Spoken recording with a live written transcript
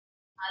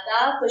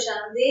Adab,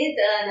 Khushamdeed,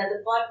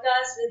 another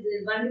podcast with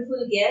a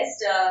wonderful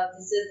guest.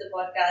 This is the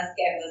podcast,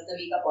 Kaif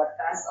Ghaznavi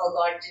podcast. Oh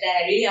God, did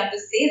I really have to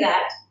say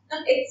that?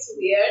 It's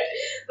weird,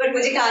 but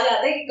मुझे कहा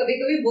जाता है कि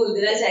कभी-कभी बोल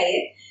देना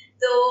चाहिए.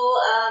 तो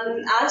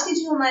आज की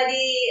जो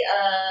हमारी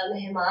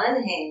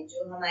मेहमान हैं,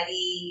 जो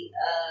हमारी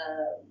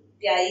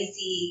प्यारी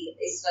सी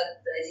इस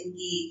वक्त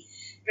जिनकी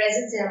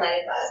प्रेजेंस है हमारे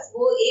पास,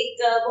 वो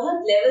एक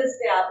बहुत लेवल्स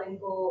पे आप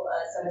इनको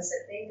समझ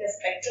सकते हैं. इनका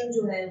स्पेक्ट्रम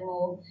जो है वो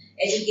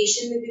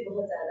एजुकेशन में भी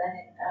बहुत ज़्यादा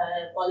है,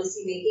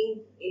 पॉलिसी मेकिंग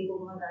इनको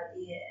बहुत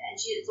आती है, and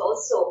she is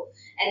also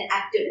an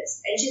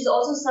activist, and she is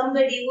also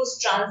somebody who is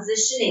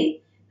transitioning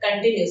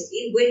continuously,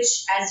 which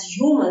as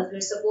humans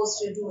we're supposed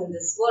to do in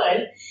this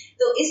world.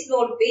 So इस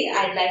note पे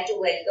I'd like to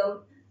welcome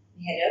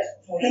Mehrub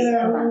Moiz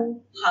Awan.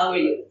 How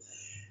are you?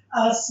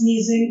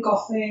 Sneezing,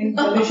 coughing,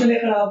 गले शले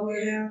खराब हो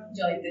रहे हैं.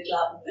 Join the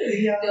club.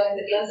 Yeah. Join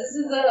the club. This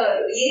is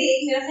ये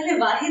एक मेरा ख्याल है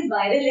वाहिद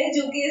वायरल है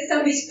जो कि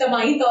सब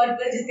इज्तिमाई तौर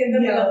पर जिसके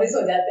अंदर मुलविस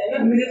हो जाते हैं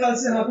ना. मेरे ख्याल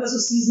से हाँ प्लस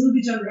सीजन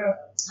भी चल रहा है.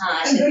 हाँ.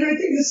 And then I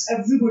think this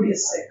everybody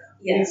is sick.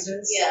 Yeah.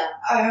 Yeah.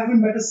 I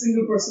haven't met a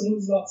single person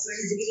who's not sick.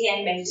 Physically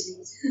and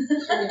mentally.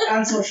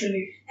 And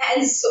socially.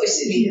 And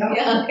socially.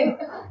 Yeah.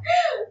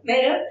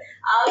 Mehrub,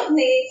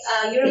 आपने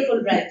you're a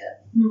Fulbrighter,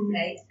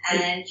 right?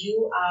 And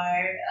you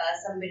are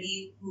somebody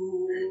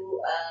who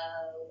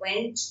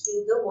went to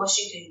the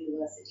Washington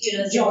University.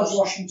 George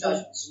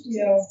Washington.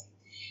 Yeah.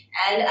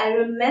 And I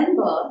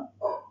remember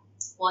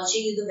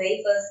watching you the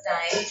very first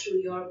time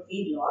through your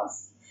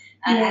vlogs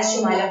as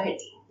Shumaila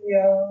Bhetti.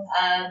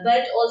 Yeah.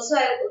 But also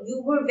you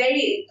were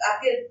very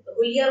आपके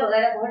हुलिया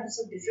वगैरह बहुत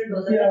सब different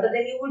होता था, but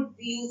then you would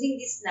be using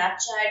the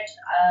Snapchat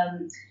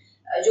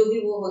जो भी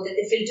वो होते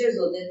थे filters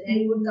होते थे,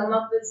 and you would come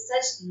up with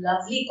such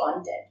lovely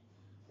content.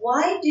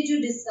 Why did you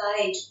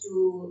decide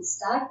to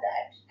start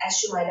that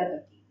as Shumaila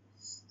Bhetti?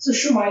 So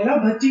Shumaila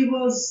Bhetti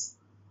was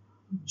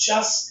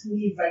just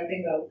me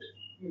venting out.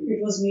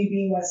 It was me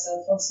being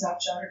myself on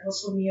Snapchat. It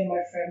was for me and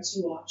my friends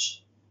to watch.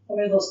 और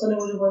मेरे दोस्तों ने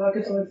मुझे बोला कि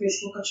तुम्हें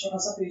Facebook का छोटा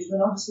सा पेज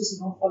बनाओ जिसको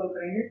सिर्फ हम फॉलो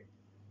करेंगे,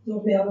 तो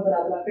अपने यहाँ पे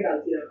बना के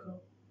डालती रखो.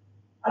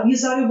 अब ये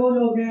सारे वो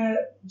लोग हैं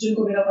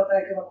जिनको मेरा पता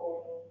है कि मैं कौन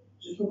हूँ,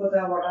 जिनको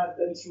पता है what I have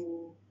been through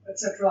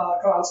etcetera,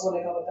 trans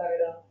होने का पता है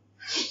मेरा,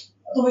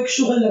 तो एक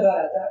शुगल लगा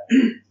रहता है.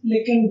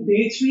 लेकिन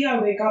day 3 I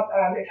wake up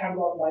and it had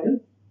gone viral.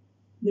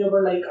 There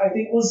were like, I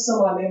think उस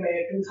ज़माने में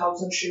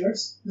 2000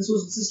 shares. This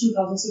is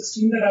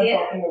 2016 that I'm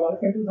talking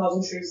about. And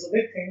 2000 shares is a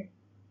big thing.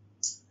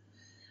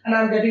 And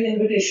I'm getting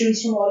invitations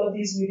from all of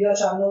these media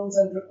channels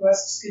and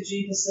requests कि जी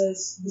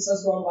this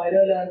has gone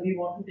viral and we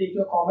want to take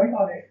your comment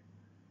on it.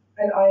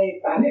 And I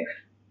panicked.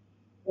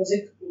 I was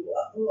like,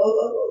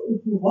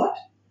 what?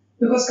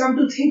 Because come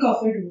to think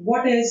of it,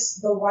 what is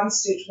the one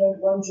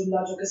statement, one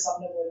जुमला जो कि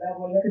सबने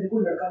बोलना है कि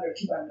देखो लड़का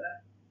लड़की बन रहा है,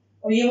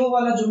 और ये वो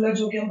वाला जुमला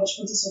जो कि हम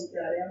बचपन से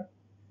सुनते आ रहे हैं.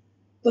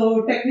 So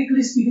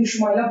technically speaking,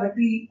 Shumaila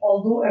Bhetti,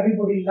 although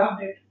everybody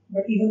loved it,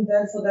 but even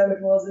then for them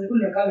it was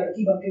देखो लड़का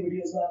लड़की बन के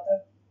वीडियोस बनाता है.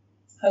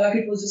 Halanki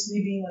it was just me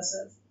being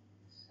myself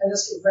and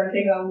just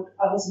venting out.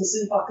 I was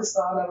missing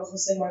Pakistan, I was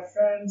missing my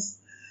friends,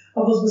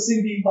 I was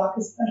missing being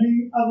Pakistani,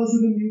 I was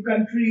in a new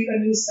country, a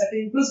new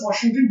setting. Plus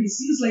Washington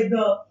DC is like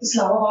the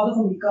Islamabad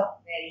of America.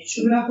 Very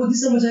true. तो मैं खुद ही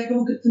समझ आया कि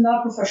वो कितना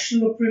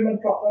professional और prim and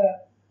proper है,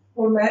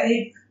 और मैं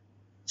एक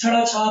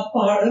छड़ा छाप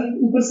पहाड़न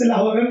ऊपर से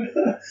लाहौरन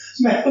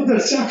मैं उधर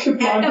जाके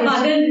प्लांट.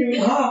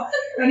 हाँ,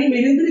 यानी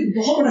मेरे अंदर एक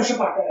बहुत बड़ा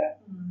शपाटर है.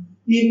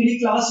 ये मेरी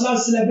क्लास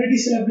सेलिब्रिटी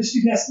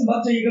नेशनल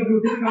बात जाइएगा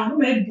ब्यूटी के काम में,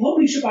 मैं एक बहुत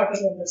बड़ी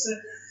शपाटर हूँ अंदर से.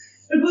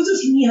 It was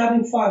just me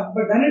having fun,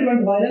 but then it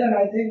went viral and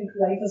I think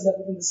life has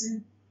never been the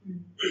same.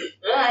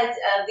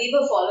 We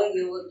were following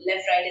you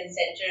left, right and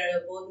center.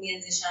 Both me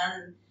and Zishan,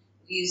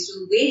 we used to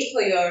wait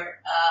for your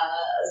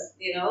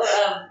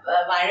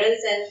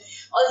virals. And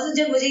also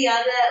जब मुझे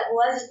याद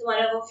हुआ जब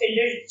तुम्हारा वो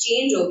filter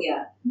change हो गया,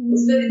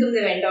 उस पर भी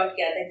तुमने went out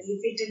किया था कि ये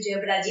filter जो है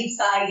बड़ा अजीब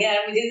सा आ गया है.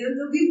 मुझे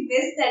तो भी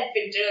miss that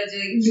filter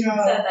जो एक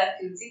cute सा था,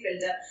 cutesy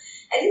filter.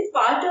 I think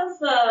part of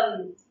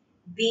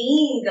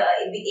being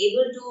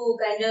able to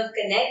kind of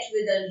connect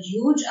with a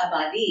huge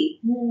abadi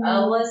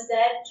was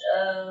that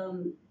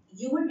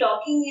you were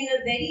talking in a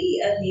very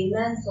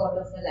layman sort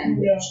of a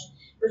language,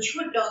 but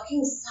you were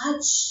talking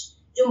such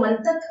जो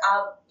मंतक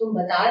आप तुम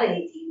बता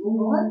रही थी वो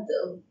बहुत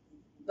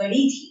बड़ी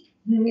थी.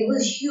 It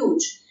was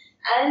huge.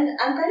 And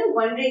I'm kind of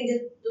wondering,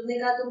 जब तुमने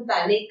कहा तुम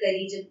पैनिक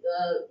करी जब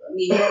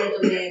मीडिया ने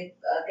तुम्हें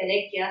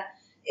कनेक्ट किया,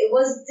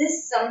 was this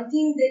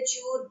something that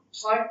you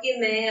thought कि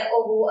मैं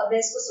अब मैं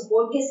इसको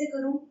सपोर्ट कैसे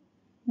करूं,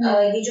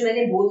 ये जो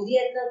मैंने बोल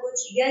दिया इतना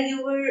कुछ, या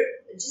you were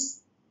just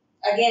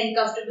again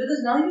comfortable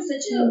because now you're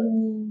such a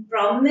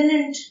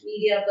prominent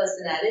media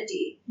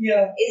personality.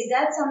 Yeah. Is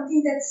that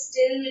something that's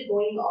still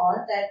going on,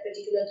 that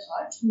particular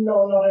thought? No,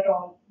 not at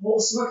all. वो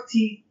उस वक्त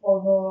थी,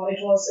 और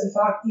it was in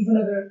fact even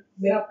अगर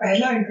मेरा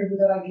पहला interview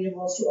that I gave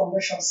was to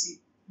Amber Shamsi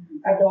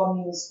at Dawn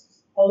News.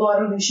 Although I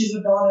don't think she's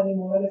with Dawn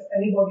anymore, and if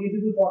anybody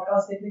यदि कोई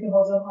podcast देखने के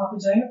बाद आप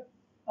पे जाए ना,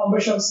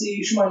 Amber Shamsi,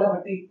 Shumaila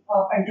Bhetti,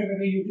 आप enter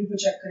करके YouTube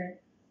पे check करें.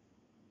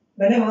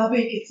 मैंने वहाँ पे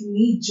एक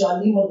इतनी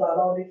जाली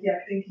मर्दाना होने की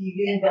एक्टिंग की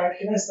गई, बैठ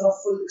के ना इस तरह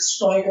फुल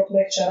स्टॉइक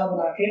अपना एक चेहरा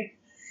बना के,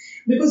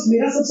 Because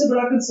मेरा सबसे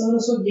बड़ा concern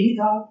उस वक्त यही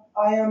था,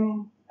 I am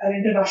an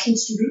international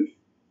student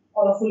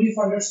on a fully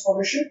funded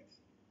scholarship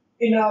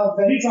in a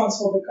very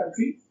transphobic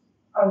country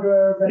under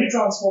very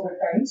transphobic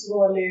times. वो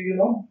वाले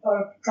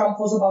Trump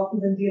was about to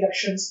win the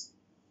elections.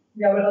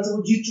 या मेरे ख्याल से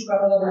वो जीत चुका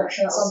था the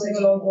election, something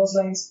along those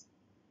lines.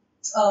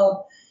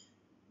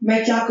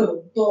 मैं क्या करूं?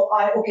 तो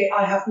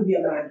I have to be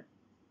a man.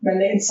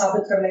 मैंने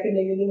साबित करना है कि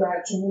नहीं मैं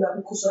एक्चुअली मैं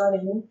कोई खुसरा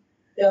नहीं हूँ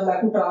या मैं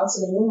कोई ट्रांस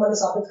नहीं हूँ. मैंने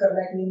साबित करना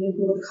है कि नहीं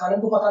इनको दिखाने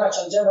को पता ना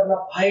चल जाए वरना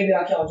भाई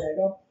मेरा क्या हो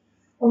जाएगा.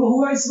 और वो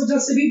हुआ इस वजह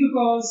से भी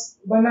because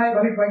when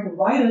it went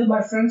viral,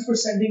 my friends were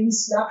sending me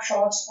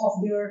snapshots of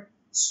their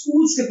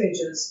schools के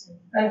pages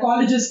and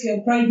colleges के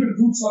private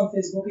groups on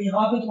Facebook.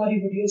 यहाँ पे तुम्हारी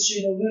videos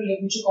share हो गई,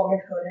 लोग नीचे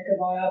comment कर रहे हैं कि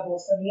वाह यार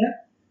बहुत funny है.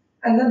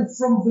 And then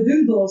from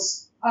within those,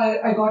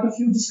 I got a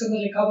few जिसके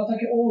अंदर लिखा हुआ था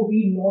कि oh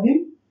we know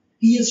him,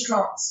 he is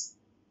trans.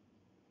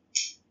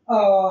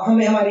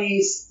 हमें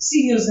हमारी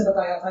सीनियर्स ने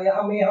बताया था या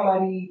हमें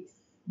हमारी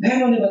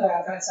बहनों ने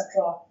बताया था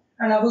etcetera.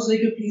 And I was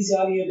like please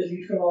यार ये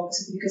डिलीट करवाओ,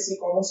 किसी तरीके से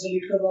कमेंट्स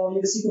डिलीट करवाओ,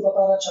 ये किसी को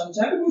पता ना चल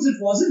जाए. Because it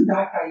wasn't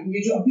that time.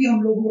 ये जो अभी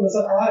हम लोगों को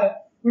नजर आ रहा है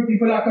where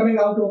people are coming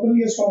out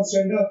openly as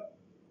transgender,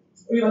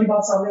 ये वाली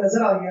बात सामने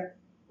नजर आ रही है.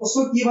 उस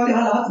वक्त ये वाले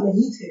हालात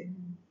नहीं थे.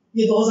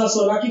 ये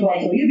 2016 की बात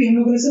हो रही है. अभी हम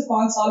लोगों ने सिर्फ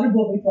 5 साल में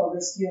बहुत बड़ी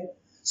प्रोग्रेस की है.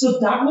 So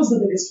that was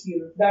the biggest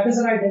fear. That is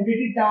an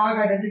identity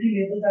tag, identity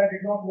label that I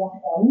did not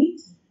want on me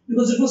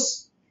because it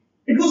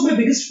was my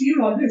biggest fear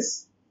always.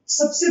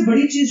 सबसे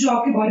बड़ी चीज जो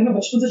आपके बारे में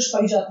बचपन से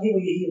छुपाई जाती है वो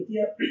यही होती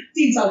है.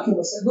 3 साल की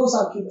उम्र से 2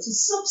 साल की उम्र से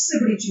सबसे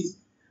बड़ी चीज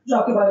जो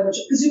आपके बारे में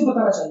किसी को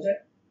पता ना चल जाए,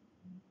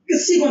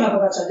 किसी को ना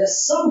पता चल जाए,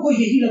 सबको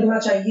यही लगना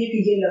चाहिए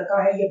कि ये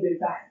लड़का है, ये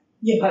बेटा है,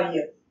 ये भाई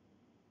है.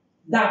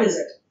 That is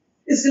it.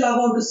 इसके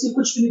अलावा और किसी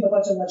कुछ भी नहीं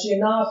पता चलना चाहिए,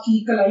 ना आपकी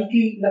कलाई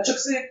की लचक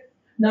से,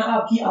 ना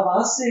आपकी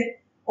आवाज से,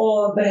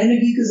 और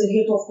बहनगी के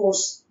जरिए तो ऑफ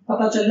कोर्स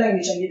पता चलना ही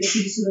नहीं चाहिए किसी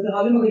भी सूरत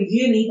हाल में, मगर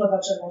ये नहीं पता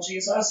चलना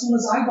चाहिए. So as soon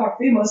as I got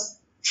famous,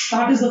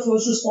 that is the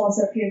first response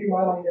that came to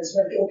my mind as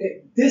well. Okay,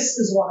 this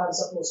is what I'm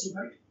supposed to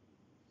write.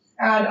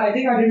 And I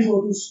think I didn't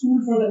go to school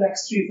for the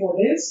next 3-4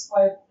 days.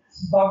 I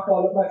bunked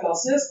all of my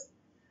classes.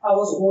 I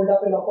was holed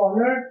up in a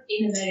corner.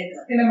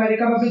 In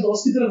America, मैं अपने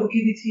दोस्त की तरफ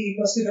रुकी हुई थी,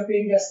 मैं उसके घर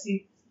पेइंग गेस्ट थी,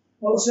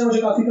 और उसने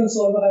मुझे काफी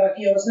कंसोल वगैरह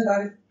किया, और उसने कहा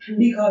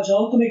ठंडी खा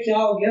जाओ, तुम्हें क्या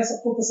हो गया,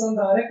 सबको पसंद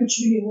आ रहा है,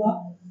 कुछ भी नहीं हुआ,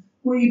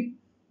 कोई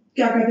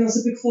क्या कहते हैं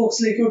उसे पिक फोक्स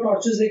लेके और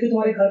टॉर्चेस लेके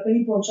तुम्हारे घर पे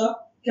नहीं पहुंचा,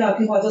 क्या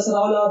आपकी ख्वाजा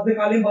सरावला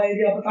बेकाले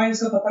बाहर या बताएं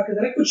उसका पता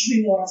किधर है, कुछ भी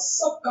नहीं हो रहा,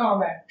 सब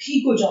काम है,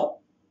 ठीक हो जाओ,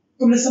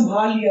 तुमने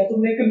संभाल लिया,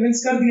 तुमने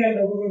कन्विंस कर दिया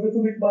लोगों को,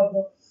 तुम एक बात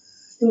दो,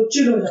 तो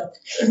चिल हो जाओ.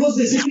 It was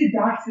basically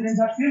that fear,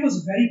 and that fear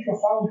was very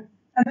profound.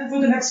 And then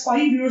for the next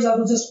 5 years, I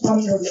was just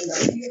unloading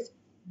that fear.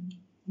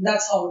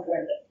 That's how it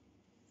went.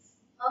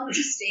 How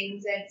interesting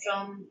that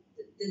from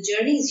the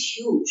journey is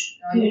huge.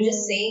 You're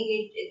just saying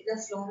it, इतना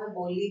flow में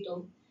बोल ली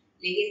तुम,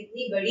 लेकिन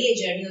इतनी बड़ी ये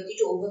journey होती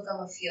to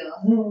overcome a fear,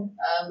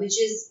 which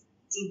is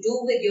to do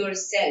with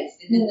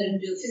yourself, with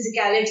the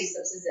physicality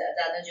सबसे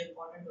ज़्यादा जो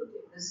important होती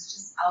है, because it's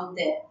just out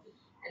there,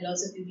 and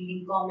lots of people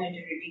can comment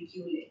and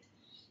ridicule it.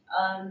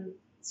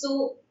 So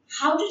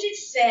how did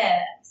it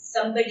fare?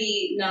 Somebody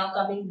now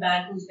coming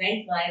back who's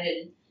went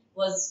viral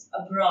was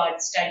abroad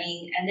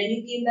studying, and then you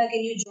came back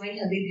and you joined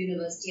Habib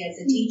University as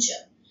a teacher.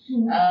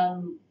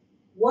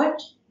 What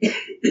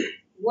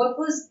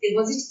was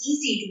it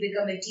easy to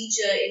become a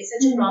teacher in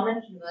such a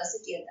prominent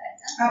university at that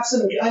time?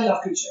 Absolutely, I love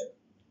teaching.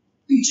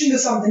 Teaching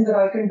is something that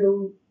I can do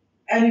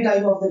any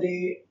time of the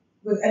day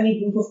with any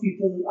group of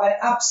people. I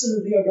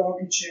absolutely adore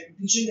teaching.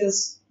 Teaching is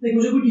like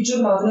मुझे कोई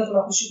teacher बना देना तो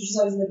मैं खुशी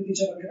सारी जिंदगी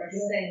teacher बनके बैठी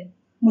हूँ.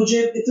 मुझे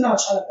इतना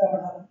अच्छा लगता है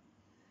पढ़ाना.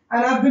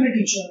 And I've been a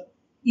teacher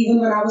even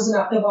when I was in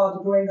Ahmedabad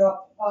growing up.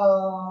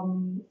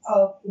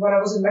 When I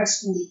was in med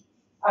school,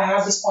 I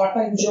had this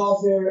part-time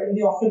job where in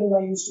the afternoon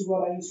I used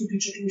to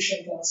teach a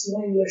tuition class,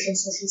 English and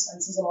social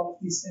sciences and all of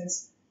these things.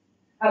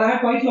 And I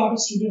had quite a lot of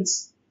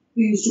students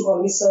who used to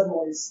call me Sir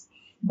Moiz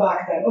back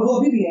then. और वो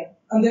अभी भी हैं,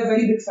 and they're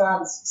very big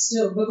fans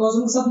still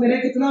because उनके साथ मेरा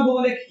कितना वो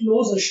एक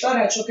close रिश्ता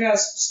रह चुका है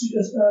as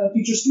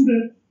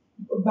teacher-student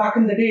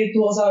back in the day.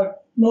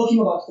 2009 की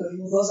मैं बात कर रही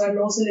हूँ,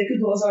 2009 से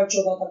लेकर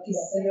 2014 तक की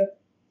बात है,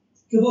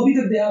 कि वो अभी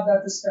तक they have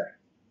that respect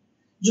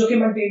जो कि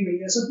maintain रही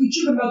है. So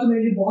teacher बनना तो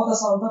मेरे लिए बहुत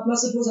आसान था.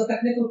 Plus it was a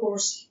technical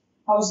course.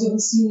 I was given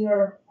senior,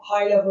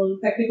 high-level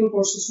technical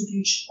courses to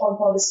teach on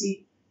policy,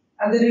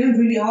 and they didn't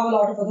really have a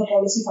lot of other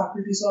policy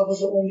faculty, so I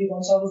was the only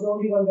one. So I was the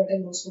only one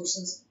getting those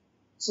courses.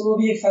 So वो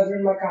भी एक feather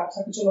in my cap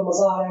था कि चलो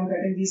मजा आ रहा है. I'm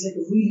getting these like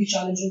really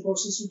challenging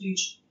courses to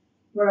teach,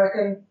 where I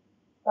can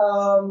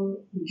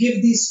give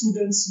these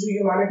students do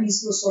humanities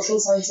for social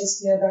sciences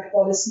that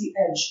policy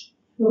edge,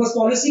 because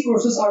policy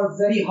courses are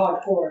very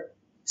hardcore.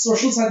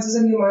 Social sciences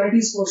and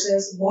humanities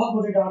courses बहुत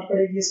मुझे डांट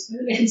पड़ेगी इस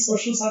पे, लेकिन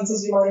social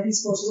sciences humanities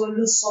courses are a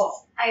little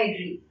soft. I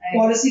agree.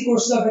 Policy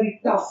courses are very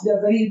tough. They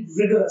are very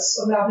rigorous.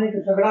 उनमें आपने एक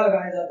रगड़ा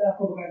लगाया जाता है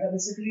आपको बकायदा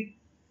basically.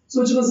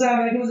 So मुझे मजा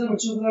आया कि मैं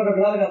बच्चों को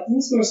रगड़ा लगाती हूँ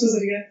इस course के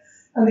जरिए,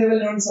 and they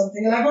will learn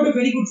something. And I got a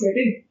very good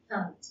rating.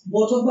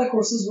 Both of my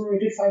courses were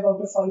rated 5 out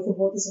of 5 for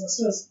both the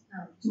semesters.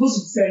 So it was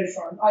very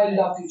fun. I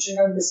love teaching.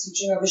 I miss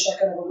teaching. I wish I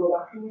could never go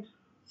back to it.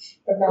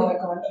 but now I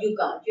can't. You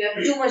can't. You have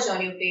too much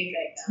on your plate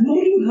right now.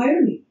 Nobody would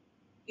hire me.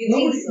 You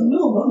think so?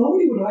 No,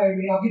 nobody would hire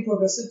me. Aapki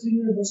progressive 3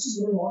 universities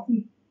wouldn't want me.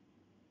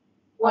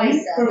 Why is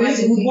that?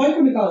 Parvez good boy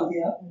को निकाल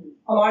दिया,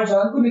 अमर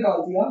जान को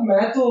निकाल दिया.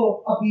 मैं तो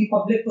अभी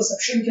पब्लिक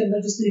परसेप्शन के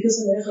अंदर जिस तरीके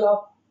से मेरे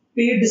खिलाफ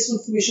पेड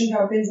डिसइंफॉर्मेशन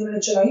कैंपेन्स उन्होंने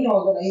चलाई ना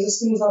ऑर्गेनाइज,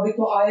 उसके मुताबिक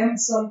तो I am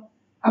some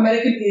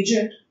American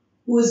agent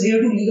who is here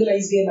to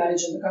legalise gay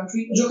marriage in the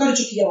country, जो कर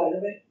चुकी है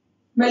वाले में.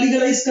 मैं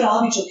लीगलाइज करा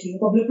भी चुकी हूँ.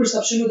 पब्लिक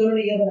परसेप्शन में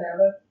उन्होंने ये बनाया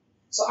हुआ है.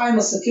 सो I am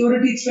a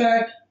security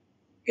threat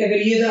कि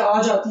अगर ये इधर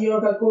आ जाती है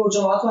और कल को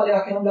जमात वाले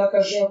आके हमला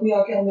करते हैं, कोई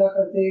आके हमला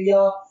करते हैं,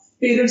 या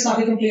पेरेंट्स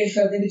आके कंप्लेंट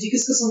कर देंगे जी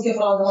किस किस्म के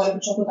अफराद हमारे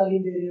बच्चों को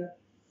तालीम दे रहे हैं.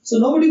 So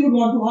nobody would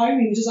want to hire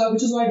me, which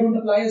is why I don't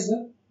apply as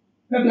well.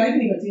 मैं apply भी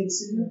नहीं करती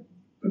basically.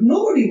 But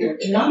nobody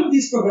would. None of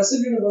these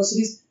progressive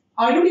universities.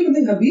 I don't even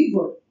think Habib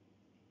would.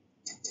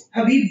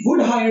 Habib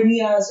would hire me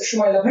as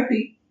Shumaila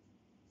Bhatti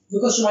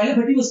because Shumaila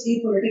Bhatti was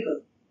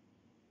apolitical.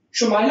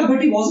 Shumaila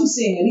Bhatti wasn't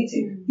saying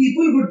anything.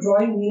 People were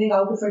drawing meaning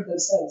out of it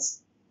themselves.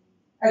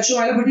 And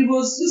Shumaila Bhatti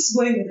was just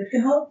going with it.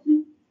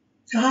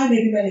 कहाँ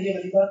maybe मैंने ये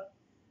वाली बात.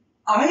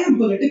 I am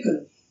political.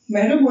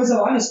 Mehrub Moiz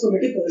Awan is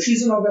political.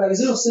 She's an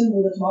organizer of Sindh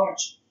Murat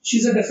March.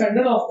 She's a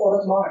defender of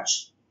Aurat March.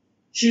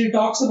 She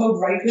talks about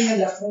right-wing and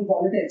left-wing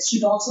politics. She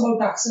talks about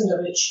taxing the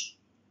rich.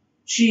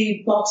 She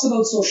talks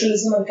about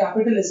socialism and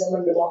capitalism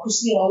and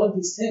democracy and all of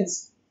these things.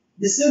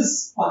 This is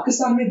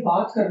Pakistan में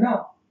बात करना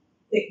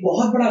एक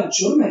बहुत बड़ा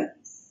जुर्म है.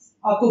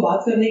 आपको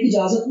बात करने की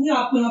इजाजत नहीं है.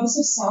 आपको यहाँ पे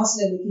सिर्फ सांस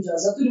लेने की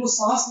इजाजत है. वो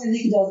सांस लेने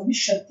की इजाजत भी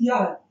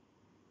शर्तिया है.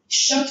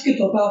 शर्त के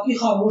तौर पर आपकी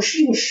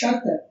खामोशी वो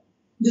शर्त है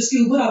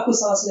जिसके ऊपर आपको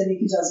सांस लेने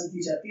की इजाजत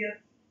दी जाती है.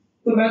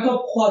 तो मैं तो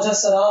ख्वाजा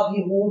सराब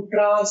भी हूँ,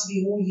 ट्रांस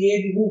भी हूँ, ये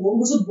भी हूँ,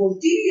 वो सब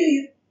बोलती भी है.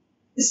 ये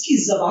इसकी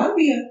जबान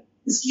भी है,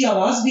 इसकी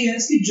आवाज भी है.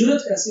 इसकी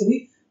जुर्रत कैसे हुई?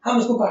 हम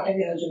उसको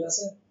काटेंगे हर जगह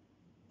से.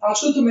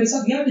 आजकल तो मेरे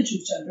साथ यहाँ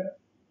एटीट्यूड चल रहा है.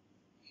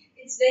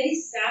 It's very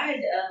sad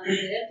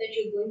that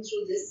you're going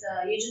through this.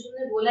 ये जो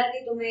तुमने बोला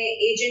कि तुम्हें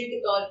एजेंट के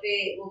तौर पे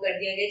वो कर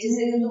दिया गया,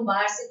 जिससे कि तुम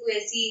बाहर से कोई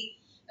ऐसी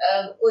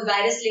कोई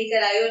वायरस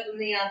लेकर आए और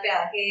तुमने यहाँ पे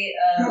आके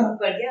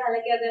कर दिया.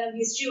 हालांकि अगर हम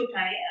हिस्ट्री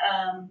उठाएं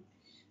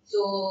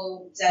तो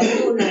ज्यादा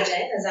दूर ना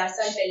जाए, 1000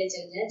 साल पहले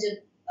चल जाए, जब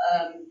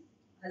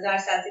 1000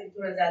 साल से भी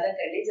थोड़ा ज्यादा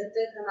कर ले, जब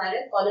तक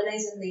हमारे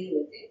कॉलोनाइजर नहीं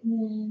हुए थे.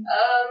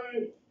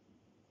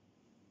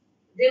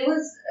 There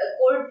was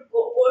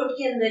कोर्ट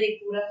के अंदर एक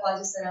पूरा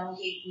ख्वाजा सराओं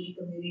की एक पूरी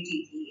कम्युनिटी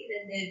थी.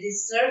 They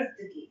served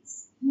the case.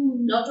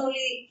 Not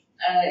only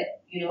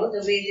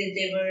the way that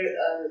they were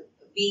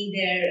being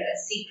their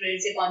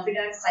secrets, their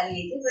confidants खाली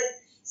नहीं थे, but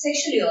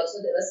sexually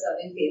also they were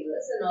serving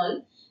favors and all.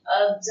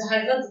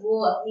 हर वक्त वो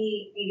अपनी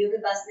बीवियों के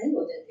पास नहीं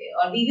होते थे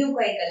और बीवियों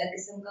का एक अलग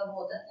किस्म का वो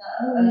होता था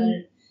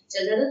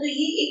चलता था. तो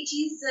ये एक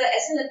चीज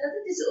ऐसा लगता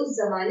था जैसे उस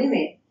जमाने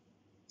में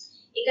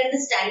एक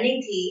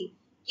अंडरस्टैंडिंग थी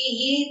कि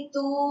ये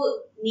तो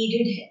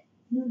नीडेड है.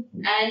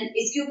 एंड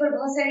इसके ऊपर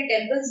बहुत सारे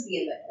टेम्पल्स भी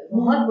है,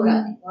 बहुत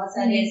पुराने, बहुत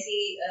सारे ऐसी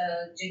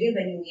जगह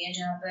बनी हुई है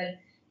जहाँ पर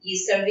ये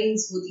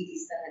सर्विंग्स होती थी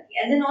इस तरह की.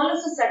 And then all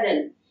of a sudden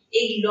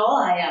एक लॉ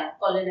आया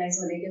कॉलोनाइज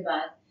होने के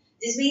बाद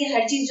जिसमें ये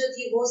हर चीज जो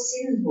थी वो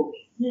सिंध हो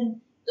गई.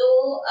 तो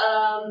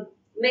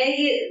मैं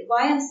ये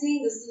why I'm saying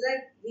this is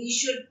that we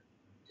should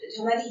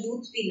हमारी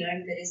यूथ भी लर्न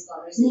करे इस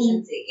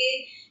कॉन्वर्सेशन से कि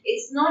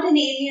it's not an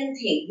alien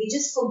thing. We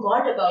just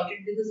forgot about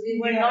it because we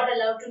were not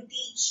allowed to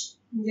teach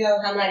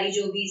हमारी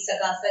जो भी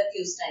सकाफत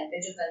थी उस टाइम पे,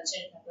 जो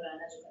कल्चर था,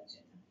 पुराना जो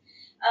कल्चर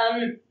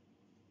था.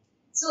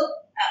 So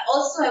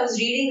also I was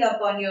reading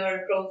up on your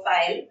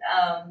profile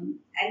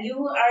and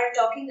you are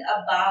talking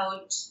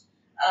about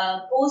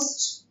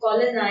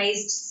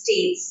post-colonized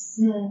states,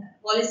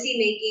 policy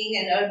making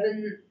and urban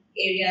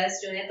areas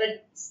जो है, but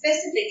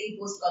specifically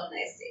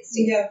post-colonized states.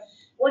 Yeah.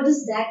 What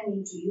does that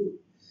mean to you?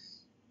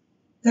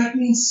 That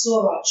means so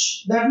much.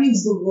 That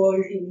means the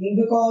world to me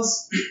because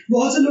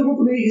बहुत से लोगों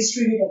को मेरी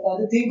history नहीं पता.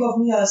 They think of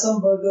me as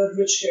some burger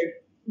rich kid,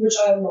 which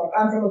I am not.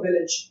 I'm from a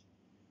village.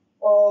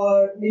 और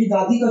मेरी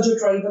दादी का जो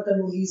tribe है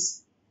Tanolis,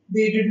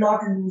 they did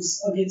not lose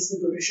against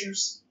the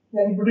Britishers.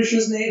 यानी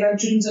ब्रिटिशर्स ने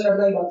इवेंचुअली उनसे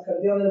लड़ना ही बंद कर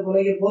दिया. उन्होंने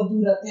बोला ये बहुत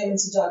दूर रहते हैं, हम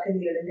इनसे जाके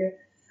नहीं लड़ेंगे.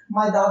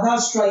 My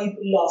Dada's tribe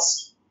lost,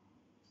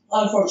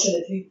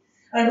 unfortunately,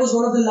 and it was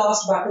one of the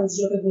last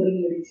battles जो कि गोरी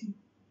ने लड़ी थी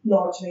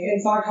नॉर्थ में.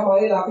 इनफैक्ट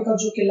हमारे इलाके का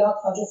जो किला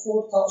था, जो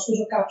फोर्ट था, उसको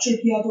जो कैप्चर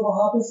किया तो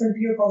वहाँ पे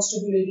फ्रंटियर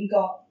कॉन्स्टेबुलरी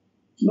का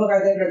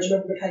बाकायदा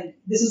रेजिमेंट बिठाई.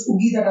 दिस इज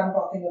उगी that I am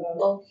talking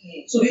about. Okay.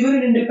 So we were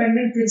an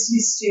independent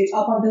princely state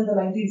up until the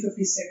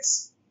 1956.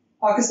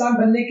 Pakistan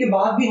बनने के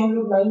बाद भी हम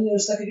लोग 9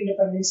 years तक एक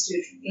इंडिपेंडेंट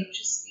स्टेट थे.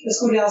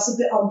 इसको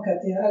रियासत अम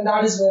कहते हैं, and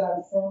that is where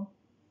I'm from.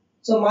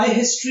 So my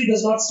history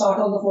does not start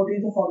on the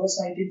 14th of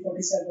August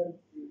 1947.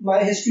 My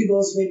history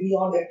goes way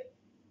beyond it.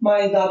 My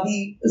dadi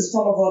is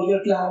from a warrior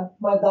clan.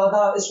 My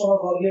dada is from a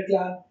warrior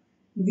clan.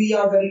 We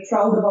are very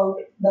proud about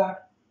that.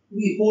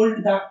 We hold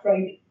that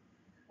pride.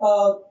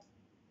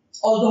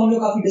 Although हम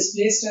लोग काफी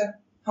displaced हैं,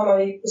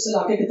 हमारे उस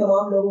इलाके के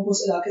तमाम लोगों को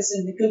उस इलाके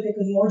से निकल के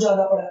कहीं और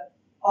जाना पड़ा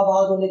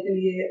आबाद होने के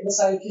लिए,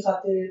 वसाइल की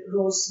खातिर,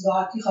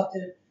 रोजगार की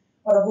खातिर,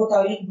 और अब वो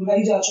तारीख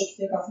भुलाई जा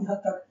चुकी है काफी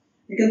हद तक.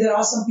 Because there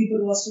are some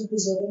people who are still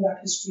preserving that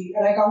history,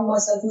 and I count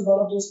myself as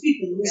one of those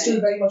people who is still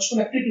very much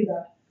connected to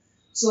that.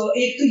 So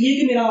एक तो ये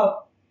कि मेरा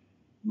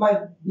my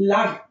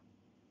blood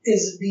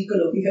is B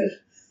colonial.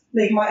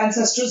 Like my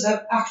ancestors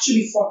have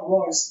actually fought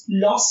wars,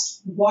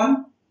 lost,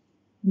 won,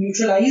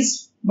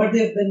 neutralized, but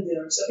they've been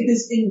there. So it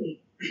is in me.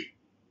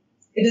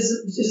 It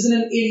isn't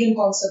an alien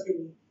concept to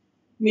me.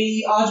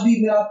 मेरी आज भी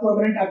मेरा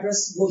permanent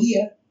address वही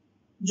है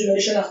जो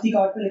मेरे शनाख्ती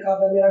card पे लिखा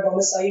हुआ है. मेरा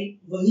domicile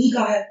वहीं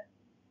का है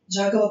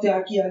जहाँ का वो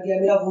तैयार किया गया.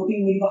 मेरा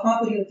voting मेरी वहाँ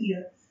पर ही होती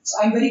है. So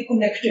I'm very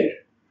connected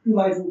to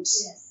my roots,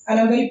 yes. And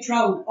I'm very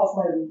proud of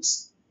my roots.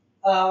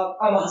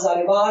 I'm a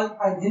Hazarewal.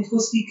 I'm Hindko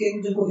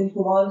speaking, जिनको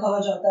हिंदकुमान कहा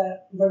जाता है.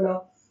 वरना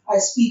I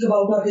speak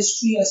about our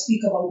history. I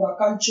speak about our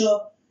culture.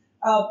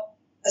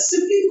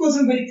 Simply because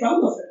I'm very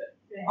proud of it.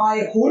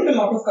 Right. I hold a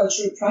lot of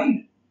cultural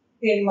pride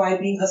in my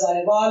being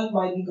Hazarewal,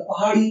 my being a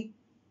Pahadi,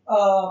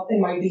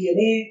 in my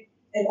DNA,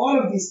 and all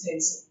of these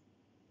things.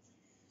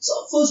 So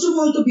first of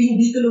all, to being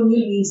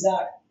decolonial means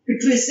that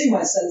tracing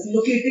myself,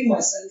 locating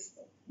myself.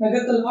 मैं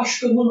अगर तलाश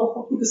करूँ मैं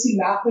खुद को किसी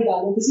map पे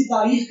डालूँ, किसी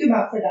तारीख के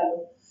मैप पे डालूँ,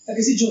 या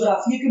किसी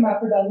ज्योग्राफी के मैप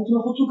पे डालूँ, तो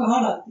मैं खुद को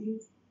कहाँ डालती हूँ?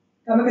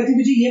 क्या मैं कहती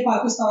हूँ जी ये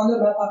पाकिस्तान है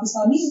और मैं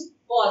पाकिस्तानी हूँ?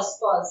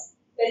 Pause.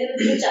 पहले मैं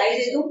तुम्हें चाय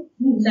दे दूँ,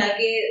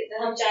 ताकि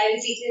हम चाय भी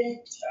पीते रहें.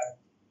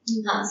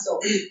 हाँ, so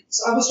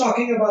I was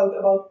talking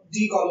about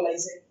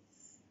decolonizing,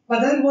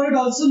 but then what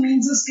it also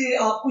means is कि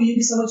आपको ये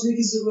भी समझने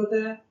की जरूरत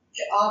है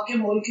कि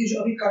आपके मुल्क की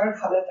जो अभी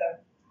करंट हालत है,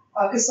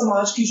 आपके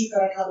समाज की जो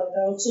करंट हालत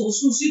है, उससे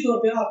खुसूसी तौर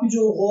पे आपकी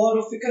जो गौर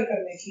और फिक्र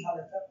करने की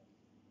हालत है.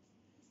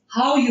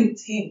 How you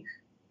think,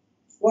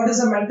 what is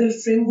a mental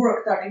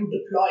framework that you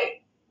deploy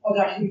or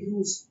that you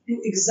use to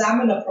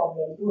examine a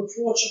problem, to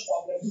approach a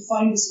problem, to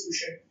find a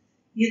solution,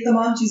 ये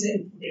तमाम चीजें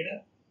इम्पोर्टेड है.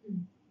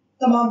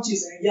 तमाम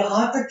चीजें,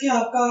 यहाँ तक कि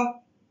आपका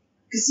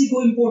किसी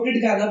को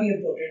इम्पोर्टेड कहना भी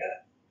इम्पोर्टेड है.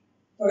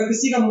 तो अगर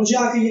किसी का मुझे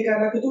आके ये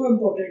कहना कि तुम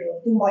इम्पोर्टेड हो,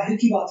 तुम बाहर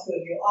की बात कर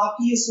रही हो,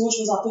 आपकी ये सोच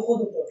वजाते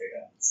खुद इम्पोर्टेड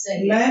है.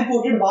 मैं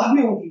इम्पोर्टेड बाद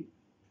में होगी.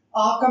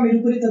 आपका मेरे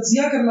ऊपर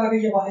तज्जिया करना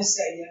कि ये बाहर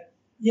से आई है,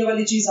 ये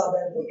वाली चीज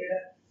ज्यादा इम्पोर्टेड है.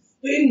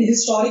 तो इन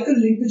हिस्टोरिकल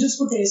लिंकेजेस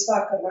को ट्रेस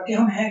बैक करना कि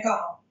हम हैं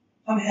कहाँ,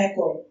 हम हैं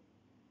कौन,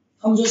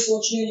 हम जो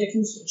सोच रहे हैं ये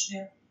क्यों सोच रहे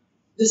हैं,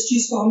 जिस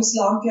चीज को हम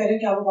इस्लाम कह रहे हैं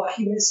क्या वो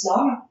वाकई में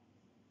इस्लाम है,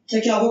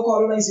 क्या वो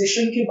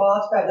कॉलोनाइजेशन के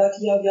बाद पैदा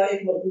किया गया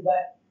एक मरतूबा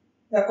है,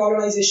 या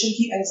कॉलोनाइजेशन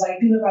की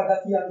एंजाइटी में पैदा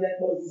किया गया एक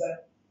मरतूबा है.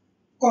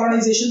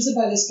 कॉलोनाइजेशन से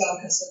पहले इस्लाम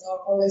कैसा था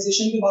और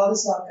कॉलोनाइजेशन के बाद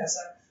इस्लाम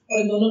कैसा है,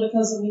 और इन दोनों में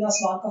इतना ज़मीन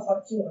आसमान का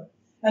फर्क क्यों है.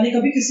 यानी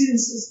कभी किसी ने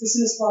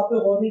इस बात पे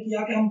गौर नहीं किया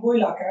कि हम वो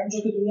इलाका है जो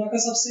कि दुनिया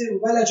का सबसे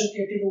well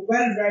educated,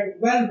 well read,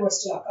 well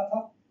versed इलाका था.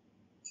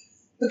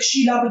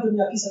 तक्षशिला पे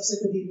दुनिया की सबसे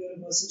कदीम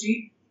यूनिवर्सिटी,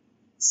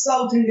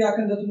 साउथ इंडिया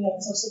के अंदर दुनिया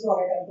के सबसे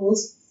पुराने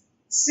टेम्पल्स,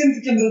 सिंध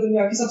के अंदर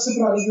दुनिया की सबसे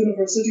पुरानी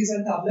universities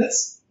and tablets.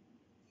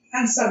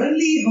 And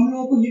suddenly हम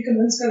लोगों को ये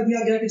कन्विंस कर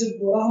दिया गया कि जब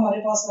गोरा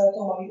हमारे पास आया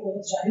तो हमारी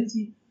औरत जाहिल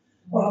थी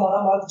और हमारा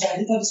मर्द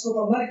जाहिल था जिसको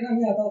पढ़ना लिखना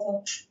नहीं आता था.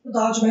 तो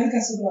ताजमहल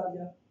कैसे बना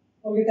दिया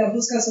और ये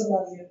टेम्पल्स कैसे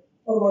बना दिए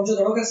और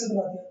मोहनजोदड़ो कैसे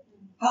बना दिया?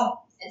 How?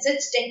 And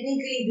such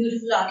technically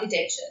beautiful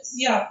architectures.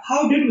 Yeah,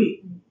 how did we?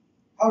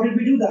 How did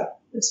we do that?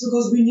 It's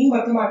because we knew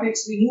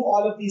mathematics, we knew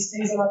all of these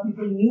things, and our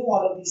people knew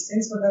all of these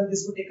things, but then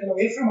these were taken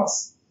away from us.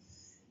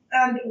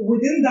 And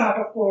within that,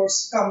 of course,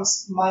 comes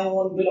my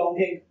own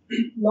belonging,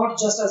 not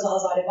just as a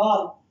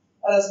Hazarewal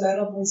or as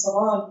Mehrub Moiz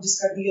Awan,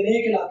 जिसका DNA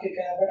के इलाके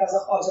का है, but as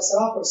a Khwaja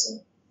सरा person.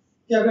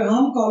 कि अगर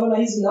हम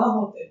colonize ना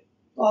होते,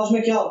 तो आज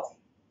मैं क्या होती?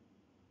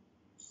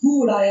 Who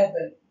would I have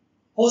been?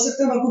 हो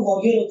सकता है मैं कोई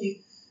वॉरियर होती,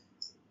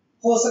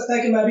 हो सकता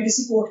है कि मैं भी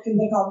किसी कोर्ट के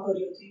अंदर काम कर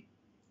रही होती,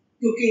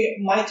 क्योंकि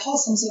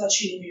माइथॉस हमसे ना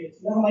छीनी गई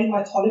होती ना, हमारी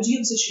माइथोलॉजी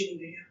हमसे छीनी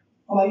गई है.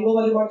 हमारी वो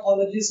वाली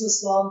माइथोलॉजी से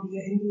इस्लाम भी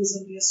है,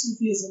 हिंदुइज्म भी है,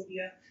 सूफीइज्म भी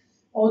है,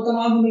 और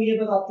तमाम हमें ये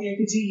बताते हैं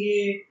कि जी ये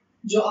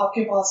जो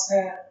आपके पास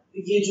है,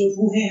 ये जो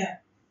रूहें हैं,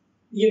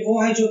 ये वो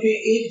है जो कि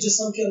एक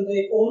जिस्म के अंदर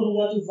एक और रूह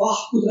है. तो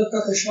वाह कुदरत का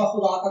करिश्मा,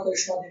 खुदा का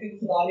करिश्मा, देखें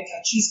खुदा ने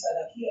क्या चीज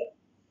पैदा की है.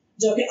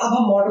 जबकि अब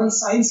हम मॉडर्न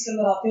साइंस के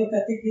अंदर आते हैं और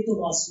कहते हैं कि ये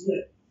तो मासूर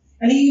है.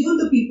 And even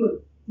the people,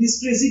 these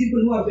crazy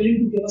people who are willing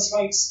to give us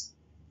rights,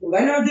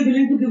 when are they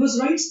willing to give us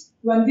rights?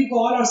 When we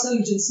call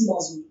ourselves jinsi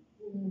mazur.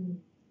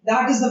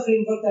 That is the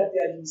framework that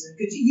they are using.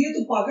 कि ये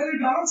तो पागल है,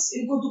 trans,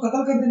 इनको तो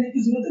कत्ल कर देने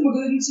की जरूरत है,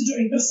 मगर इनसे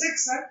जो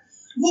इंटरसेक्स है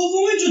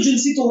वो है जो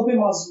जिनसी तौर पे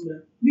माजूर है.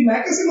 भी मैं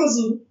कैसे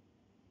माजूर हूँ?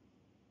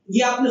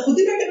 ये आपने खुद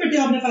ही बैठे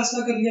बैठे आपने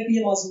फैसला कर लिया कि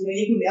ये माजूर है.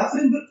 ये कोई नया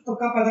फ्रेमवर्क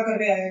तबका पैदा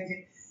कर रहे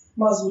आएंगे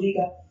माजूरी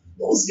का.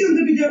 तो उसके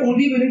अंदर भी they are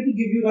only willing to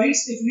give you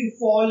rights if you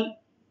fall.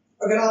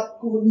 अगर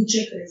आपको वो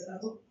नीचे करे जरा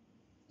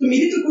तो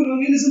मेरी तो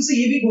कॉलोनियलिज्म से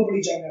ये भी बहुत बड़ी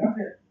जंग है ना.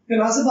 फिर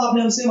ना सिर्फ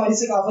आपने हमसे हमारी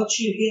सकाफत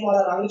छीन ली,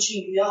 हमारा रंग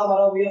छीन लिया,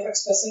 हमारा वे ऑफ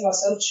एक्सप्रेसिंग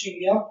आवरसेल्फ छीन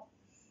लिया,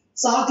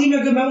 साथ ही में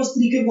अगर मैं उस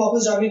तरीके को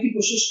वापस जाने की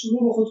कोशिश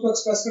करूँ, मैं खुद को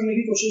एक्सप्रेस करने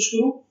की कोशिश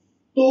करूँ,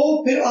 तो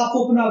फिर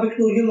आपको अपना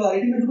विक्टोरियन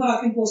वैरायटी मेरे ऊपर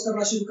आके इम्पोज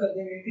करना शुरू कर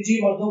देंगे कि जी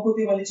मर्दों को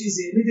ये वाली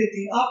चीज नहीं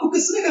देती. आपको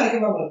किसने कहा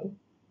कि मैं मर्द हूँ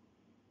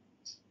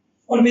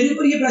और मेरे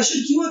ऊपर ये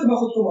प्रेशर क्यों है कि मैं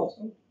खुद को मर्द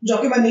हूँ,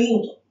 जो कि मैं नहीं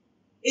हूँ.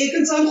 तो एक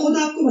इंसान खुद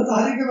आपको बता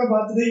रहा है कि मैं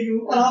मर्द नहीं हूँ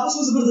और आप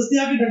उसको जबरदस्ती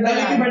आके डंडा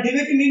लेके बैठे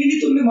हुए कि नहीं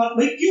तुमने मर्द,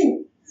 भाई क्यों?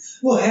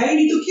 वो है ही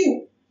नहीं तो क्यों?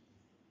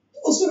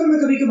 तो उसमें मैं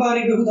कभी कभार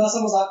एक बेहुदा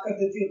सा मजाक कर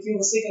देती होती हूँ,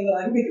 गुस्से के अंदर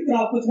आके लेकिन फिर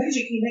आपको इतना ही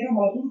यकीन है कि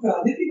मर्द को करा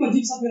देती,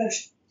 अजीब सा मेरा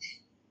रिश्ता.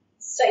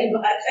 सही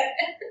बात है.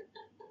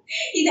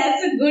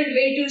 That's a good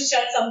way to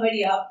shut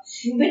somebody up.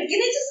 But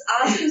can I just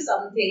ask you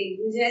something?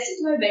 जैसे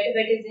तुम्हारे बैठे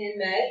बैठे ज़हन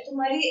में आए,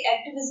 तुम्हारी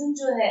एक्टिविज्म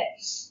जो है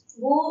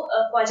वो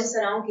ख्वाजा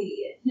सराओं के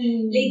लिए है,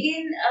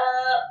 लेकिन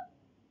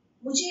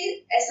मुझे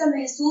ऐसा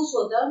महसूस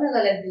होता है, और मैं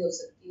गलत भी हो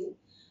सकती हूँ,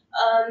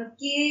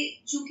 कि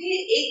चूंकि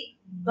एक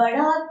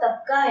बड़ा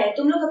तबका है,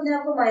 तुम लोग अपने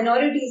आप को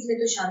माइनॉरिटीज में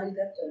तो शामिल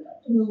करते हो ना,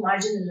 तुम लोग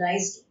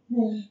मार्जिनलाइज्ड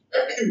हो,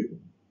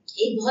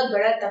 एक बहुत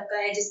बड़ा तबका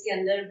है जिसके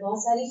अंदर बहुत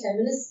सारी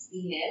फेमिनिस्ट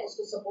भी हैं,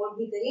 उसको सपोर्ट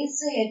भी करें।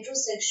 It's a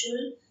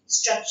heterosexual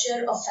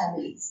structure of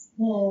families,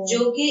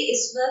 जो कि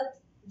इस वक्त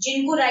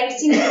जिनको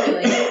राइट्स ही नहीं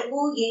हुए,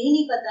 जिनको यही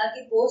नहीं पता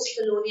कि पोस्ट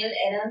कॉलोनियल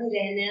एरा में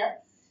रहना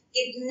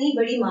कितनी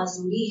बड़ी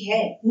माजूरी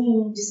है,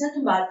 जिससे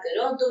तुम बात कर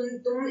रहे हो।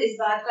 तुम इस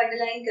बात को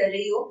अंडरलाइन कर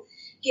रही हो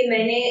कि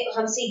मैंने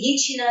हमसे ये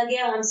छीना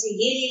गया, हमसे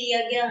ये ले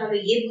लिया गया,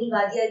 हमें ये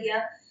भुलवा दिया गया,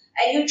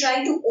 and you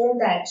try to own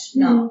that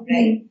now,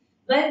 right?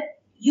 But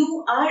you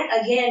are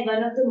again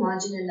one of the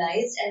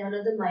marginalized and one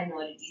of the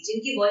minorities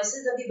जिनकी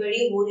voices अभी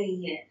बड़ी हो रही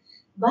हैं,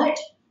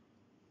 but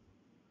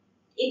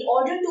in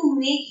order to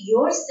make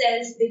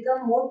yourself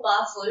become more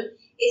powerful,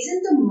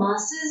 isn't the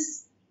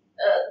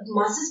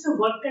masses पे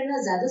work करना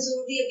ज्यादा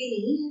जरूरी अभी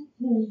नहीं है?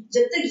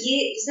 जब तक ये,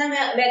 जैसा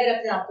मैं अगर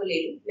अपने आप को ले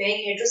लूं, मैं एक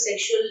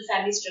हेटेरोसेक्सुअल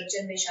फैमिली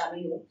स्ट्रक्चर में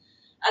शामिल हूँ,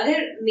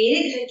 अगर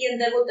मेरे घर के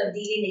अंदर वो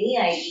तब्दीली नहीं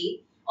आएगी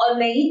और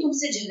मैं ही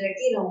तुमसे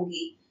झगड़ती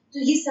रहूंगी, तो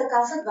ये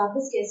सकाफत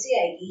वापस कैसे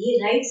आएगी, ये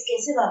राइट्स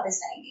कैसे वापस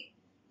आएंगे?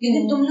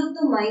 क्योंकि तुम लोग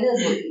तो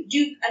माइनर होगी। Do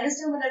you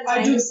understand what I'm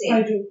trying to say? I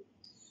do.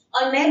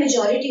 और मैं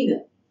मेजॉरिटी में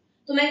हूँ,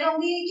 तो मैं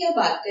कहूँगी ये क्या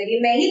बात कर रही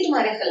है, मैं ही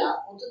तुम्हारे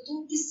खिलाफ हूँ, तो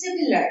तुम किससे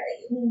भी लड़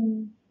रही हो?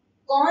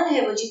 कौन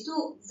है वो चीज?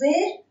 तो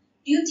where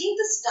do you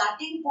think the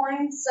starting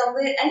point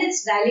somewhere, and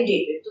it's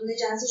validated,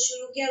 तुमने जहाँ से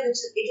शुरू किया,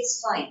 which it is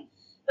fine,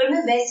 पर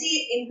मैं वैसे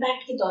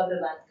इम्पैक्ट के तौर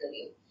पे बात कर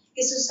रही हूँ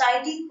कि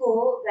सोसाइटी को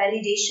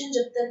वैलिडेशन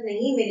जब तक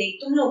नहीं मिलेगी,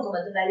 तुम लोगों को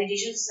मतलब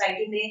वैलिडेशन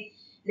सोसाइटी में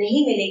नहीं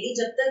मिलेगी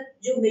जब तक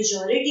जो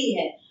मेजॉरिटी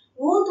है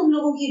वो तुम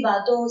लोगों की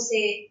बातों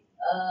से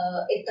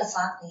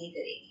इत्तेफाक नहीं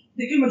करेगी।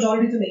 देखिए,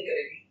 मेजॉरिटी तो नहीं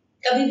करेगी,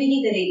 कभी भी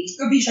नहीं करेगी,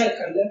 कभी शायद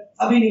कर ले,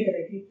 अभी नहीं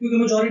करेगी,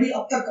 क्योंकि मेजॉरिटी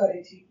अब तक कर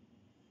रही थी।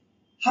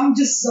 हम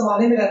जिस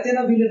जमाने में रहते हैं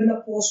ना, we live in a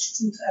post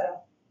truth era.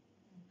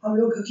 हम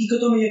लोग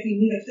हकीकतों में यकीन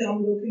नहीं रखते,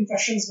 हम लोग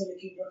इम्प्रेशंस में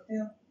यकीन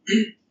रखते हैं।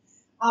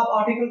 आप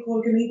आर्टिकल खोल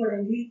के नहीं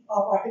पढ़ेंगी,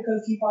 आप आर्टिकल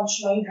की 5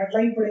 लाइन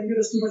हेडलाइन पढ़ेंगे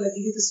और उसके ऊपर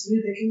लगी हुई तस्वीर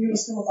देखेंगे और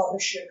उसके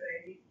मुताबिक शेयर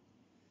करेंगी।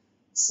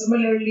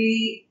 सिमिलरली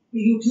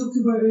यूट्यूब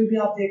के बारे में भी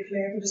आप देख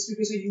लें, तो जिस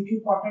तरीके से यूट्यूब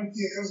कंटेंट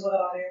क्रिएटर्स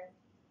वगैरह आ रहे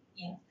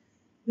हैं,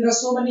 there are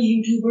so many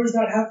YouTubers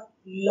that have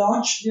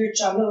launched there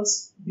channels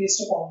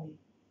based upon me,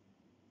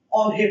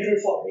 all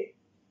hated for me.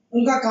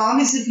 उनका काम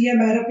ही सिर्फ ये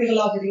मेहरब के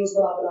खिलाफ वीडियोस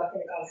बना के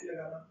निकाल के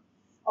लगाना।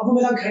 अब वो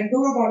मेरा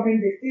घंटों का कंटेंट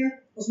देखते हैं,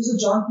 उसमें से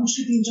जानबूझ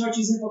के 3-4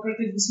 चीजें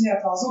पकड़ते हैं जिसमें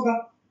एतराज होगा,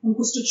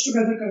 उनको स्टिच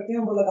टुगेदर करते हैं,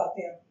 वो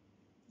लगाते हैं,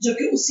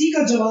 जबकि उसी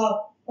का जवाब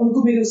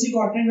उनको मेरे उसी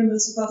कंटेंट में मिल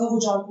सकता था, वो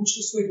जानबूझ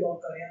के उसको इग्नोर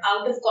कर रहे हैं,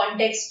 आउट ऑफ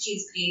कॉन्टेक्स्ट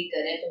चीज क्रिएट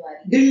कर रहे हैं तुम्हारी,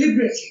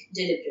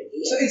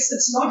 डिलिबरेटली। सो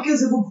इट्स नॉट कि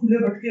वो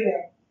भूले भटके रहे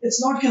हैं,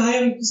 इट्स नॉट कि हां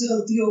उनसे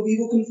गलती हो गई,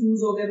 वो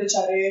कंफ्यूज हो गए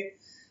बेचारे,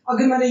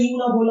 अगर मैंने यूं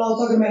ना बोला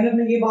होता, अगर मेहरब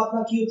ने ये बात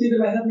ना की होती,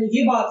 अगर मेहरब ने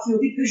ये बात की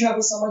होती, फिर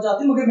शायद वो समझ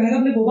आते, मगर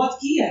मेहरब ने वो बात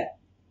की है।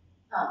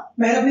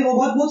 मेहरब ने वो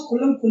बात बहुत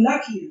खुल्लम खुल्ला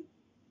की है।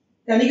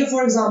 यानी कि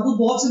फॉर एग्जांपल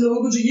बहुत से लोगों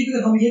को चाहिए कि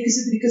हम ये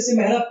किसी तरीके से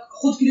मेहरब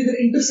खुद के लिए अगर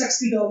इंटरसेक्स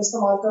की टर्म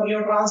इस्तेमाल कर ले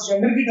और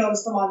ट्रांसजेंडर की टर्म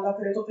इस्तेमाल ना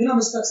करे तो फिर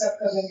हम इसको एक्सेप्ट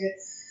कर लेंगे,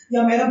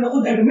 या मेहरब ने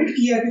खुद एडमिट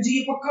किया कि जी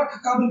ये पक्का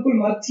ठक्का बिल्कुल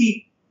मर्द थी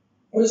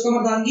और इसको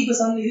मर्दानगी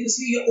पसंद नहीं थी,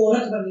 इसलिए ये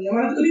औरत बनी है।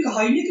 मैंने तो कभी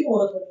कहा ही नहीं कि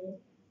औरत बनी है,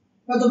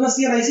 मैं तो अपना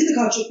CNIC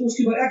दिखा चुकी हूँ,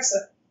 उसके ऊपर X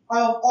है।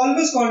 I have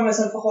always called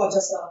myself a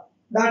Khwaja सरा,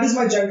 that is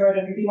my gender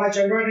identity. My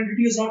gender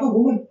identity is not a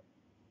woman,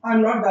 I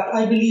am not that.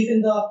 I believe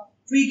in the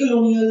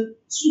pre-colonial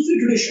Sufi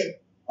tradition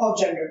of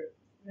gender.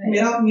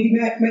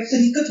 मैं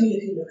तरीकत में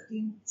यकीन रखती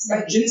हूँ, मैं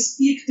jeans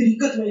की एक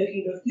तरीकत में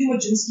यकीन रखती हूँ, मैं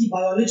जिन्स की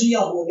बायोलॉजी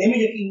या होने में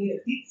यकीन नहीं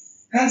रखती।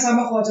 हैंस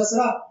हम ख्वाजा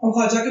सरा, हम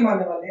ख्वाजा के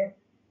मानने वाले हैं,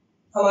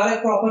 हमारा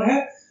एक प्रॉपर है,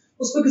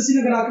 उस पर किसी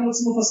ने अगर आके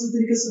मुझसे मुफस्सिल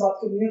तरीके से बात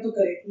करनी है तो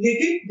करे,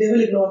 लेकिन they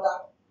will ignore that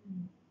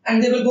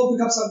and they will go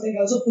pick up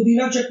something else.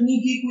 पुदीना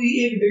चटनी की कोई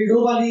एक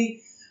डिल्डो वाली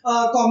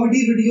कॉमेडी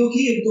वीडियो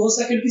की एक 2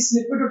 सेकंड की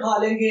स्निपेट उठा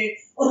लेंगे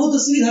और वो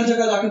तस्वीर हर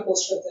जगह जाके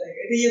पोस्ट करते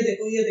रहेंगे कि ये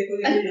देखो ये देखो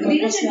ये देखो।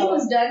 पुदीना चटनी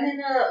was done in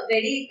a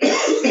very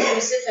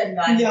exclusive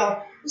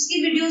environment.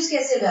 उसकी वीडियोस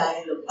कैसे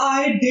वायरल हो गई?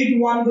 I did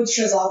one with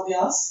Shahzad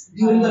Vyas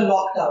during the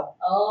lockdown.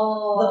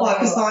 Oh, the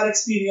Pakistan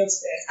experience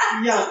there.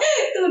 Yeah.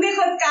 तूने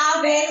खुद कहा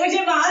है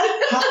मुझे मार।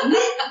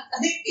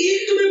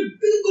 एक तो मैं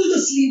बिल्कुल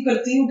तस्लीम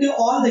करती हूँ कि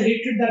all the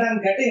hatred that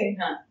I'm getting,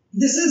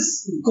 this is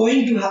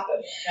going to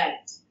happen.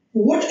 Right.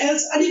 What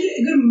else?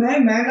 अगर मैं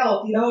ना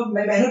होती ना और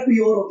मैं मेहरब कोई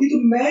और होती तो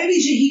मैं भी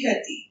यही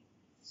कहती,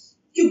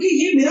 क्योंकि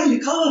ये मेरा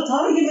लिखा हुआ था,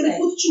 ये मैंने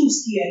खुद चूज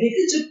किया है।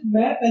 लेकिन जब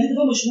मैं पहली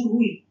दफा मशहूर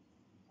हुई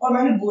और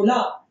मैंने बोला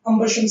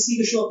अंबर शमसी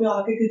के शो पे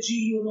आके कि जी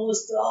यू नो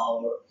इस तरह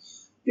और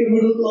कि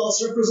मिडिल क्लास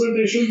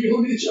रिप्रेजेंटेशन भी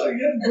होनी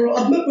चाहिए ब्रो।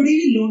 अब मैं पढ़ी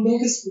हुई लोंडो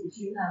के स्कूल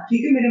की,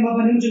 ठीक है, मेरे माँ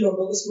बाप ने मुझे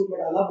लोंडो के स्कूल में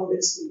डाला,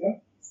 बोर्डिंग स्कूल में।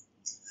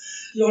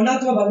 लौंडा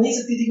तो मैं बन नहीं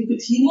सकती थी क्योंकि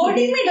थी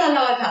बोर्डिंग में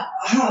डाला हुआ था।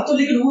 हाँ, तो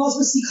लेकिन हुआ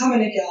उसमें सीखा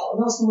मैंने क्या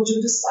ना, उसमें मुझे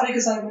सारे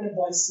के सारे मैंने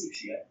बॉयज सीख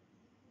लिया।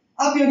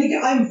 अब यानी कि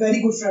I am very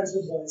good friends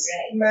with boys,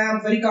 मैं am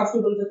very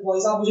comfortable with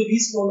boys. आप मुझे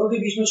 20 लोगों के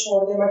बीच में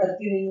छोड़ दें, मैं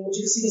डरती नहीं हूँ,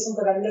 मुझे किसी किस्म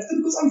का डर नहीं लगता,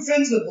 because I am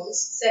friends with boys.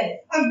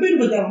 I have been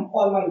with them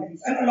all my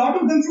life and a lot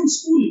of them from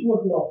school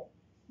would know.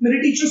 मेरे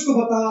टीचर्स को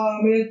पता,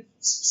 मेरे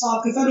साथ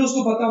के फेलोज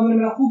को पता, उन्होंने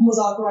मेरा खूब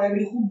मजाक उड़ाया,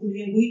 मेरी खूब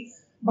बुलिंग हुई,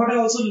 but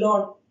I also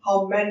learn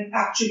how main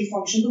actually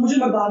function. तो मुझे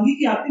मर्दानगी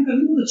की एक्टिंग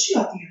करनी बहुत अच्छी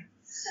आती है.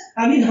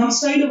 आई मीन हम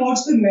स्टाइल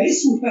अवार्ड्स पे मैं ही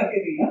सूट पहन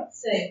के गई ना,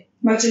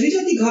 मैं चली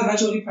जाती घाघरा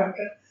चोली पहन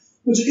कर,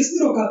 मुझे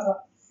किसने रोका था.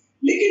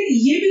 लेकिन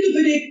ये भी तो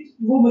फिर एक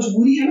वो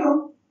मजबूरी है ना,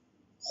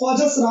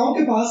 ख्वाजा सराओं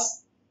के पास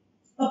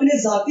अपने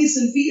जाती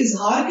सिल्फी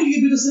इजहार के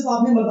लिए भी तो सिर्फ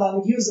आपने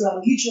मर्दानगी और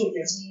जरानगी छोड़ी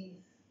है.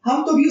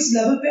 हम तो भी उस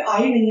लेवल पे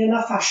आए नहीं है,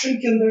 ना फैशन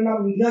के अंदर, ना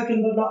मीडिया के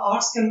अंदर, ना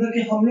आर्ट्स के अंदर,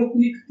 कि हम लोग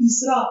कोई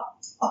तीसरा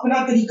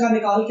अपना तरीका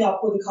निकाल के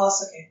आपको दिखा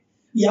सके.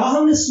 या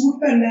हमने सूट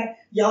पहनना है,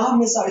 या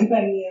हमने साड़ी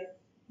पहननी है,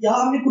 या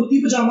हमने कुर्ती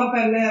पजामा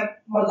पहनना है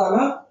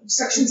मर्दाना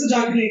सेक्शन से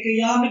जाके लेके,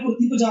 या हमने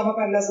कुर्ती पजामा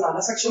पहनना है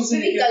जनाना सेक्शन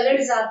से लेके.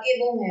 कलर्स आपके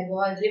वो हैं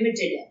बहुत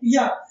लिमिटेड है.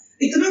 या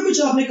इतना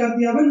कुछ आपने कर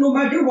दिया. No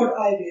matter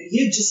what I where,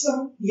 ये जिस्म,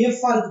 ये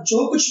फर्द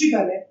जो कुछ भी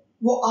पहने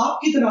वो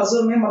आपकी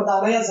तनाजुर में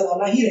मर्दाना या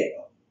जनाना ही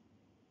रहेगा.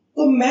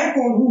 तो मैं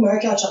कौन हूँ, मैं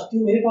क्या चाहती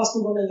हूँ, मेरे पास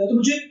तो वो नहीं है. तो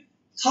मुझे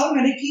था,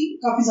 मैंने की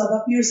काफी ज्यादा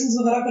पियर्सिंग्स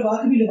वगैरह करवा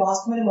के भी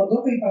लिबास तो मैंने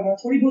मर्दों का ही पहना.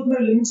 थोड़ी बहुत मैं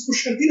लिमिट्स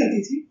पुश करती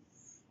रहती थी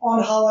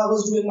on how I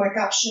was doing my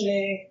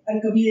captioning,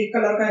 and कभी एक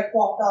कलर का एक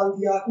पॉप डाल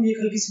दिया, कोई एक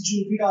हल्की सी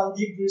ज्वेलरी डाल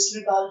दी, एक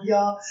ब्रेसलेट डाल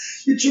दिया.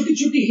 ये छोटी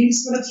छोटी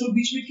हिंट्स मैंने थ्रू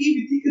बीच में की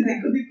भी थी कि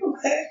देखो देखो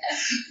मैं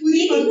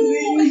पूरी बदल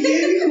रही हूँ, ये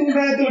भी हूँ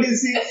मैं थोड़ी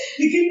सी.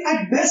 लेकिन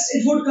at best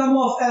it would come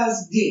of as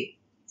गे,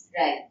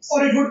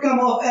 और it would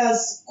come of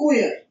as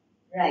queer,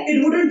 it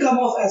wouldn't come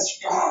of as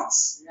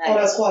trans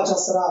और एज ख्वाजा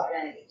सरा.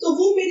 तो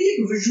वो मेरी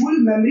एक विजुअल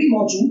मेमोरी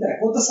मौजूद है,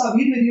 वो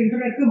तस्वीर मेरी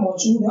इंटरनेट पे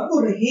मौजूद है,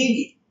 वो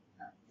रहेगी.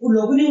 उन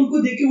लोगों ने उनको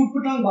देख के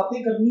उठपटांग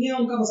बातें करनी है,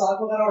 उनका मजाक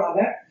वगैरह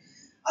उड़ाना है.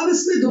 अब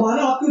इसमें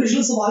दोबारा आपके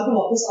ओरिजिनल सवाल पे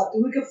वापस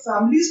आते हुए कि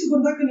फैमिलीज को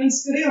बंदा कन्विंस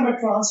करे या मैं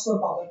ट्रांस को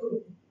एम्पावर करूं,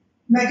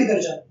 मैं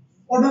किधर जाऊं.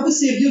 और मैं कोई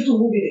सेवियर तो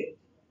हूं भी नहीं,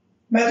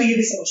 मैं तो ये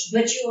भी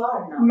समझती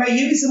हूँ, मैं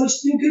ये भी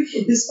समझती हूँ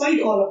कि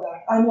despite all of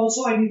that I am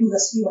also I need to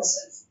rescue my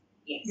self.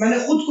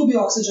 मैंने खुद को भी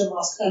ऑक्सीजन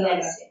मास्क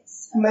पहनाना है.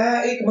 मैं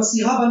एक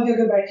मसीहा बन के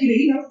अगर बैठी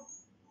रही ना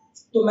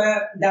तो मैं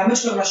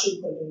डैमेज करना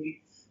शुरू कर दूंगी.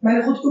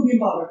 मैंने खुद को भी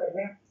एम्पावर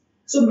करना है.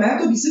 So, मैं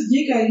तो सिर्फ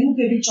ये कह रही हूँ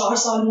कि अभी 4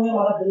 साल में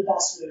हमारा बिल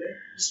पास हुए हैं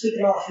जिसपे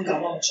इतना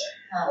हंगामा मचा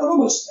है, और वो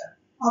मचता है.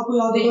 आपको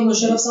याद होगा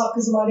मुशर्रफ साहब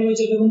के जमाने में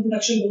जब वुमेन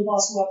प्रोटेक्शन बिल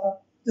पास हुआ था,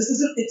 जिसने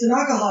सिर्फ इतना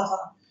कहा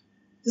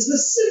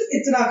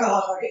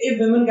था कि if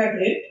women get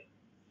raped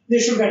they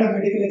should get a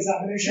medical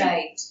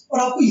examination.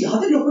 और आपको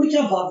याद है लोगों ने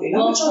क्या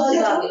वावेला मचा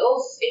दिया था,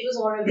 it was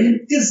horrible,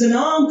 कि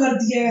ज़नाम कर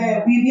दिया है,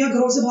 बीवियां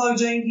घरों से भाग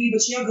जाएंगी,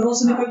 बच्चियां घरों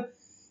से निकल.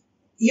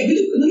 ये अभी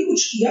तो इन्होंने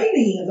कुछ किया ही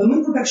नहीं है.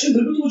 वुमेन प्रोटेक्शन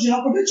बिल तो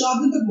जहाँ पर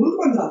 4 दिन तक मुल्क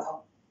बंद रहा था,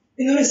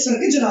 इन्होंने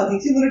सड़कें जला दी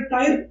थी, इन्होंने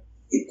टायर.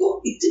 इनको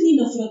इतनी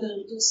नफरत है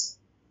औरतों से,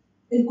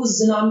 इनको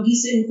जनानगी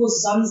से, इनको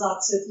जन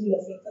जात से इतनी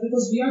नफरत है,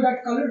 because we are that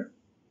colour,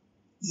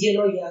 ये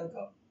नो ये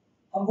का,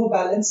 हम वो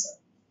बैलेंस है.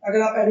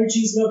 अगर आप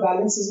एनर्जीज में और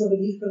बैलेंसेस में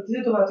बिलीव करती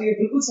हैं तो मैं तो ये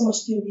बिल्कुल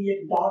समझती हूँ कि ये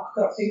डार्क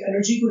करप्टिंग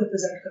एनर्जी को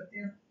रिप्रेजेंट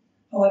करते हैं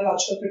हमारे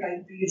आजकल के टाइम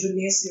पे. ये जो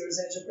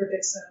नेसेयर्स हैं, जो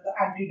क्रिटिक्स हैं, the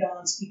anti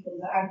dance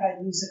people, the anti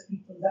music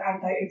people, the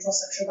anti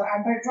इंट्रोसेक्सुअल, the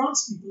anti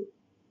trans people,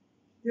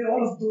 they're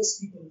all of those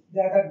people.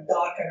 They are that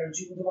dark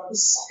energy. They want to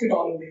suck it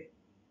all away.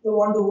 They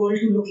want the world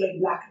to look like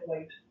black and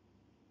white.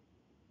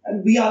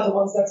 And we are the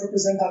ones that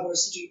represent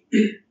diversity,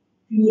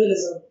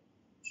 pluralism,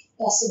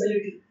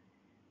 possibility,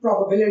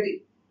 probability.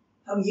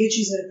 हम ये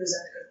चीजें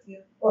represent करती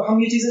हैं, और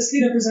हम ये चीजें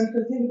इसलिए represent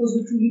करते हैं because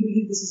we truly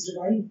believe this is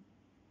divine.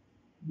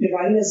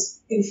 Divine is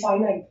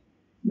infinite.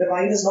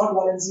 Divine is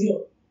not 1 and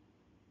 0.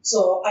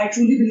 So I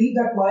truly believe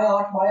that my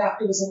art, my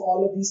activism,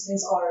 all of these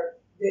things are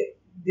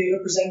they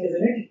represent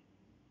divinity.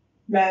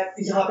 मैं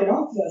यहाँ पे ना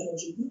आज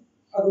मौजूद हूँ,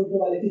 अगर ऊपर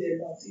वाले की देर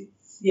में आती,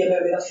 ये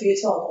अगर मेरा फेथ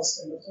ना होता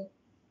उसके अंदर तो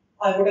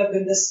I would have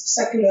been this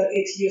secular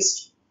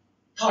atheist,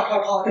 था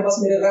कि बस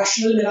मेरे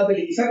rational मेरा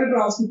belief है कि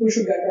trans people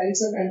should get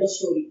rights and end of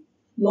story.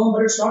 No,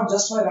 but it's not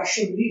just my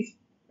rational belief.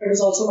 It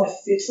is also my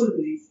faithful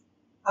belief.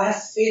 I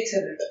have faith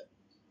in it.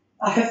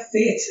 I have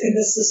faith in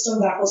this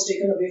system that was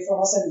taken away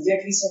from us and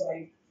yet we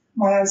survived.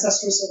 My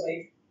ancestors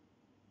survived.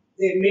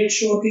 They made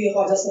sure कि ये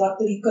ख्वाजा सरा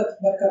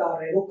तरीकत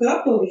बरकरार है. वो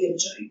corrupt हो गई है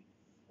बेचारी,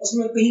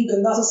 उसमें कहीं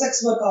गंदा सा सेक्स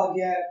वर्क आ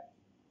गया है,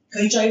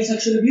 कहीं चाइल्ड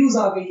सेक्सुअल अब्यूज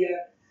आ गई है,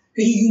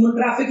 कहीं ह्यूमन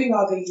ट्रैफिकिंग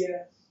आ गई है,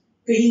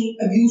 कहीं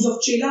अब्यूज ऑफ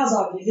चेलाज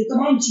आ गई है, ये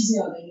तमाम चीजें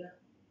आ गई हैं.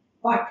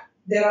 But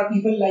there are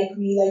people like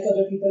me, like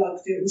other people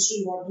out there who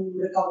still want to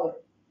recover,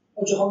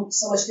 और जो हम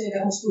समझते हैं कि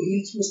हम उसको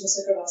हील थ्रू उसमें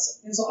से करवा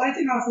सकते हैं. सो I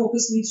think our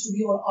focus needs to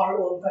be on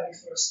our own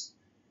kind first.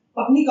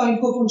 अपनी काइंड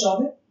को पहुंचा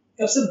दें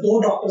कि अब सिर्फ 2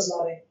 डॉक्टर्स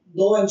ला रहे हैं,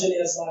 2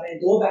 इंजीनियर्स ला रहे हैं,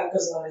 2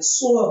 बैंकर्स ला रहे हैं,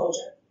 100 हो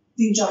जाए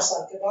 3-4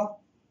 साल के बाद,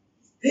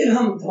 फिर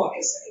हम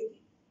धमाके से आएंगे.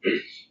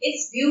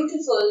 It's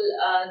beautiful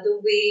the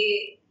way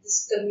this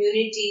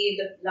community in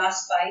the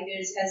last 5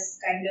 years has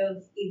kind of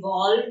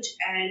evolved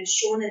and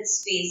shown its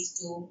face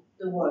to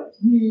the world.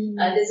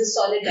 There's a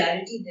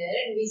solidarity there,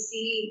 and we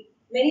see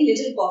many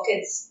little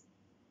pockets.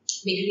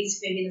 Middle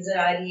East में भी नजर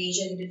आ रही है,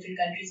 Asia के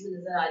different countries में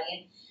नजर आ रही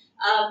हैं.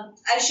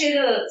 I'll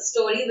share a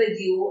story with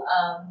you.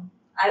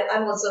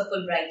 I'm also a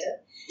Fulbrighter.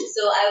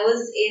 So I was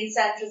in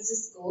San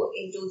Francisco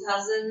in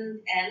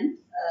 2008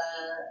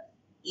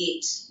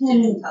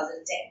 till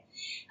 2010.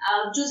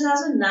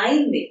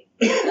 2009 में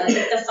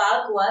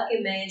इत्तेफाक हुआ कि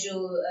मैं जो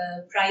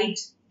प्राइड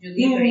जो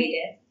गay parade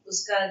है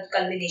उसका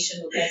कल्मिनेशन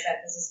होता है सैन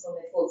फ्रांसिस्को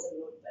में फोल्सम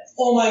रोड पर.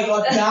 Oh my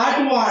God, that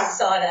one.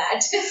 Saw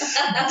that.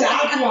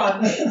 That one.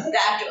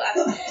 That one.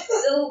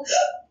 So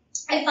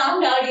I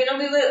found out,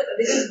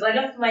 because one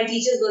of my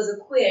teachers was a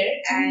queer,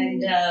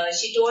 and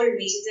she told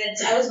me, she said,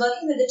 I was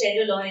working with the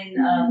Tenderloin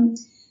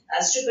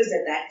strippers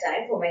at that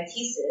time for my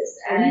thesis,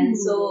 and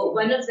so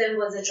one of them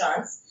was a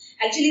trans.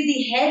 Actually,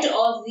 the head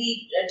of the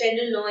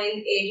Tenderloin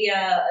area,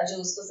 जो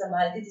उसको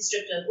संभालती थी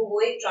strip club को, वो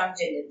एक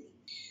transgender थी.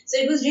 So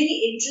it was really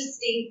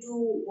interesting to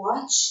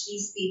watch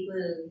these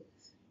people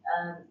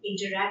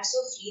interact so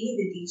freely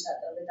with each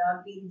other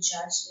without being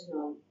judged and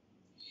all.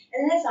 And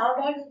then I found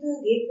out that the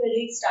gay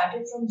parade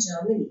started from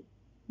Germany.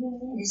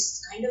 It's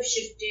kind of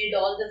shifted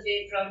all the way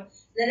from.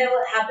 Then I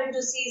happened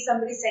to see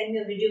somebody send me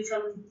a video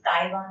from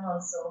Taiwan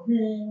also.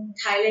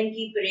 Thailand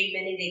की parade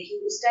मैंने देखी.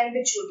 उस time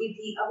पे छोटी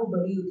थी, अब वो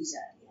बड़ी होती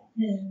जा रही है.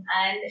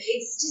 And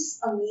it's just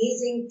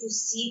amazing to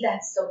see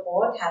that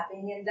support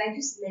happening. And like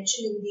you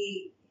mentioned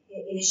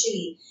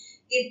initially,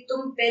 कि तुम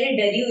पहले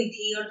डरी हुई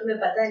थी और तुम्हें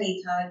पता नहीं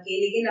था कि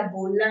लेकिन अब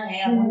बोलना है,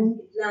 अब हम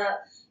इतना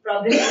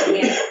progress कर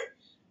गए.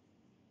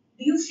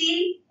 Do you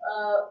feel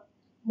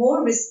more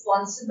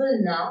responsible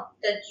now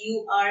that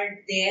you are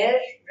there,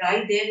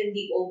 right there in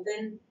the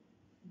open?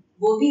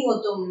 वो भी हो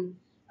तुम,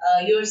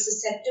 you're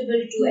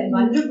susceptible to and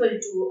vulnerable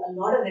to a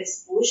lot of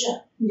exposure.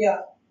 Yeah.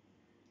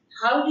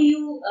 How do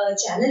you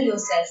channel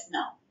yourself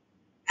now,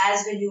 as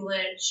when you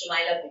were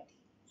Shumaila Bhatti?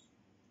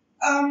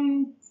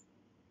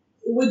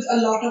 With a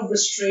lot of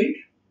restraint,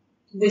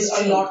 with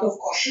a lot of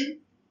caution.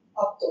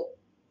 Up to.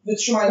 With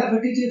Shumaila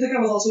Bhatti, I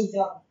was also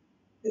young.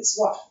 It's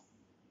what?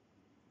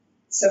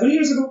 7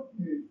 years ago?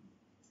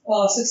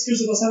 6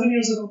 years ago, 7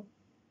 years ago.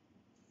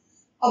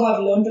 I've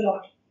learned a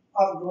lot.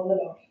 I've grown a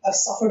lot. I've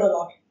suffered a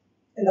lot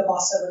in the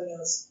past 7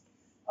 years.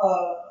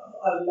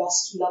 I've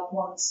lost loved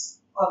ones.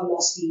 I've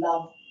lost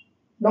love.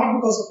 Not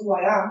because of who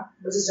I am,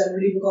 but just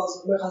generally because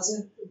of मेरे ख्याल से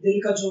दिल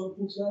का जो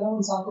टूटना है ना,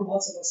 इंसान को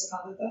बहुत सबक सिखा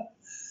देता है.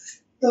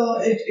 So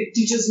it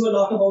teaches you a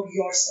lot about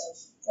yourself,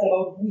 and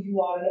about who you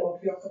are, and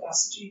about your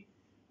capacity.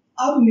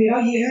 अब मेरा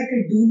ये है कि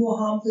do no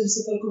harm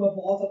principle को मैं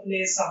बहुत अपने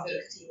सामने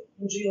रखती हूँ.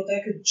 मुझे ये होता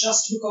है कि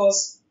just because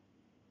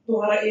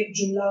तुम्हारा एक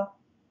जुमला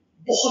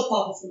बहुत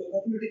पावरफुल होगा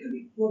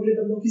politically, वो अगले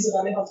बंदों की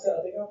ज़बानें बंद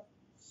करा देगा,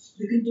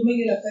 लेकिन तुम्हें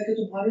ये लगता है कि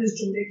तुम्हारे इस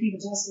जुमले की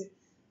वजह से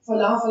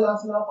फलां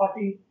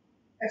पार्टी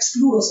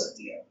एक्सक्लूड हो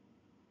सकती है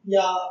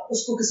या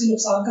उसको किसी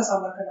नुकसान का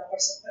सामना करना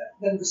पड़ सकता है,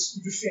 then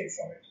refrain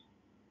from it.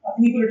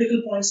 अपनी पॉलिटिकल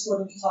पॉइंट्स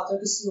स्कोरिंग की खातिर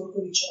किसी और को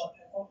नीचे मत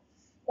फेंको.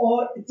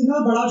 और इतना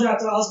बड़ा जो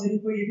एतराज़ मेरे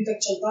ऊपर ये भी तक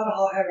चलता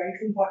रहा है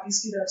राइट विंग पार्टीज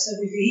की तरफ से,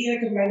 वो यही है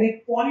कि मैंने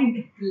पॉइंट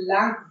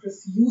ब्लैंक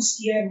रिफ्यूज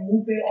किया है, मुंह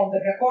पे ऑन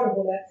द रिकॉर्ड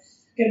बोला है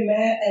कि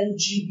मैं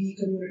LGB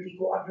कम्युनिटी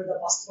को अंडर द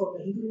बस थ्रो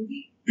नहीं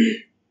करूंगी.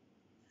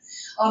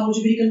 आप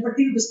मुझे भी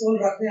कनपट्टी में पिस्तौल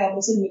रख दें, आप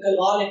मुझसे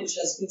निकलवा लें कुछ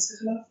लेस्बियंस के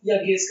खिलाफ या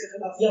गेस के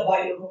खिलाफ या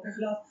बाई लोगों के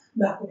खिलाफ,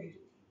 मैं आपको नहीं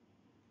दूंगी,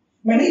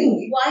 मैं नहीं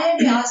दूंगी. Why are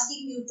they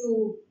asking you to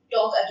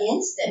talk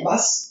against them?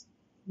 बस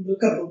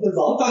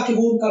बुलवाओ ताकि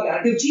वो उनका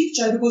नैरेटिव जीत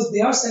जाए, because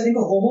they are selling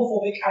a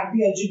homophobic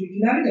anti-LGBT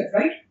narrative,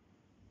 right?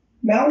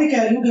 मैं उन्हें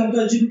कह रही हूँ कि हम तो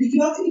LGBT की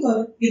बात ही नहीं कर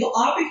रहे. ये तो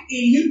आप एक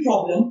एलियन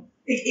प्रॉब्लम,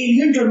 एक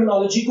एलियन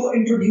टर्मिनोलॉजी को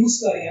इंट्रोड्यूस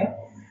कर रहे हैं.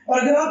 और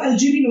अगर आप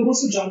LGBT लोगों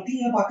से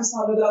जानती हैं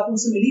पाकिस्तान में, अगर आप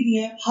उनसे मिली भी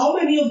हैं, how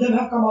many of them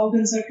have come out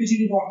and said कि जी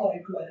we want the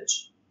right to marriage?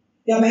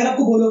 या मेहरब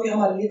को बोलो कि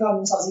हमारे लिए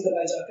कानून साजी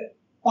करवाए जाके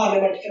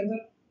पार्लियामेंट के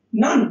अंदर.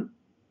 None.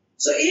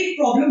 So एक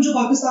प्रॉब्लम जो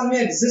पाकिस्तान में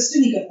एग्जिस्ट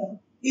नहीं करता,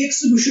 एक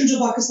सोल्यूशन जो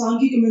पाकिस्तान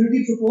की कम्युनिटी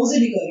प्रपोज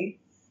नहीं करी,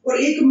 और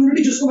एक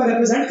कम्युनिटी जिसको मैं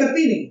रिप्रेजेंट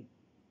करती नहीं,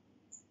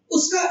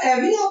 उसका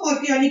एवी आप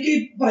आके यानी कि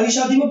भाई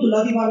शादी में दुल्हा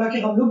दीवाना कि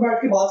हम लोग बैठ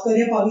के बात कर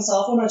रहे हैं, पानी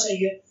साफ होना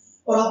चाहिए,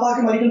 और आप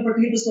आके हमारी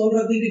कनपट्टी में पिस्तौल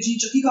रख देंगे जी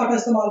चक्की का आटा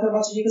इस्तेमाल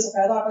करना चाहिए कि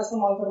सफेद आटा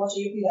इस्तेमाल करना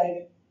चाहिए अपनी राय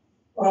में,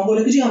 और हम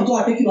बोले कि जी हम तो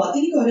आटे की बात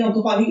ही नहीं कर रहे, हम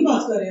तो पानी की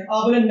बात कर रहे हैं.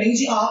 आप बोले नहीं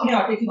जी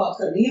आपने आटे की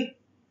बात करनी है,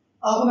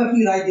 आप हमें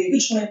अपनी राय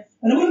देकर छोड़ें.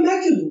 मैंने बोला मैं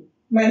क्यों दूं,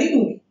 मैं नहीं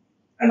दूंगी.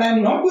 And I'm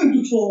not going to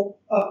throw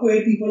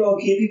queer people or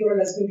gay people or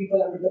lesbian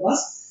people under the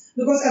bus,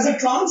 because as a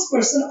trans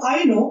person I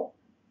know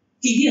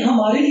कि ये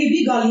हमारे लिए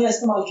भी गालियां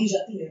इस्तेमाल की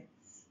जाती हैं.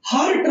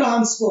 हर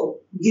ट्रांस को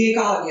गे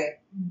कहा गया है.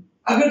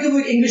 अगर कि वो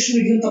एक इंग्लिश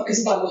मीडियम तबके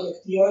से ताल्लुक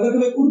रखती है और अगर कि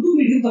वो एक उर्दू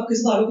मीडियम तबके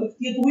से ताल्लुक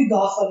रखती है, तो वही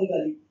गाफ वाली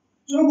गाली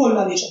जो मैं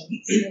बोलना नहीं चाहूंगी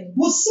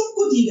वो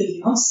सबको दी गई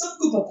है, हम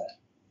सबको पता है.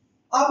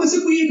 आप में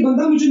से कोई एक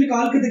बंदा मुझे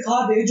निकाल के दिखा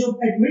दे जो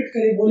एडमिट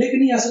करे, बोले कि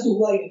नहीं ऐसा तो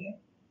हुआ ही नहीं है,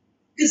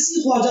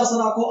 किसी ख्वाजा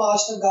सरा को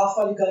आज तक गाफ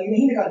वाली गाली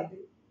नहीं निकाली गई,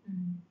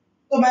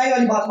 तो मैं ये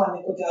वाली बात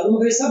मानने को तैयार हूँ.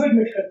 मगर सब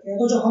एडमिट करते हैं,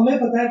 तो जो हमें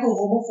पता है कि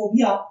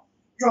होमोफोबिया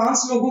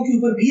ट्रांस लोगों के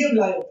ऊपर भी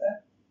अप्लाई होता है,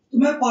 तो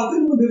मैं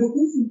पागल हूँ,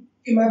 बेवकूफ हूँ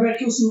कि मैं बैठ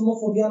के उस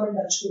होमोफोबिया में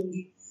इंडल्ज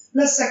करूंगी.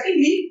 Plus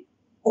secondly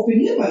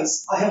opinion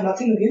wise I have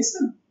nothing against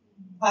them.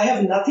 I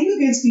have nothing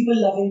against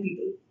people loving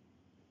people,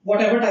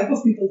 whatever type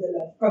of people they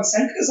love.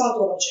 Consent के साथ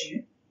होना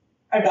चाहिए,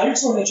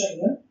 adults होने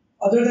चाहिए,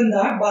 अदर देन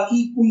दैट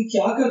बाकी कोई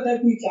क्या करता है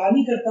कोई क्या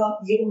नहीं करता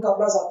ये उनका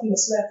अपना जाती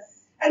मसला है.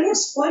 एंड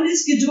व्हाट्स फन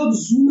इज कि जब आप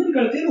जूम इन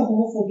करते हैं ना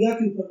होमोफोबिया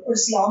के ऊपर और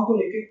इस्लाम को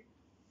लेके,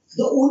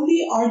 the only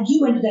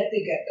argument that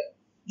they get,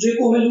 जो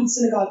कोमेलूद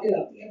से निकाल के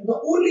लाती है,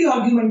 the only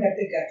argument that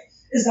they get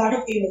is that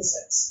of anal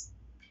sex.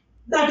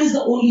 That is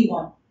the only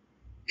one.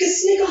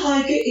 किसने कहा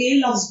है कि A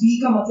loves B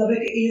का मतलब है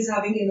कि A is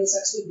having anal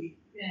sex with B?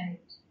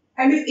 Right.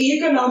 And if A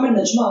का नाम है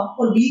नजमा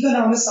और B का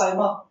नाम है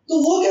साइमा, तो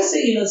वो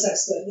कैसे anal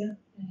sex कर रही है?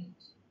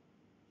 Right.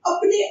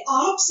 अपने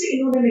आप से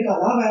इन्होंने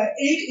निकाला हुआ है.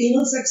 एक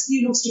anal sex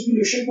की लोग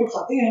स्टिपुलेशन को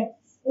उठाते हैं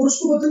और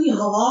उसको पता नहीं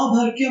हवा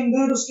भर के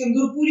अंदर उसके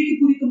अंदर पूरी की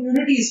पूरी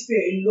कम्युनिटीज पे,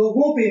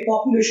 लोगों पे,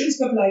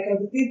 पॉपुलेशंस पे अप्लाई कर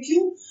देते हैं.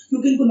 क्यों?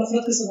 क्योंकि इनको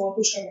नफरत के सिवा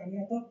कुछ करना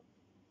नहीं आता.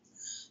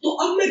 तो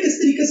अब मैं किस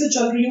तरीके से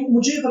चल रही हूँ,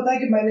 मुझे पता है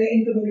कि मैंने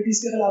इन कम्युनिटीज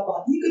के खिलाफ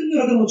बात नहीं करनी,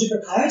 और अगर मुझे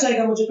बैठाया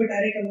जाएगा, मुझे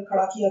कटहरे के अंदर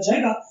खड़ा किया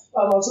जाएगा, तो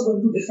I am also going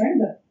to defend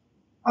them.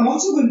 I am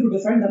also going to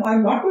defend them. I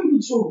am not going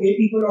to throw gay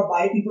people और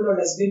बाय पीपल और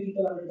lesbian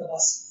people under the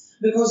bus,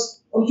 because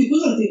उनकी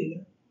कोई गलती नहीं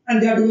है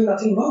and they are doing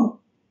nothing wrong.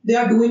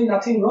 They are doing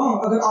nothing wrong.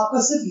 अगर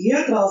आपका सिर्फ ये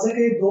एतराज है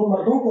कि दो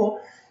मर्दों को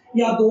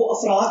या दो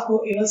अफराद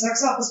को एनल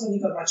सेक्स आपस में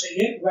नहीं करना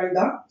चाहिए, वेल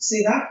डन,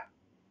 से दैट,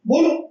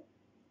 बोलो.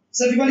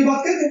 सिर्फ वाली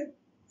बात कहते हैं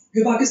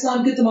कि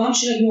पाकिस्तान के तमाम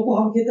शहरियों को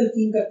हम ये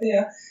तलकीन करते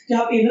हैं कि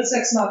आप एनल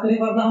सेक्स ना करें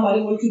वरना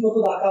हमारे मुल्क की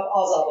खुदा का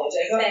आजाद हो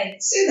जाएगा.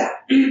 Say that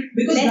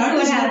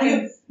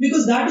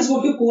because that is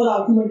what your core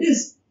argument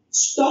is.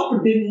 Stop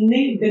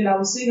demeaning,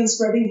 denouncing and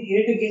spreading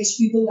hate against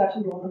people that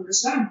you don't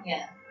understand.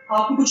 Yeah.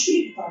 आपको कुछ भी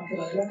नहीं पता के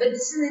बारे में. But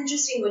this is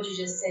interesting what you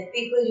just said.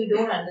 People you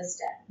don't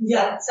understand.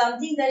 Yeah.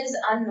 Something that is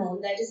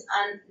unknown, that is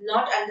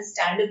not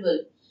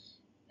understandable.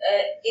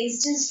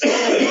 Instant fear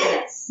of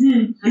us.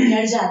 हम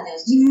डर जाते हैं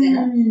उस चीज से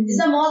ना.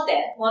 जैसा मौत है,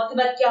 मौत के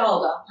बाद क्या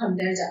होगा, हम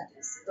डर जाते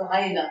हैं उससे, तो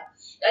आएगा.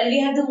 And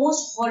we have the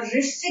most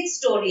horrific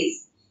stories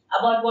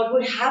about what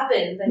would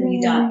happen when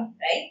we die,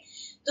 right?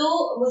 तो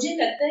मुझे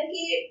लगता है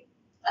कि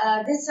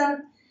there's some,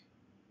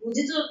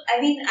 मुझे तो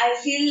I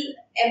feel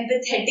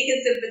empathetic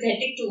and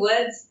sympathetic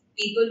towards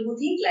people who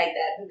think like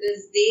that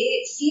because they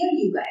fear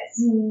you guys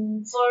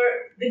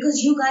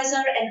because you guys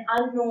are an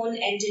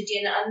unknown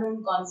entity, an unknown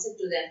concept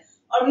to them.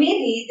 Or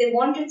maybe they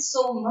want it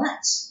so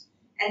much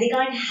and they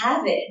can't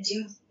have it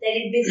that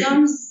it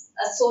becomes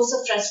a source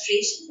of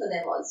frustration for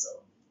them also.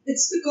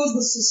 It's because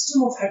the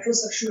system of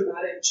heterosexual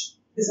marriage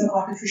is an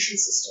artificial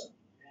system.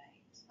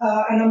 Right.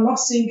 And I'm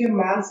not saying a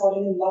man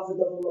falling in love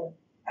with a woman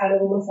and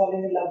a woman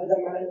falling in love with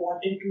a man and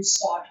wanting to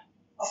start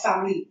a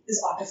family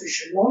is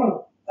artificial.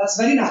 No. That's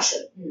very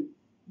natural.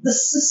 The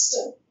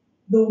system,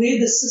 the way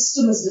the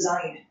system is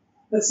designed,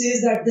 that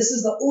says that this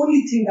is the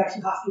only thing that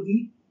you have to be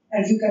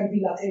and you can be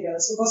nothing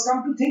else. Because come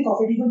to think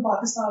of it, even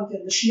Pakistan के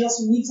अंदर शिया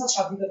सुन्नी के साथ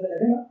शादी करने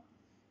लगे ना,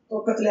 तो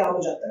कत्लेआम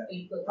हो जाता है.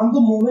 हम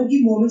तो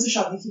मोमेंट से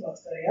शादी की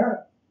बात कर रहे हैं यार.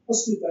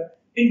 उसके ऊपर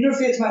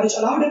इंटरफेथ मैरिज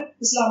अलाउड है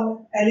इस्लाम में,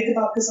 अहले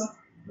किताब के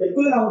साथ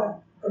बिल्कुल अलाउड है.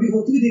 कभी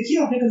होती हुई देखी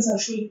है आपने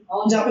कंसेंशुअली,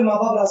 जहाँ पे माँ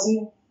बाप राजी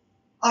हो?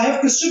 आई हैव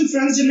क्रिश्चियन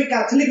फ्रेंड्स जिनमें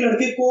कैथोलिक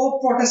लड़के को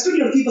प्रोटेस्टेंट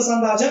लड़की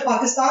पसंद आ जाए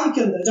पाकिस्तान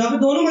के अंदर, जहाँ पे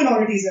दोनों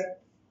माइनॉरिटीज है,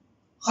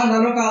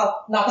 खानदानों का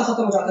नाता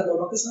खत्म हो जाता है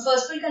दोनों के साथ.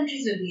 फर्स्ट वर्ल्ड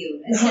कंट्रीज में भी हो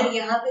रहा है,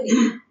 यहाँ पे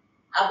नहीं.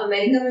 आप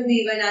अमेरिका में भी,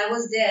 when I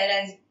was there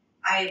and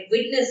I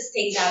witnessed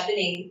things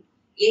happening,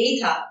 यही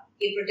था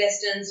कि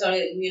प्रोटेस्टेंट्स और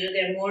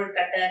they're more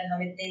कट्टर, हम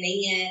इतने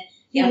नहीं हैं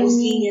या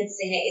मुस्लिमियत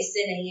से हैं,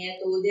 इससे नहीं है,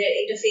 तो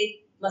उधर इंटरफेथ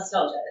मसला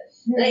हो जाता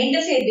है.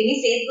 इंटरफेथ भी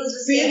नहीं, फेथ वाज द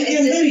सेम, के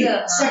अंदर ही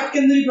सेक्ट के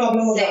अंदर ही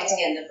प्रॉब्लम हो जाता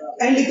है.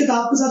 अहले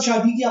किताब के साथ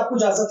शादी की आपको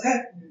इजाजत है,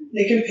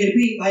 लेकिन फिर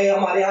भी भाई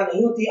हमारे यहाँ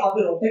नहीं होती, आप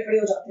रोटे खड़े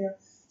हो जाते हैं.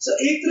 सो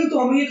एक तरफ तो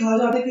हमें ये कहा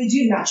जाता है कि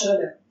जी नेचुरल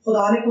है,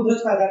 खुदा ने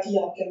कुदरत पैदा की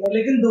आपके अंदर,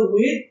 लेकिन the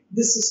way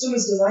this system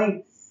is designed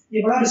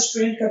ये बड़ा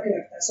रिस्ट्रेंट करके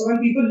रखता है. So when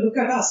people look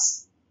at us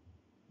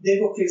they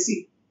go crazy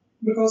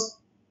because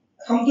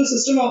हम तो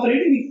सिस्टम में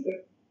ऑपरेट ही नहीं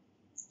करते.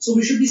 So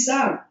we should be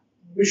sad,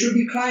 we should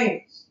be crying,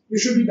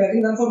 we should be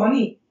begging them for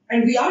money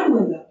and we are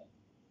doing that.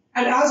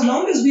 And as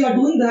long as we are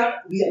doing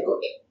that we are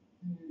good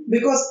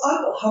because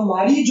अब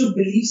हमारी जो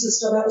belief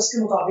system है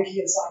उसके मुताबिक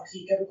ही इंसान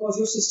ठीक है. Because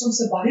जो सिस्टम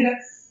से बाहर है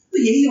तो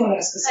यही होना है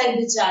इसके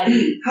साथ.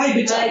 हाय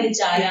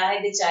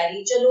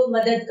बेचारी, चलो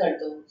मदद कर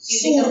दो,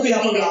 100 रुपया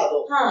पकड़ा दो.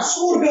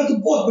 100 रुपया तो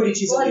बहुत बड़ी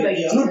चीज है.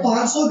 अगर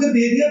 500 अगर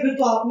दे दिया फिर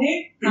तो आपने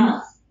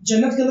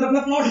जन्नत के अंदर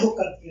अपना प्लॉट बुक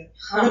कर दिया.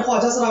 अगर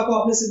ख्वाजा सराफ को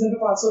आपने सीधे में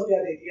 500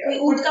 रुपया दे दिया,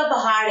 ऊंट का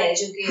पहाड़ है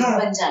जो कि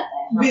बन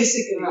जाता है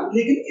बेसिकली.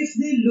 लेकिन if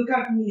they look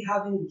at me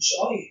having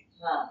Joy,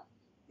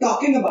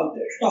 talking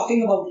about it, talking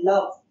about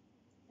love,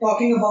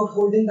 talking about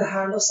holding the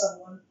hand of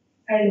someone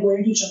and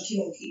going to chunky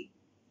monkey,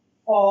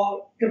 और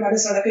कि मैंने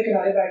सड़क के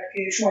किनारे बैठ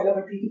के शुमाइला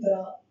भट्टी की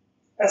तरह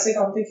पैसे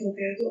कामते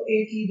क्योंकि तो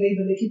एक ही दही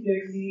भल्ले की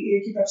प्लेट ली,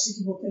 एक ही पेप्सी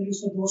की बोतल ली,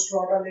 उसमें 2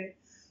 स्ट्रॉ डाले,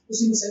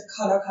 उसी में से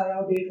खाना खाया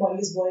और डेट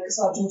वाली इस बॉय के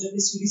साथ जो मुझे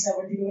अपनी स्वीटी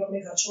 70 में अपने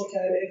घर छोड़ के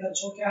आया, मेरे घर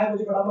छोड़ के आया,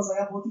 मुझे बड़ा मजा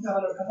आया, बहुत ही प्यारा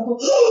लड़का था.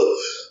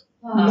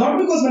 तो नॉट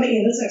बिकॉज मैंने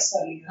एनल सेक्स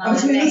कर लिया,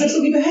 अब इसमें एनल सेक्स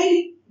तो है ही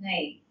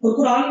नहीं. और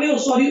कुरान में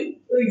सॉरी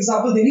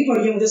एग्जांपल देनी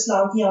पड़ी है मुझे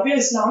इस्लाम की. यहाँ पे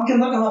इस्लाम के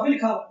अंदर कहाँ पे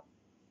लिखा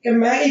कि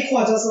मैं एक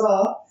ख्वाजा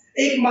सराफ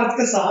एक मर्द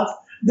के साथ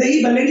दही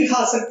भल्ले नहीं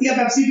खा सकती या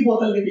पेप्सी की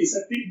बोतल नहीं पी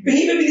सकती?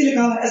 कहीं पे भी नहीं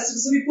लिखा है,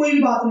 ऐसी कोई भी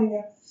बात नहीं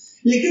है.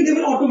 लेकिन they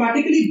will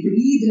automatically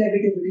breathe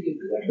negativity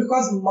into it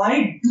because my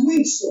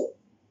doing so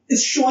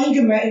is showing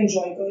कि मैं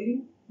enjoy कर रही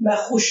हूँ, मैं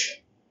खुश हूँ,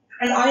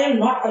 and I am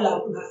not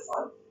allowed to have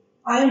fun,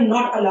 I am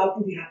not allowed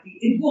to be happy.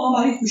 इनको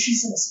हमारी खुशी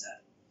से मसला है,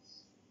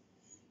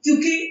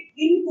 क्योंकि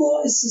इनको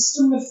इस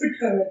सिस्टम में फिट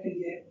करने के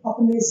लिए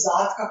अपने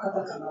जात का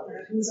कत्ल करना पड़ा,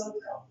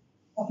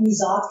 अपनी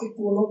जात के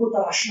कोनों को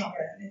तराशना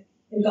पड़ा।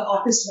 इनका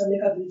आर्टिस्ट बनने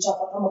का दिल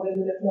चाहता था, मगर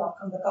इन्होंने अपने आप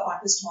के अंदर का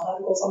आर्टिस्ट मारा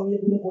बिकॉज अम्मी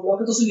अबू ने बोला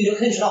कि तस्वीरें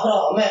खींच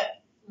रहा मैं।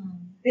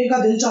 इनका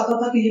दिल चाहता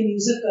था कि ये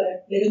म्यूजिक करे,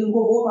 लेकिन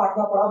उनको वो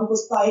काटना पड़ा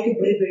बिकॉज ताई के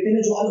बड़े बेटे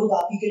ने जो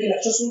अल-हुदाफी के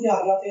लेक्चर सुन के आ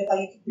गया था,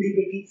 ताई की बड़ी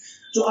बेटी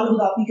जो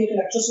अल-हुदाफी के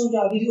लेक्चर सुन के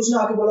आ गई थी, उसने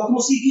आके बोला कि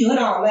मौसीकी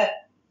हराम है।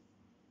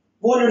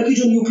 वो लड़की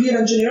जो न्यूक्लियर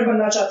इंजीनियर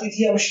बनना चाहती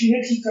थी या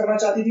मशीनें ठीक करना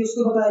चाहती थी,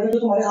 उसको बताया गया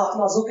कि तुम्हारे हाथ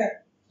नाजुक है,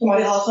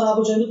 तुम्हारे हाथ खराब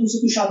हो जाएंगे,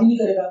 तुमसे कोई शादी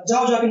नहीं करेगा,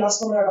 जाओ जाके नर्स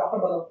बनो या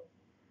डॉक्टर बनो।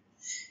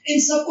 इन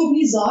सबको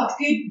अपनी जात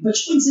के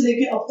बचपन से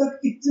लेके अब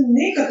तक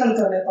इतने कत्ल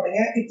करने पड़े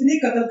हैं, इतने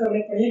कत्ल करने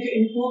पड़े हैं कि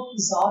इनको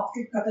जात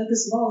के कत्ल के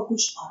सिवा और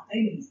कुछ आता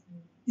ही नहीं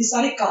है। ये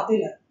सारे कातिल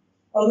हैं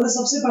और उन्होंने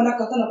सबसे पहला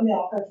कत्ल अपने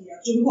आप का किया।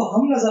 जो इनको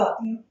हम नजर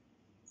आती हैं,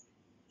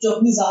 जो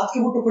अपनी जात के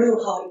वो टुकड़े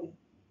उठा रही हैं,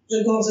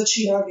 जिनको हमसे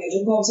छीना गया,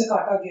 जिनको हमसे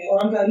काटा गया,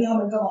 और हम कह रही हैं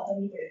हम इनका मातम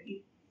नहीं पड़ेगी,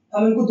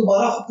 हम इनको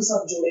दोबारा खुद के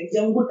साथ जोड़ेंगे,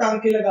 या उनको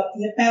टांके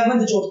लगाती हैं,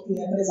 पैबंद जोड़ती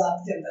हैं अपने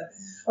जात के अंदर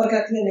और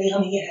कहती हैं नहीं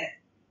हम ये हैं,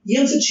 ये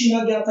हमसे छीना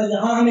गया था,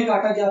 यहाँ हमें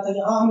काटा गया था,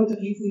 यहाँ हमें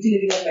तकलीफ हुई थी,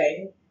 लेकिन अब मैं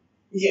हूँ।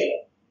 ये लो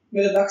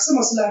मेरे रक्त से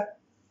मसला है,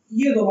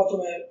 ये दो मैं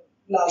तुम्हें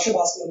लाल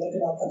शहबाज के अंदर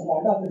के नाम का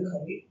धमाल डाल के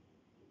दिखाऊंगी,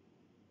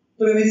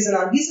 तुम्हें मेरी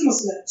जनानगी से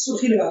मसला है,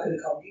 सुर्खी लगा के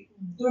दिखाऊंगी,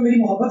 तुम्हें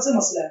मेरी मोहब्बत से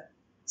मसला है,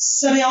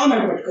 सरेआम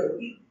एडमिट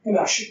करूंगी कि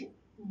मैं आशिक हूँ,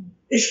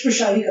 इश्क पे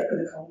शायरी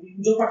करके दिखाऊंगी,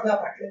 जो पटना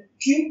पट ले।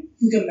 क्यों?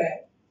 क्योंकि मैं,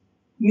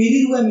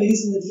 मेरी रूह है, मेरी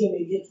जिंदगी है,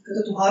 मेरी हकीकत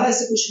है, तुम्हारा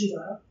ऐसे कुछ नहीं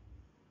जा रहा।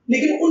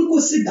 लेकिन उनको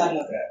इससे डर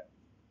लग रहा है,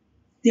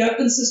 they are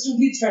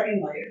consistently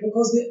threatened by it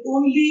because they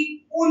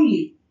only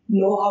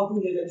know how to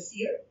live in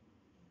fear.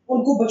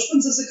 उनको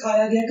बचपन से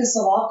सिखाया गया कि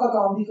सवाब का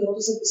काम भी करो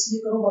तो सिर्फ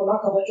इसलिए करो वरना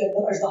कब्र के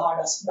अंदर अजदहा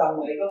डाल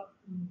मारेगा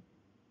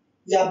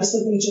या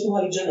बिस्तर के नीचे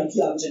तुम्हारी जहन्नम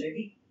की आग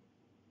जलेगी।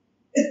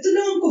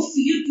 इतना उनको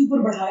फियर के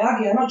ऊपर बढ़ाया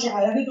गया ना,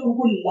 चढ़ाया गया, तो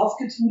उनको लव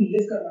के थ्रू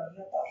लिव करना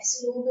नहीं आता।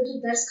 ऐसे लोगों पे तो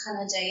दर्स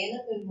खाना चाहिए ना,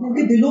 फिर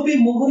उनके दिलों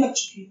पे मोहर लग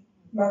चुकी है।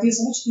 मैं तो ये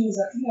समझती हूँ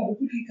एग्जैक्टली आप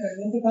बिल्कुल ठीक कर रहे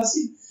हैं, उनके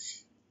पास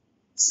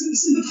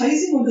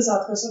सिंपैथाइजिंग उनके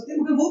साथ कर सकते हैं,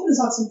 मगर वो अपने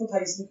साथ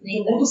सिंपैथाइज नहीं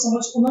करते। वो तो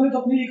समझ, उन्होंने तो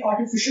अपनी एक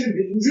आर्टिफिशियल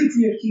डिल्यूजन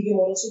क्रिएट की है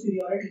मॉरल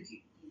सुपीरियरिटी की।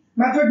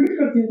 मैं तो एडमिट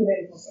करती हूँ कि मैं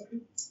इम्परफेक्ट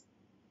हूँ,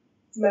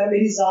 मैं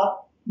मेरी जात,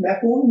 मैं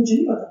कौन मुझे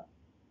नहीं पता।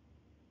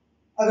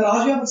 अगर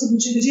आज भी आप मुझसे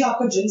पूछेंगे जी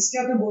आपका जिन्स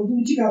क्या, मैं बोल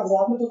दूंगी कि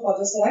कागजात में तो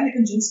ख्वाजा सरा है,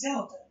 लेकिन जिन्स क्या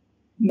होता है,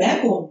 मैं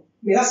कौन?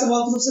 मेरा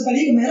सवाल तो सबसे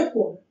पहले मेहरब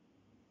कौन है।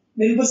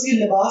 मेरे ऊपर से ये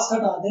लिबास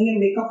हटा देंगे,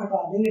 मेकअप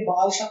हटा देंगे,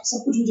 बाल सब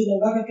कुछ मुझे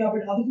नंगा करके आप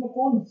बिठा दें, मैं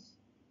कौन हूँ,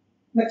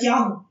 मैं क्या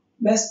हूँ?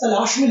 मैं इस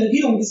तलाश में लगी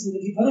रहूंगी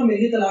जिंदगी भर और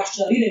मेरी तलाश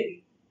जारी रहेगी।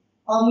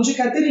 आप मुझे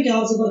कहते नहीं कि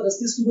आप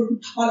जबरदस्ती इसके ऊपर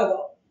ठप्पा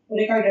लगाओ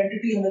और एक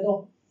आइडेंटिटी हमें दो।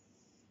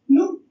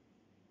 नो,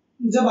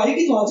 जब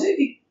आएगी तो आ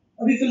जाएगी,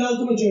 अभी फिलहाल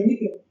तो मैं जर्नी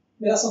पे हूँ,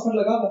 मेरा सफर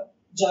लगा हुआ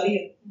जारी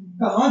है,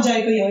 कहाँ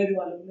जाएगा ये हमें भी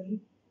मालूम नहीं,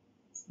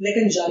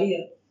 लेकिन जारी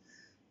है।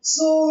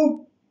 सो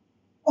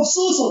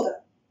अफसोस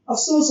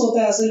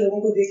होता है ऐसे लोगों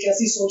को देख के,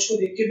 ऐसी सोच को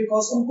देख के,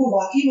 बिकॉज उनको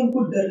वाकई में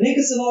उनको डरने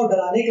के सिवा और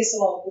डराने के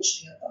सिवा और कुछ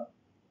नहीं आता।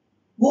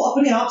 वो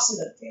अपने आप से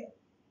डरते हैं,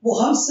 वो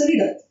हमसे नहीं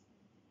डरते,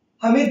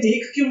 हमें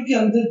देख के उनके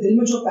अंदर दिल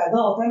में जो पैदा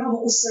होता है ना, वो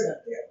उससे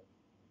डरते हैं,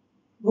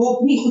 वो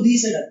अपनी खुदी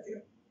से डरते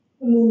हैं।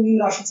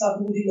 नून राशिद साहब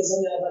को मुझे नजर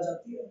याद आ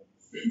जाती है,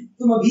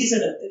 तुम अभी से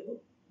डरते हो,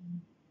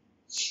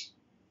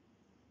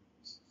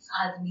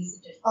 आदमी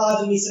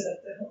से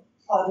डरते हो,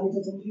 आदमी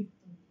तो तुम भी।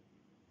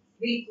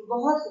 बिल्कुल,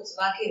 बहुत कुछ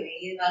वाकई में,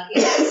 ये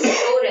वाकई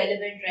so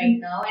relevant right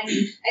now and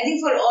I think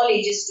for all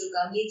ages to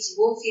come, ये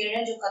वो फियर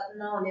है जो खत्म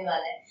ना होने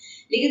वाला है।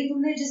 लेकिन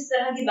तुमने जिस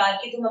तरह की बात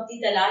की, तुम अपनी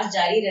तलाश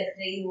जारी रख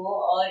रही हो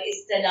और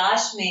इस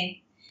तलाश में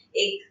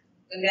एक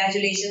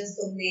congratulations,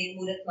 तुमने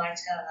मूरत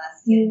मार्च का आगाज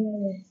किया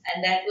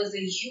and that was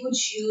a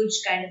huge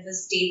kind of a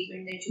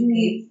statement that you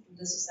gave to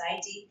the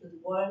society, to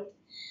the world.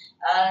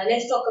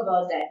 Let's talk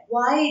about that.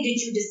 Why did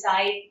you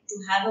decide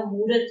to have a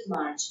Murat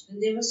march when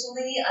there were so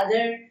many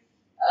other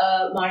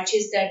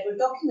marches that were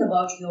talking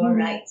about your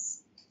rights?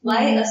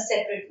 Why a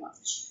separate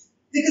march?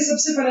 देखिए,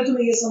 सबसे पहले तो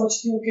मैं ये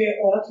समझती हूँ कि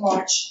औरत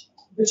मार्च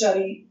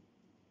बेचारी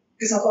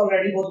के साथ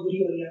ऑलरेडी बहुत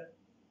बुरी हो रही है,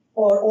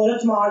 और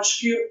औरत मार्च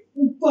के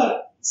ऊपर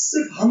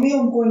सिर्फ हमें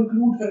उनको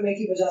इंक्लूड करने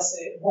की वजह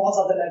से बहुत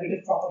ज्यादा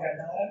नेगेटिव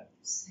प्रोपेगेंडा है।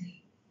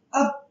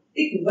 अब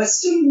एक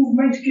वेस्टर्न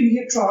मूवमेंट के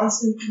लिए ट्रांस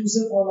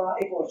इंक्लूसिव होना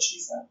एक और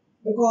चीज है,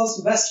 बिकॉज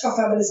वेस्ट का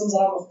फेमिनिज्म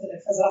जरा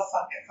मुख्तलिफ है, जरा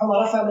फर्क है,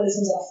 हमारा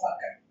फेमिनिज्म जरा फर्क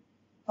है।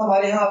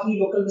 हमारे यहाँ अपनी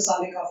लोकल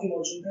मिसालें काफी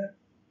मौजूद हैं,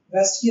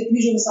 वेस्ट की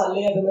अपनी जो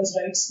मिसालें हैं वुमेन्स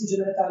राइट्स की,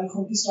 जिन्होंने तारीख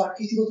उनकी स्टार्ट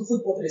की थी, वो तो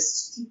खुद बहुत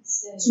रेसिस्ट थी।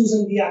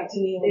 सूजन बी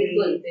एंथनी हो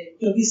गई,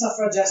 क्योंकि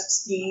सफ्रेजिस्ट्स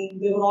थी,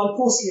 they were all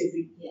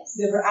pro-slavery,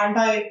 they were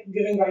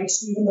anti-giving rights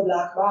to even the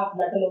black man,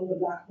 let alone the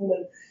black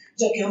woman,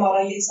 जबकि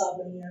हमारा ये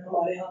हिसाब नहीं है।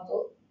 हमारे यहाँ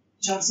तो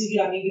झांसी की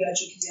रानी भी रह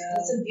चुकी है।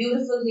 It's a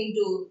beautiful thing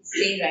to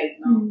say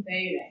right now,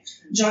 very right.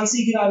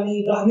 Jhansi की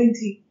रानी ब्राह्मण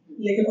थी,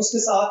 लेकिन उसके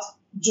साथ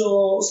जो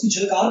उसकी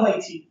झलकार बाई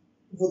थी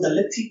वो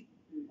दलित थी,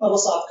 और वो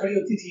साथ खड़ी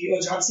होती थी।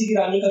 और झांसी की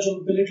रानी का जो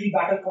मिलिट्री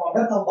बैटल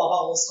कमांडर था बाबा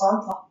गौस खान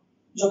था,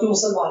 जो कि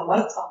मुसलमान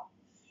मर्द था।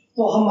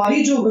 तो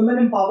हमारी जो वुमेन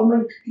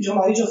एम्पावरमेंट की जो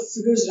हमारी जो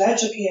फिगर्स रह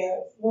चुकी हैं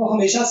वो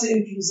हमेशा से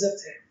इंक्लूसिव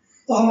थे।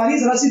 तो हमारी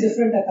जरा सी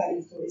डिफरेंट है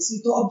तारीफ थोड़ी सी।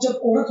 तो अब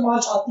जब औरत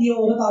मार्च आती है,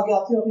 औरत आगे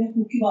आती है, अपने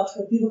हकूक की बात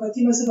करती है, तो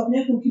कहती है मैं सिर्फ अपने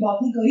हकूक की बात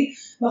नहीं करी,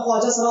 मैं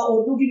ख्वाजा सरा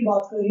औरतों की भी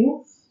बात कर रही हूँ।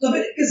 तो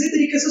फिर किसी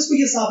तरीके से उसको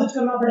ये साबित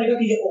करना पड़ेगा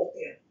कि ये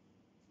औरतें हैं।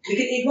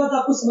 लेकिन एक बात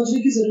आपको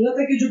समझने की जरूरत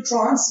है कि जो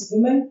ट्रांस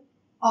वुमेन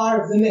आर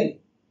वुमेन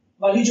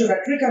वाली जो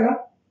रेटरिक है ना,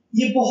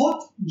 ये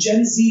बहुत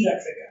जेन जी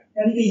रेटरिक है,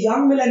 यानी कि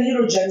यंग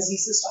मिलेनियल और जेन जी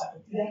से स्टार्ट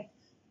होती है।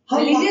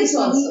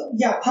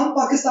 हम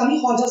पाकिस्तानी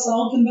ख्वाजा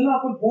सराओं के अंदर ना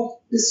आपको बहुत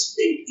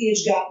डिस्टिंक्ट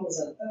एज गैप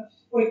नजर आता है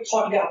और एक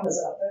थॉट गैप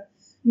नजर आता है।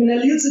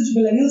 मिलेनियल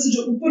से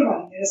जो ऊपर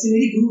वाली है, जैसे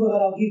मेरी गुरु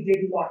वगैरह होगी, they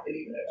do not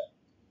believe in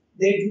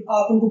it.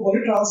 आप उनको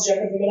बोले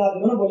ट्रांसजेंडर वुमेन आप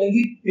वुमेन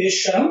बोलेंगी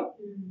बेशर्म,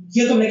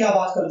 ये तुमने क्या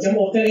बात कर दी, हम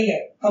औरतें नहीं है,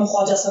 हम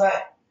ख्वाजा सरा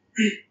है।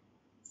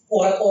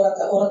 औरत औरत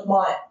है, औरत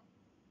माँ है,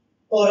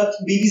 औरत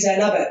बीबी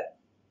ज़ैनब है,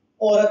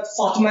 औरत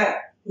फातिमा है,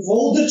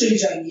 वो उधर चली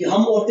जाएंगी।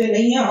 हम औरतें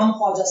नहीं है, हम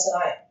ख्वाजा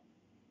सरा है।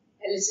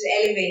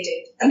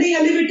 Elevated. नहीं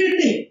elevated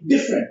नहीं,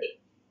 different.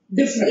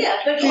 Yeah,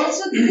 but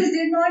also because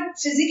they're not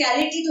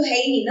physicality तो है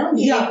ही नहीं ना,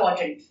 ये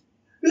important.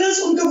 Plus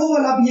उनका वो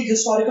वाला भी एक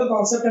historical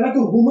concept है ना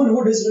कि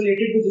womanhood is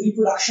related with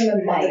reproduction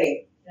and mothering.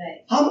 Right.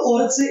 हम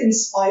औरत से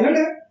inspired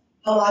है,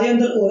 हमारे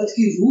अंदर औरत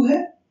की रूह है,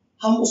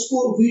 हम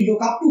उसको we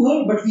look up to her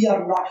but we are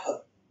not her.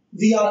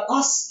 We are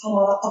us.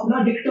 हमारा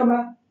अपना dictum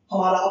है,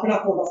 हमारा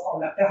अपना code of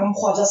conduct है, हम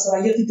ख्वाजा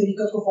सरायत की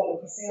तरीक़त को follow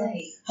करते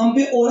हैं। हम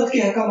पे औरत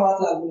के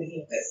अहकामात लागू नहीं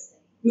होते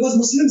बिकॉज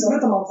मुस्लिम्स है ना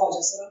तमाम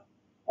ख्वाजा सरा,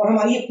 और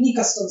हमारी अपनी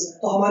कस्टम्स है।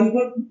 तो हमारे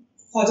ऊपर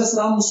ख्वाजा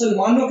सरा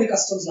मुसलमानों के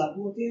कस्टम्स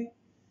लागू होते हैं,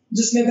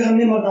 जिसमें अगर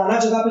हमने मर्दाना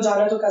जगह पे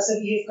जाना है तो कैसे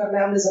बिहेव करना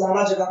है, हमने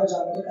जनाना जगह पे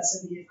जाना है तो कैसे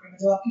बिहेव करना है।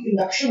 जब आपकी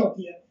इंडक्शन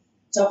होती है,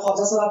 जब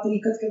ख्वाजा सरा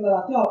तरीक़त के अंदर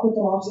आते हो, आपको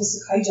तमाम चीजें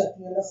सिखाई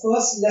जाती हैं। The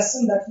first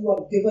lesson that you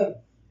are given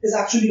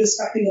is actually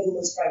respecting a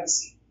women's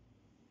privacy.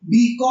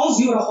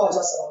 Because you are a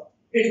Khwaja सरा,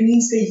 इट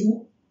मींस कि यू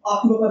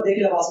आपके ऊपर पर्दे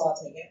की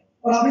लवाज़मात नहीं है।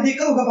 और आपने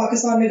देखा होगा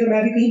पाकिस्तान में, अगर मैं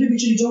भी कहीं पे भी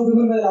चली जाऊँ,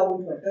 women will allow me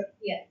to enter,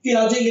 कि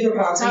आ जाइए, ये तो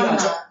ट्रांस है, आ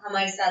जाओ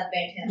हमारे साथ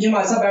बैठे, ये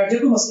हमारे साथ बैठ जाए,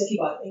 कोई मसले की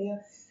बात नहीं है।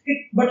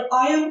 But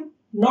I am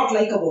not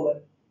like a woman,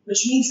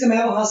 which means कि मैं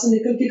वहां से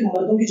निकल के एक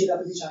मर्दों की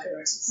जगह पे भी जाके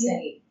बैठ सकती हूं।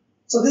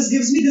 So this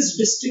gives me this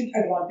distinct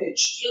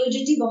advantage.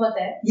 Fluidity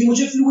बहुत है, ये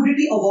मुझे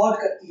फ्लूइडिटी अवॉर्ड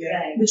करती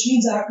है, which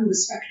means I have to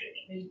respect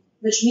it,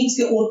 which means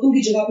कि औरतों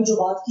की जगह पे जो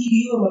बात की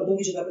गई वो मर्दों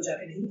की जगह पे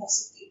जाके नहीं बता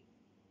सकती,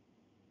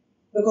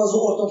 बिकॉज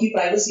वो औरतों की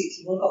प्राइवेसी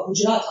थी, वो उनका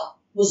हुजरा था,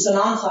 वो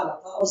जनान खाना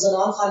था, और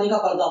जनान खाने का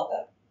पर्दा होता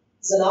है।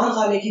 जनान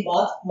खाने की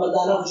बात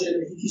मर्दाना हुजरे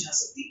में नहीं की जा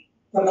सकती,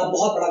 वरना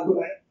बहुत बड़ा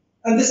गुनाह है।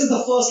 And this is the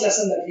first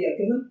lesson that we have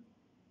given.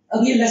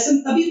 अब ये लेसन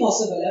तभी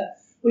पॉसिबल है,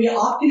 तो ये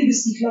आपके लिए भी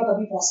सीखना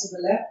तभी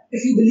पॉसिबल है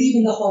if you believe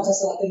in the Khwaja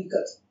सरा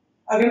तरीक़त।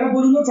 अगर मैं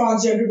बोलूंगा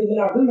ट्रांसजेंडर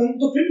वुमेन आर वुमेन,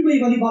 तो फिर मैं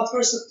ये वाली बात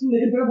कर सकती हूँ,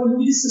 लेकिन फिर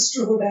बोलूंगी जी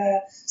सिस्टरहुड है,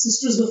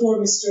 सिस्टर्स बिफोर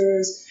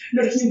मिस्टर्स,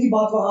 लड़कियों की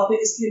बात वहां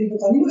पे इसलिए नहीं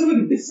बतानी, मगर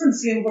एक डिफरेंट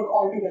फ्रेमवर्क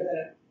ऑल टुगेदर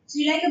है। So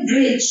you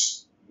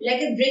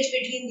like a bridge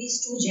between these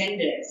two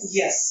genders.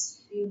 Yes.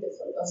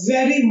 Beautiful.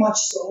 Very much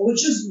so,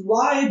 which is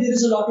why there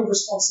is a lot of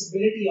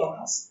responsibility on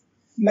us.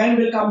 Men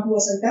will come to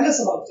us and tell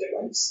us about their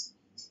wives.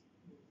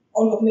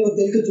 और अपने वो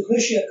दिल के दुख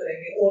share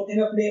करेंगे,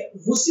 औरतें अपने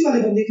गुस्से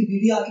वाले बंदे की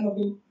बीवी आके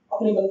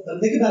अपने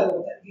बंदे के बारे में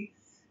बताएंगी।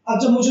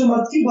 अब जब मुझे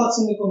मर्द की बात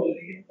सुनने को मिल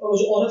रही है और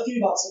मुझे औरत की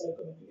भी बात सुनने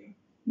को मिल रही है,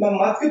 मैं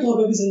मर्द के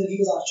तौर पे भी जिंदगी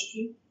गुजार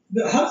चुकी हूँ,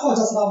 हर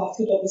ख्वाजा सरा मर्द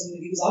के तौर पे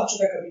जिंदगी गुजार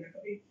चुका है कभी ना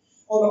कभी,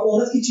 और मैं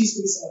औरत की चीज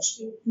को भी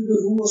समझती हूँ, क्योंकि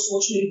रूह और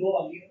सोच मेरी वो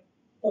वाली है।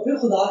 तो फिर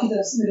खुदा की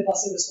तरफ से मेरे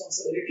पास एक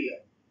रिस्पॉन्सिबिलिटी है।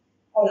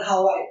 और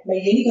हाउ मैं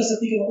ये नहीं कर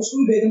सकती कि मैं उसको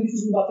भी बेगम की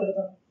फजूल बातें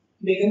बताऊँ,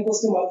 बेगम को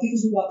उसके मर्द की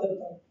फजूल बातें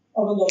बताऊँ,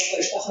 और मैं दोनों का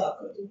रिश्ता खराब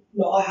कर दूँ।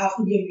 No, I have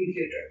to be a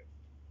mediator,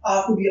 I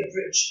have to be a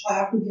bridge, I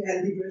have to be a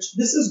healthy bridge.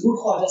 This is good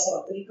Khwaja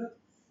सरा तरीक़त,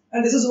 and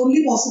this is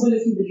only possible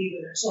if you believe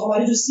in it. सो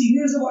हमारे जो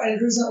seniors है, वो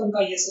elders है,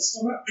 उनका ये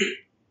system है,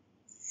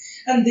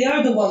 and they are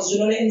the ones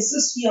जिन्होंने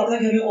इंसिस्ट किया था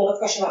कि हमें औरत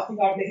का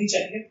शनाख्ती कार्ड नहीं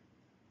चाहिए,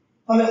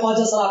 हमें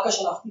ख्वाजा सरा का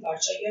शनाख्ती कार्ड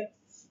चाहिए।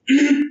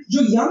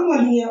 जो यंग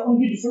वाली है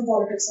उनकी डिफरेंट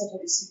पॉलिटिक्स है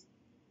थोड़ी सी,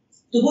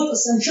 तो बहुत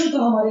एसेंशियल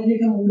था हमारे लिए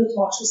कि हम मूरत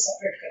मार्च को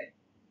सेपरेट करें,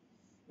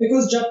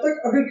 बिकॉज जब तक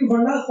अगर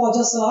वरना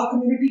ख्वाजा सरा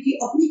कम्युनिटी की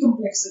अपनी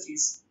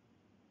कम्प्लेक्सिटीज,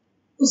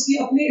 उसकी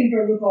अपने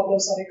इंटरनल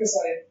प्रॉब्लम सारे के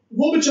सारे,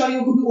 वो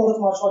बेचारियों को भी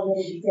औरत मार्च वालों को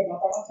डील करना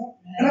पड़ा था।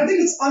 And I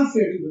think it's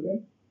unfair to women.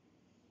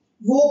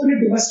 वो अपने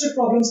डोमेस्टिक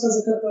प्रॉब्लम्स का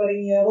जिक्र कर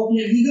रही हैं, वो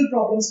अपने लीगल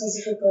प्रॉब्लम्स का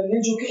जिक्र कर रही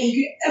हैं, जो कि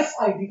उनके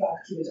FID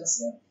कार्ड की वजह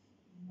से है,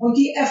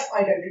 उनकी F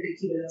आइडेंटिटी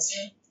की वजह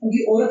से,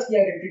 उनकी औरत की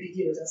आइडेंटिटी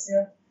की वजह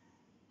से।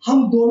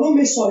 हम दोनों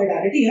में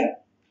सॉलिडारिटी है,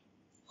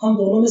 हम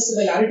दोनों में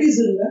सिमिलैरिटी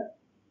जरूर है,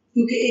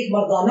 क्योंकि एक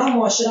मर्दाना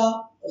मुआशरा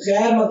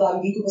गैर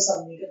मर्दानगी को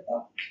पसंद नहीं करता,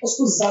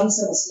 उसको जन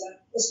से मसला है,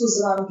 उसको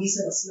जनानगी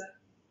से मसला है,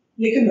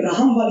 लेकिन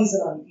रहम वाली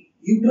जनानगी,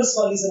 यूट्रस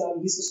वाली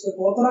जनानगी से उसको एक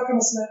और तरह का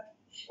मसला है,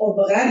 और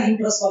बगैर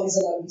यूट्रस वाली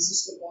जनानगी से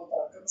उसको एक और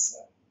तरह का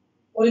मसला है।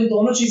 और इन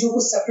दोनों चीजों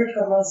को सेपरेट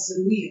करना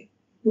जरूरी है,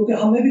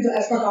 क्योंकि हमें भी तो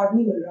F का कार्ड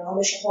नहीं मिल रहा,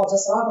 हमें ख्वाजा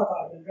सरा का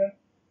कार्ड मिल रहा है।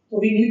 तो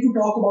we need to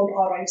talk about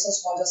our rights as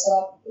Khwaja सरा।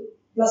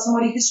 प्लस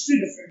हमारी हिस्ट्री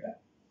डिफरेंट है,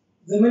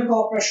 विमेन का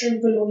ऑपरेशन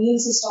कॉलोनियल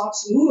से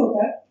स्टार्ट जरूर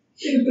होता है,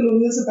 लेकिन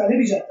कॉलोनियल से पहले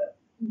भी जाता है।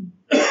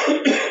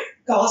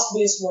 कास्ट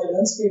बेस्ड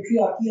वायलेंस,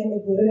 पेट्रियार्की हमें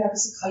गोरे ने आके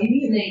सिखाई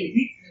नहीं है,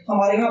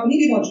 हमारे यहाँ अपनी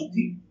भी मौजूद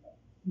थी।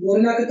 गोरे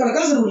ने आके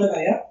तड़का जरूर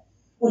लगाया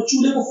और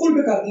चूल्हे को फुल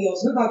पे कर दिया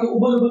उसने ताकि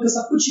उबल उबल के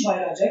सब कुछ ही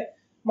बाहर आ जाए,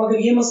 मगर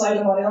ये मसाइल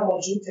हमारे यहाँ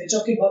मौजूद थे।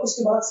 जबकि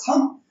उसके बाद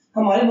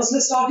हमारे मसले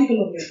स्टार्ट ही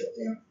कॉलोनियल होते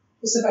हैं,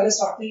 उससे पहले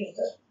स्टार्ट नहीं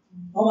होता है।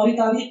 हमारी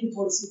तारीख में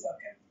थोड़ी सी फर्क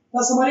है,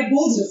 बस हमारे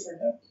गोल्स डिफरेंट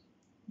है।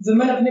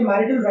 विमेन अपने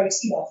मैरिटल राइट्स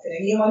की बात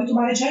करेंगी, हमारी तो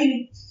मैरिज है ही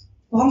नहीं,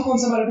 तो हम कौन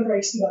सा मैरिटल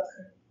राइट्स की बात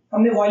करें?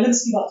 हमने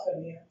वायलेंस की बात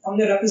करनी है,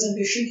 हमने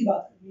रिप्रेजेंटेशन की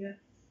बात करनी है।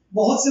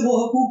 बहुत से वो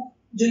हकूक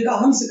जिनका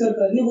हम जिक्र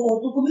कर रहे हैं वो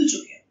औरतों को मिल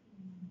चुके हैं,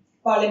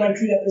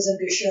 parliamentary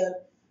representation,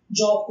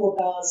 job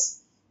quotas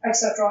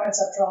etcetera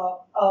etcetera,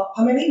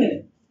 हमें नहीं मिले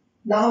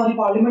ना। हमारी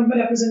पार्लियामेंट में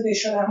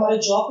रिप्रेजेंटेशन है, हमारे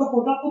जॉब का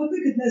कोटा आपको पता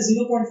है कितना है?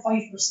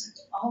 0.5%,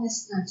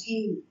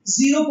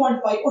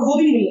 0.5, और वो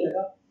भी नहीं मिलने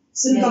लगा।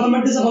 Sindh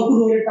government is about to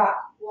role it back.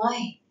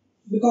 Why?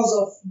 Because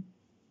of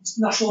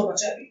जितना शोर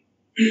मचा है।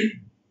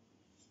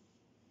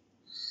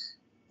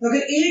 अगर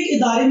एक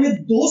इदारे में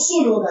 200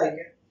 लोग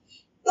आएंगे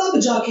तब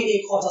जाके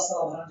एक ख्वाजा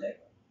सरा भरा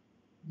जाएगा,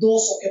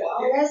 200 के बाद।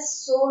 That's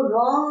so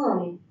wrong.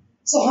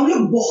 So हम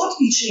लोग बहुत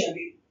पीछे हैं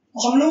अभी।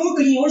 हम लोगों को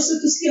कहीं और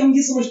सिर्फ इसलिए हम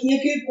ये समझते हैं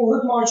कि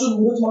औरत मार्च और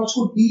मूरत मार्च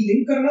को डी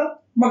लिंक करना,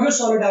 मगर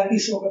सॉलिडारिटी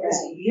शो करना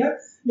जरूरी है,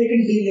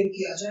 लेकिन डी लिंक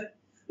किया जाए।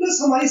 प्लस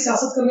हमारी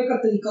सियासत करने का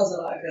तरीका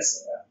जरा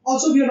एग्रेसिव है।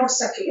 Also we are not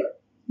secular,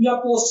 we R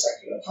post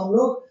secular. हम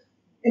लोग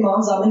इमाम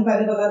जामिन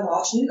पहने बगैर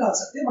मार्च नहीं निकाल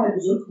सकते, हमारे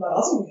बुजुर्ग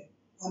नाराज होंगे।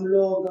 हम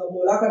लोग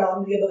मौला का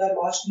नाम लिए बगैर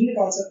मार्च नहीं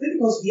निकाल सकते,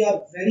 because we are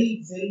very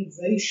very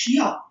very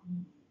Shia.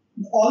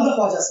 All the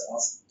Khwaja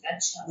Seraj,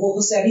 अच्छा, वो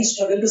हुसैनी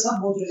स्ट्रगल के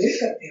साथ बहुत रिलेट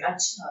करते हैं।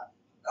 अच्छा,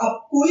 अब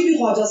कोई भी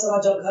ख्वाजा सरा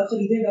जब घर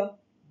खरीदेगा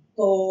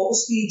तो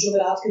उसकी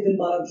जुमेरात के दिन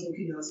 12 घियों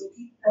की नाज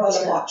होगी और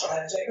अलग बात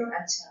चढ़ाया जाएगा।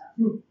 अच्छा,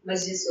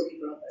 मजलिस होगी,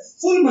 प्रॉपर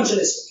फुल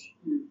मजलिस होगी,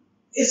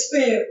 इस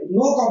पे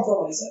नो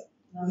कॉम्प्रोमाइज है।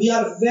 वी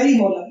आर वेरी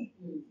मौलवी,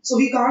 so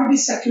we can't be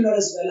secular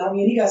as well. हम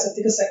ये नहीं कह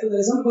सकते कि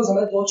सेक्युलरिज्म, बिकॉज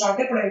हमें 2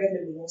 चांटे पड़ेंगे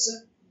अपने गुरुओं से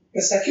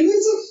कि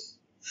सेक्युलरिज्म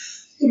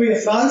तुम्हें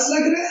फ्रांस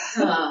लग रहा है।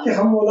 हाँ। कि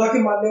हम मौला के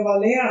मानने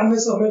वाले हैं,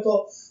 हमें तो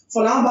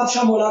फलां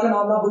बादशाह मौला का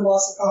नाम ना भुलवा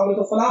सका, हमें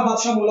तो फलां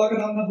बादशाह मौला का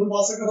नाम ना भुलवा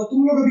सका, तो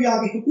तुम लोग अभी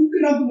आगे हुकूक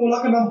के नाम पे मौला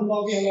का नाम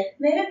भुलवाओगे हमें।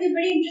 मेरा भी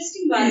बड़ी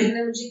इंटरेस्टिंग बात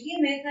है मुझे कि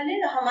मेरे ख्याल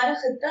है हमारा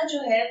खित्ता जो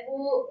है वो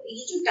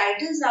ये जो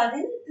टाइटल्स आ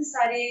गए ना,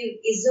 सारे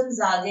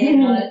इज्म्स आ गए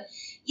और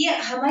ये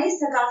हमारी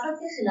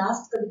सकाफत के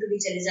खिलाफ कभी-कभी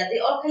चले जाते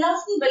हैं, और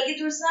खिलाफ नहीं बल्कि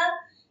थोड़ा सा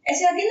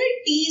ऐसे आते हैं ना,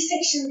 टी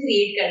सेक्शन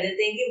क्रिएट कर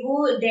देते हैं कि वो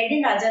डेड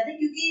एंड आ जाते हैं,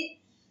 क्योंकि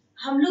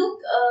हम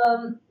लोग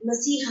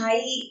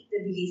मसीहाई पे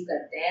बिलीव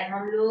करते हैं।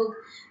 हम लोग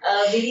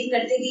बिलीव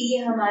करते हैं कि ये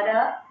हमारा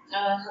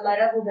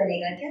वो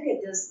बनेगा, क्या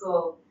कहते हैं उसको,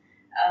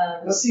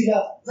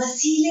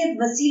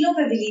 वसीलों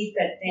पे बिलीव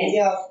करते हैं,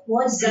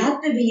 मौजज़ात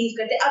पे बिलीव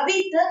करते हैं। अभी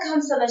तक हम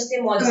समझते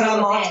हैं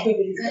करामात पे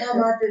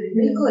भी,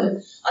 बिल्कुल।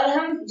 और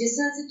हम जिस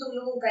तरह से तुम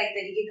लोगों का एक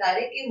तरीके कार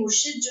है कि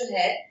मुर्शिद जो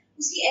है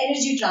उसकी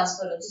एनर्जी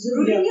ट्रांसफर होती है,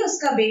 जरूरी नहीं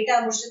उसका बेटा,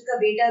 मुर्शिद का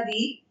बेटा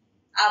भी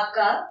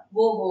आपका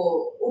वो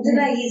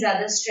उतना ही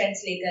ज्यादा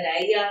स्ट्रेंथ लेकर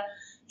आए, या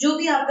जो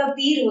भी आपका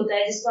पीर होता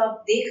है जिसको आप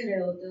देख रहे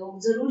होते हो,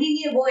 जरूरी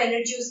नहीं है वो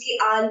एनर्जी उसकी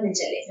आल में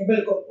चले,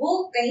 वो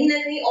कहीं ना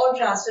कहीं और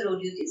ट्रांसफर हो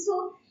रही होती है। सो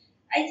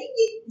आई थिंक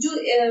जो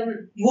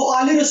वो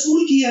आले रसूल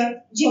की है,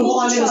 वो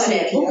आले रसूल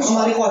है, वो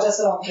हमारे ख्वाजा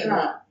सलाम के।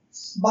 हाँ।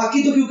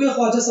 बाकी तो क्योंकि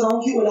ख्वाजा सलाम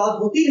की औलाद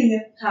होती नहीं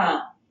है, हाँ,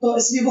 तो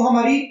इसलिए वो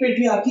हमारी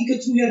पेट्रियार्की के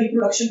थ्रू या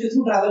रिप्रोडक्शन के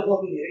थ्रू ट्रैवल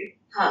हो भी नहीं रही,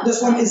 हाँ,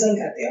 जिसको हम इज़्ज़त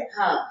कहते हैं।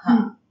 हाँ, हाँ,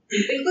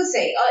 बिल्कुल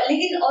सही। और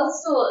लेकिन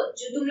ऑल्सो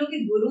जो तुम लोग के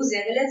गुरुज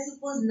हैं, लेट्स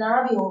सपोज ना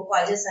भी हो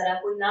ख्वाजा सरा,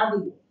 कोई ना भी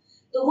हो,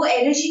 तो वो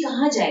एनर्जी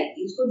कहाँ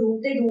जाएगी? उसको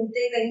ढूंढते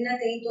ढूंढते कहीं ना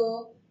कहीं तो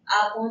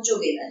आप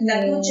पहुंचोगे ना,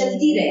 ताकि वो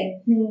चलती रहे।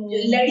 जो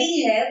लड़ी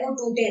है वो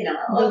टूटे ना,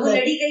 और वो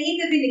लड़ी कहीं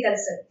पे भी निकल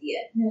सकती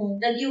है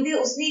ना, क्योंकि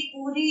उसने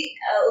पूरी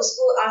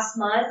उसको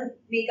आसमान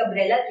में एक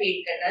अम्ब्रेला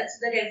क्रिएट करना,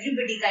 so that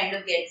everybody kind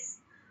of gets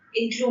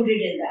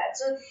included in that.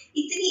 सो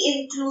इतनी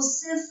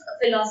इंक्लूसिव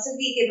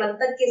फिलॉसफी के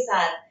मंतक के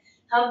साथ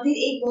हम फिर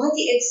एक बहुत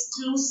ही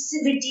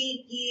एक्सक्लूसिविटी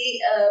की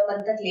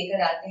मंतक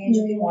लेकर आते हैं,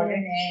 जो कि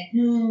मॉडर्न है,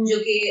 जो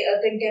कि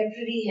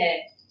कंटेम्प्रेरी है,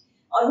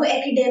 और वो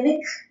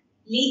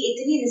एकेडमिकली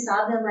इतनी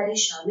निसाब में हमारे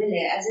शामिल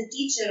है। As a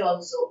teacher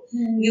also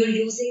you are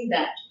using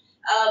that.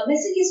 मैं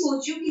सिर्फ ये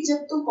सोची हूँ कि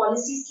जब तुम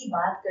पॉलिसीज की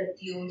बात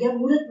करती हो या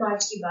मूरत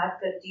मार्च की बात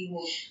करती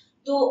हो,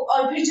 तो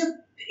और फिर जब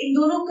इन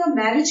दोनों का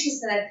मैरिज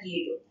किस तरह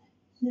क्रिएट होता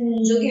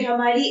है, जो कि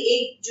हमारी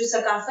एक जो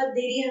सकाफत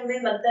दे रही है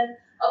हमें मतलब,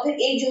 और फिर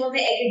एक जो हमें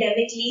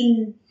एकेडमिकली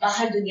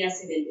बाहर दुनिया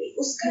से मिल गई,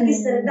 उसका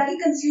किस तरह, ताकि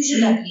कंफ्यूजन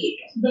ना क्रिएट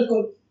हो।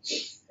 बिल्कुल,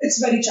 इट्स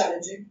वेरी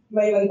चैलेंजिंग।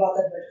 मैं ये वाली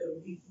बात एडमिट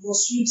करूंगी, वो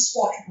स्वीट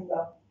स्पॉट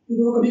ढूंढना,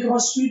 क्योंकि वो कभी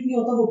कभार स्वीट नहीं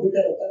होता, वो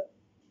बिटर होता है।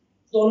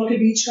 दोनों के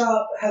बीच का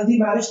हेल्दी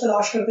मैरिज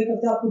तलाश करते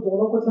करते आपको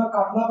दोनों को इतना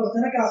काटना पड़ता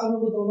है ना कि आखिर में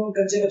वो दोनों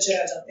गंजे बच्चे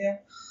रह जाते हैं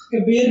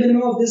कि बेयर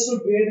मिनिमम ऑफ दिस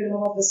और बेयर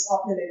मिनिमम ऑफ दिस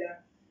आपने ले लिया।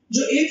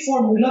 जो एक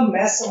फॉर्मूला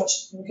मैं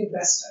समझती हूँ कि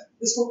बेस्ट है,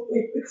 इसको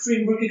एक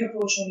फ्रेमवर्क, एक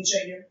अप्रोच होनी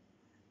चाहिए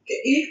कि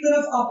एक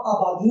तरफ आप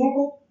आबादियों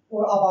को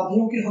और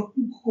आबादियों के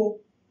हकूक को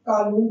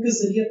कानून के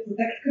जरिए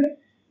प्रोटेक्ट करें,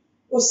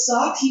 और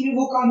साथ ही में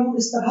वो कानून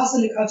इस तरह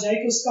से लिखा जाए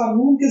कि उस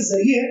कानून के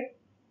जरिए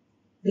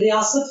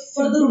रियासत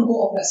फर्दर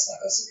उनको ऑप्रेस ना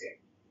कर सके।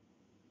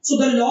 So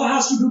the law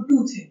has to do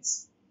two things.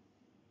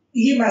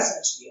 ये मैं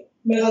समझती हूँ,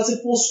 मेरे ख्याल से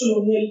पोस्ट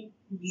कॉलोनियल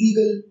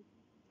लीगल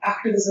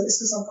एक्टिविज्म इस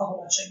किस्म का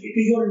होना चाहिए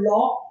कि your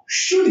law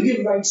should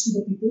give rights to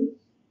the people,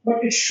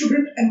 but it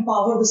shouldn't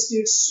empower the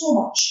state so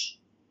much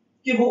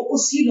कि वो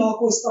उसी लॉ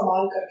को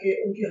इस्तेमाल करके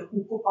उनके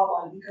हकूक को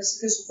पामाल भी कर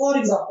सके. So for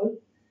example,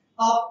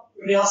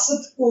 आप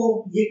रियासत को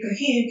ये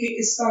कहें कि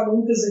इस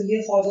कानून के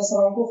जरिए ख्वाजा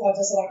सराओं को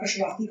ख्वाजा सरा का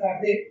शनाख्ती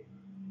कार्ड दे,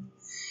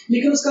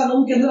 लेकिन उस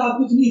कानून के अंदर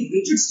आपको इतनी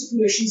रिजिड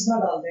स्टिपुलेशंस ना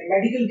डाल दें,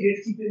 मेडिकल गेट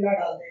कीपिंग ना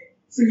डाल दें,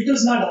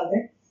 फिल्टर्स ना डाल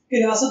दें कि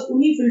रियासत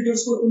उन्हीं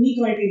फिल्टर्स को उन्हीं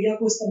क्राइटेरिया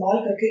को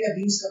इस्तेमाल करके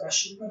अब्यूज करना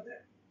शुरू कर दे.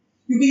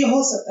 क्योंकि ये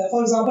हो सकता है,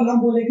 फॉर एग्जांपल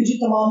हम बोले कि जी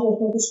तमाम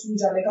औरतों को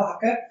स्कूल जाने का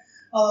हक है,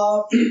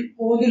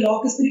 और ये लॉ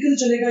किस तरीके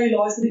से चलेगा, ये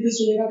लॉ इस तरीके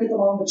से चलेगा कि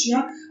तमाम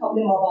बच्चियां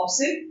अपने माँ बाप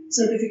से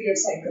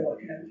सर्टिफिकेट साइन करवा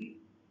के लाएंगी.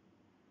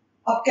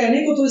 अब कहने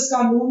को तो इस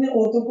कानून ने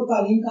औरतों को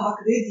तालीम का हक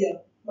दे दिया,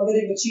 मगर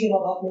एक बच्ची के माँ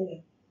बाप नहीं है,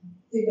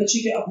 एक बच्ची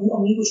के अबू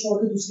अम्मी को छोड़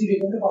के दूसरी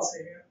बेगम के पास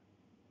रह गया,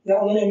 या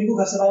उन्होंने अम्मी को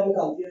घर से बाहर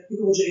निकाल दिया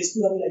क्योंकि वो जहेज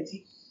पूरा नहीं लाई थी,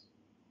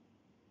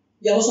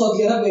 या वो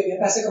सऊदी अरब गए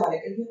पैसे कमाने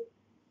के लिए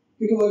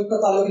क्योंकि वो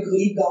उनका ताल्लुक एक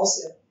गरीब गाँव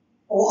से है,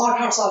 और वो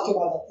 8-8 साल के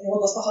बाद आते हैं, वो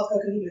दस्तखत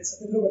करके नहीं भेज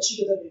सकते, फिर वो बच्ची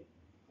किधर गई.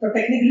 तो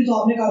टेक्निकली तो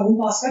आपने कानून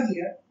पास कर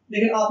लिया,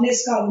 लेकिन आपने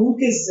इस कानून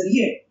के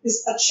जरिए,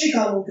 इस अच्छे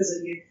कानून के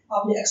जरिए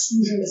आपने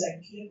एक्सक्लूजन डिजाइन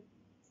किया.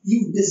 You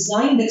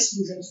designed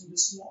exclusion through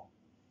this law,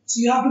 so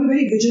you have to be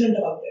very vigilant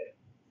about it.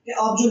 कि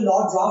आप जो law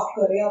draft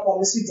करें या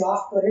policy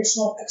draft करें, it's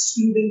not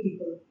excluding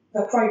people.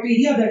 The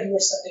criteria that you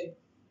are setting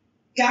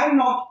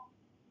cannot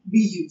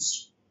be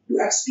used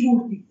to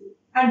exclude people,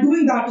 and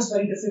doing that is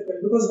very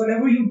difficult because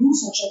whenever you do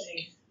such a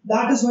thing,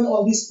 that is when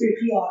all these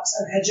patriarchs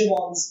and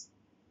hegemons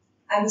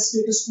and the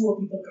status quo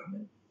people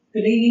come in.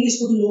 कि नहीं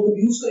इसको तो लोग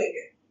abuse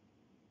करेंगे,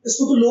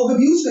 इसको तो लोग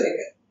abuse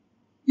करेंगे,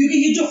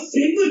 क्योंकि ये जो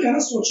framework है ना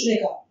सोचने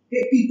का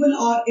कि people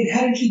are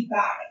inherently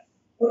bad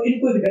और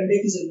इनको एक डंडे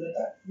की जरूरत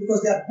है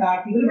because they are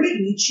bad people, बड़े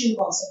नीचे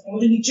कॉन्सेप्ट है.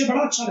 मुझे नीचे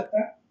बड़ा अच्छा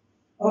लगता है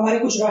और हमारे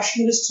कुछ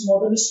रैशनलिस्ट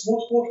मॉडर्निस्ट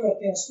बहुत कोट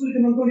करते हैं उसको,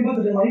 लेकिन उनको ये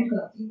बात रिमाइंड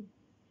कराती हूँ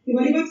कि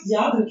वाली बात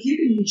याद रखिए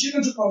कि नीचे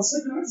का जो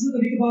कॉन्सेप्ट है ना, जिसमें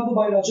कभी के बाद वो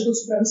बायोलॉजिकल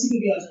सुप्रीमेसी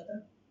पे भी आ जाता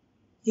है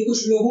कि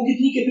कुछ लोगों की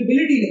इतनी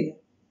कैपेबिलिटी नहीं है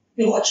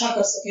कि वो अच्छा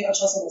कर सके,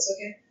 अच्छा समझ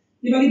सके.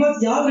 ये वाली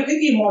बात याद रखें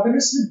कि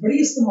मॉडर्निस्ट ने बड़ी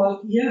इस्तेमाल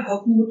की है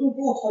हुकूमतों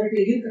को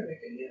अथॉरिटेरियन करने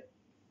के लिए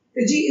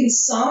कि जी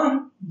इंसान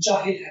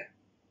जाहिल है,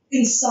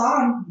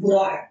 इंसान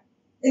बुरा है,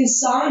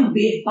 इंसान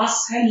बेबस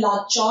है,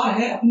 लाचार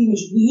है अपनी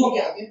मजबूरियों के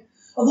आगे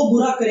और वो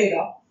बुरा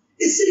करेगा,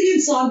 इसलिए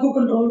इंसान को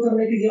कंट्रोल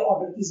करने के लिए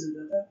ऑर्डर की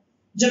जरूरत है.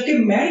 जबकि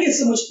मैं ये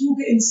समझती हूँ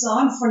कि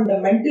इंसान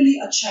फंडामेंटली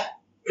अच्छा है,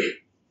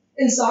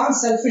 इंसान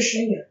सेल्फिश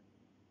नहीं है.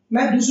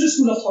 मैं दूसरे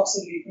स्कूल ऑफ थॉट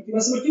से बिलीव करती हूँ.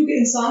 मैं समझती हूँ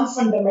कि इंसान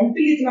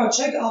फंडामेंटली इतना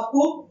अच्छा है कि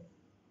आपको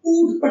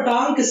ऊट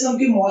पटांग किस्म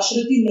के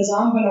मुआशरती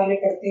निज़ाम बनाने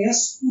पड़ते हैं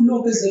स्कूलों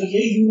के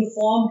जरिए,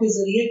 यूनिफॉर्म के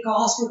जरिए,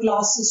 कास्ट और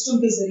क्लास सिस्टम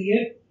के जरिए,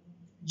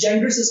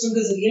 जेंडर सिस्टम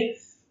के जरिए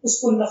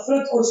उसको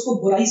नफरत और उसको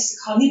बुराई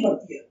सिखानी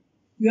पड़ती है.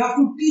 You have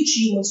to teach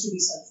humans to be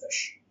selfish.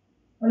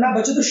 वरना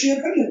बच्चे तो शेयर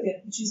कर लेते हैं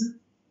अपनी चीजें,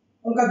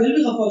 उनका दिल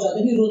भी खफा हो जाता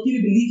है कि रोती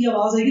हुई बिल्ली की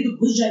आवाज आएगी तो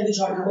घुस जाएंगे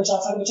झाड़ू में,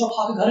 4 साल बच्चा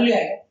उठा के घर ले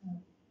आएगा,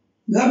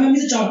 घर में मम्मी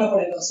से चाटना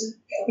पड़ेगा उसे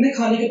कि अपने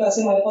खाने के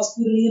पैसे हमारे पास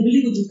पूरे नहीं है,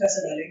 बिल्ली को दूध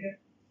कैसे डालेंगे.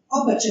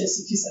 अब बच्चे ने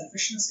सीखी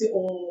सेल्फिशनेस के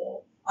ओ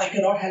I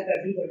can not help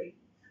everybody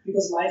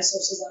because my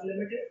resources are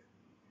limited.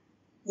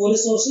 वो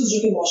रिसोर्सेज जो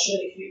कि मुआशरे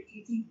ने क्रिएट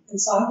की थी,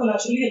 इंसान को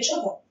नेचुरली अच्छा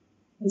था,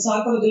 इंसान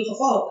का तो दिल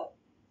खफा होता है,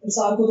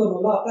 इंसान को तो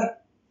रोना आता है.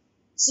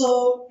 सो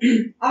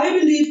आई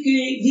बिलीव कि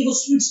ये वो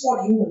स्वीट स्पॉट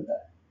ह्यूमन मिलता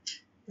है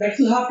that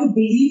you have to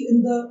believe in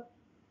the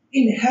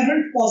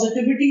inherent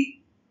positivity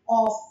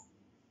of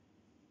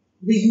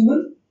the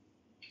human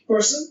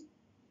person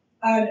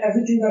and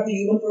everything that the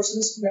human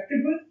person is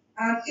connected with.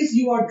 And if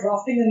you are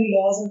drafting any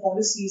laws and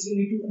policies, you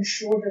need to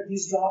ensure that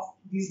these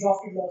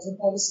drafted laws and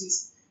policies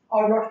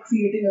are not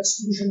creating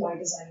exclusion by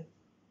design.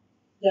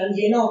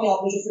 यानी ये ना हो कि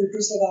आपने जो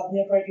filters लगा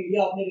दिए,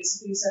 criteria आपने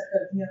बेसिकली सेट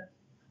कर दिया,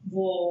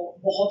 वो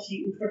बहुत ही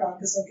उठपटांग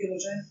किस्म के हो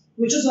जाए,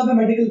 which is why मैं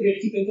मेडिकल गेट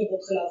कीपिंग के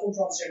बहुत खिलाफ हूँ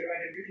ट्रांसजेंडर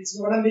आइडेंटिटीज में.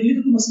 वरना मेरे लिए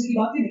तो कोई मसले की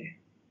बात ही नहीं है,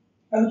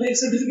 मैं तो एक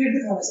सर्टिफिकेट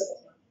दिखाने से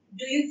पता.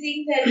 Do you think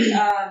that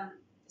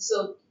so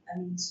I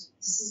mean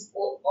this is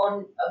on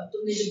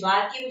तुमने जो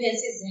बात की मुझे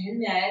ऐसे जहन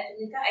में आया,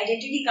 तुमने कहा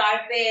आइडेंटिटी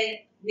कार्ड पे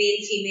मेल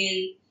फीमेल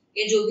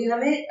या जो भी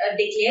हमें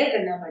डिक्लेयर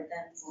करना पड़ता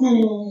है,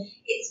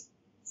 इट्स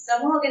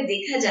समहाउ अगर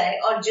देखा जाए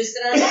और जिस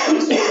तरह से हम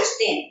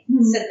सोचते हैं,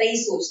 सतही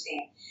सोचते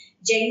हैं,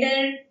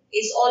 gender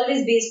is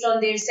always based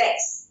on their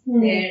sex,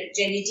 their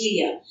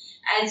genitalia,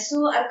 and so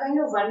I'm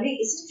kind of wondering,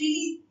 is it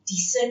really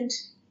decent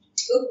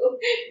to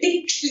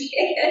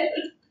declare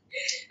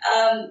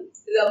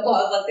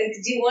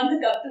do you want the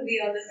cup to be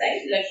on the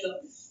side?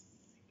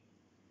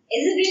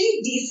 Is it really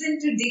decent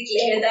to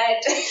declare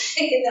that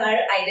in our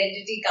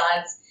identity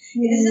cards?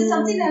 This is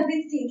something I've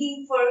been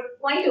thinking for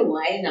quite a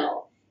while now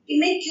कि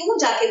मैं क्यों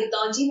जाके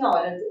बताऊं जी मैं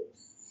औरत हूँ.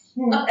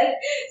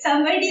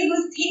 Somebody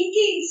who's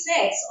thinking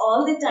sex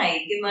all the time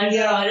कि मर्द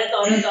औरत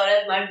औरत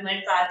औरत मर्द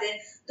मर्द साथ है,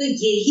 तो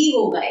यही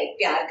होगा एक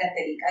प्यार का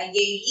तरीका,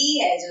 यही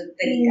है जो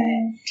तरीका है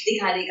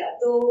दिखाने का.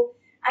 तो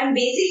I'm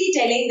basically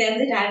telling them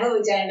that I have a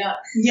vagina.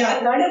 Yeah.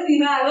 I'm not a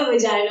female, I have a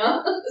vagina.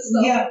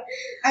 So, Yeah,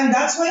 and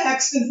that's why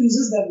X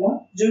confuses them, ना?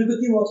 जिनको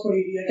इतनी बहुत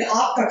पड़ी हुई है कि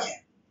आपका क्या है?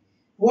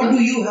 What do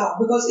you have?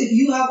 Because if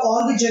you have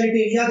all the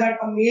genitalia that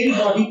a male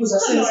body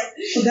possesses,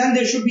 so then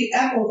there should be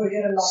M over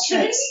here and not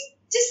shouldn't X.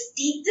 we just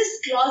take this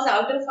clause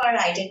out of our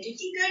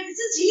identity card? This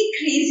is really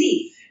crazy.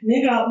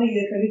 नहीं, अगर आपने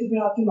ये करी तो फिर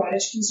आपकी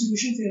marriage की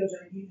institution fail हो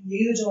जाएगी.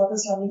 यही तो जमात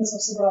इस्लामी का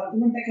सबसे बड़ा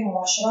आर्गुमेंट है कि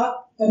मुआशरा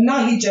करना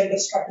ही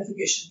जेंडर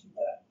स्ट्रैटिफिकेशन की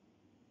तरह.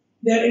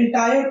 Their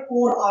entire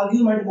core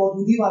argument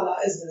Maududi वाला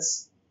is this.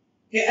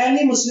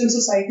 Any Muslim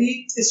society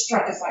is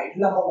stratified.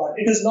 Number one,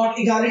 it is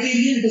not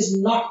egalitarian. It is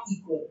not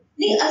equal.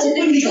 नहीं,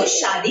 अच्छा जो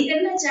शादी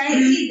करना चाहे,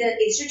 the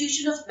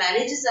institution of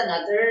marriage is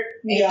another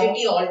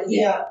entity altogether.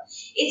 Yeah.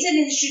 It's an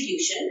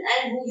institution,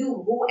 and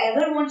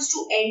whoever wants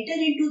to enter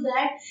into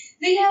that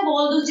will have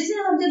all those.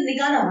 जैसे हम जब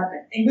निकाह नामा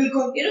करते हैं,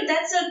 बिल्कुल. You know,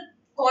 that's a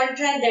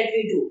contract that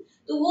we do.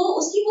 तो वो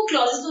उसकी वो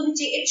clauses होनी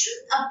चाहिए. It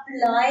should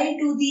apply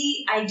to the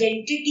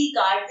identity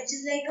card, which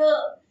is like a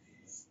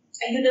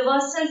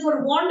universal, for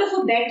want of a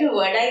better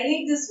word. I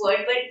hate this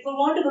word, but for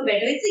want of a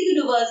better, it's a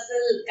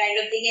universal kind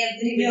of thing.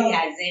 Everybody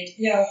has it.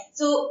 Yeah.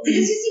 So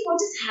because you see,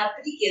 what is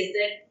happening is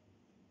that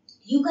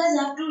you guys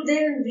have to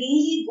then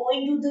really go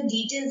into the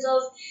details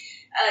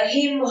of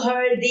him,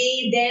 her,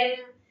 they,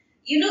 them.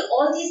 You know,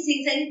 all these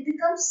things, and it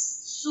becomes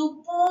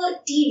super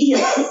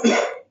tedious.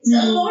 It's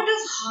a lot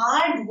of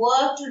hard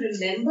work to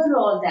remember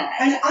all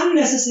that. And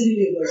unnecessary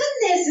labor.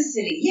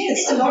 Unnecessary, yes.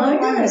 It's a lot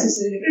of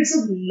unnecessary labor. It's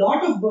a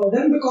lot of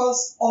burden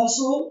because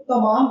also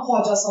तमाम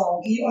ख्वाजा साओं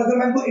की, और अगर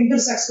मैं इनको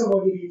intersex का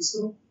word use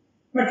करूँ,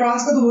 मैं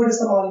trans का तो word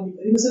इस्तेमाल ही नहीं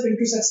करी, मैं सिर्फ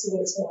intersex का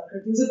word इस्तेमाल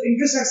करती हूँ. सिर्फ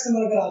intersex के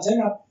अंदर अगर आ जाए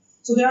ना,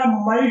 so there are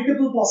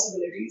multiple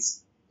possibilities.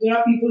 There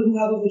are people who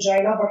have a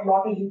vagina but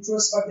not a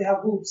uterus, but they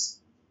have boobs.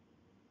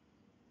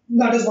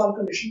 That is one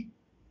condition.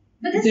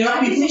 But that's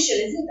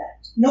artificial, isn't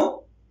that? No.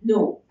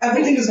 No.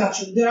 Everything is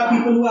natural. There are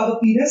people who have a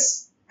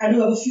penis and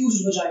who have a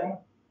fused vagina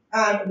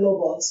and no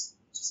balls.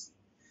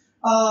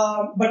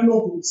 But no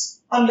boobs,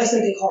 unless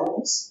they take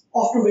hormones,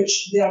 after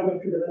which they are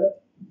going to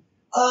develop.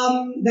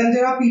 Then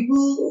there are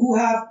people who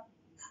have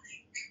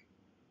nothing.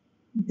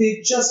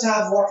 They just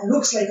have what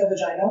looks like a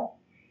vagina,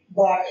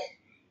 but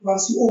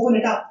once you open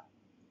it up,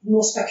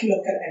 no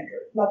speculum can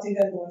enter. Nothing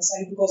can go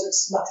inside because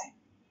it's nothing.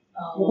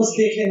 Because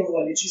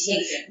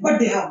but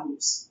they have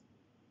boobs.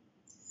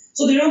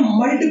 So there are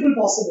multiple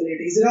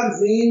possibilities. There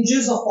are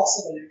ranges of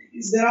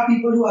possibilities. There are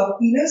people who have a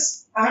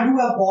penis and who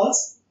have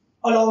balls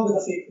along with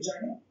a fake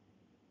vagina.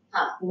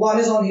 One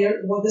is on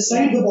here, on this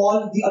side,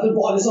 the other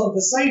ball is on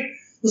this side.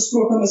 The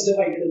scrotum is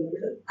divided in the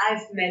middle.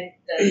 I've met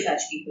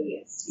such people,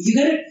 yes. You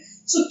get it?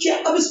 So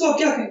अब इसको आप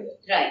क्या कहेंगे?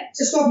 Right.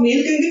 इसको आप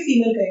mail कहेंगे,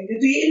 female कहेंगे.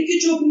 तो ये इनकी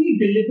जो अपनी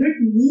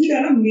deliberate need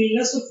है ना,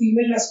 मेलनेस और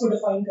फीमेलनेस को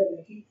डिफाइन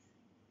करने की,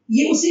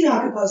 ये उसी में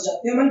आके फंस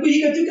जाते हैं. मैं इनको ये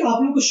कहती हूँ कि आप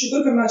लोगों को शुक्र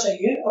करना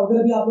चाहिए. अगर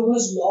अभी आप लोगों ने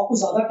इस लॉ को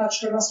ज्यादा टच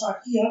करना स्टार्ट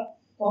किया,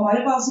 तो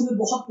हमारे पास में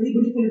बहुत बड़ी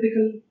बड़ी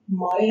पॉलिटिकल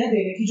मारे हैं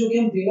देने की, जो कि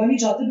हम देना नहीं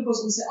चाहते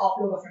बिकॉज उनसे आप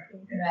लोग अफेक्ट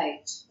होंगे.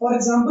 राइट. फॉर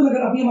एग्जांपल,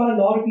 अगर अभी हमारा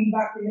लॉ रिपील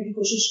बैक करने की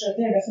कोशिश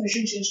करते हैं,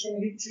 डेफिनेशन चेंज करने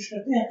की कोशिश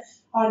करते हैं,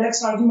 our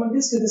next argument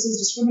is that this is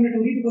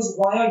discriminatory because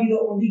why are we the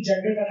only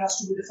gender that has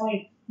to be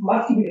defined?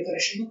 मर्द की भी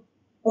डेफिनेशन दो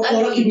और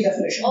औरत की भी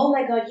definition. Oh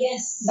my God,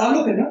 yes. डालो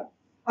फिर ना.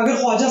 अगर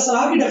ख्वाजा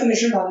सरा की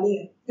डेफिनेशन डालनी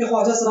है कि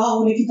ख्वाजा सरा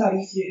होने की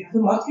तारीफ ये है,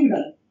 तो मर्द की भी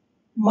डालो.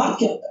 मर्द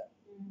क्या होता है?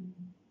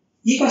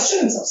 ये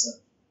क्वेश्चन है सबसे.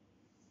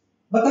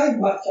 बताएं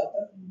मर्द क्या होता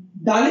है.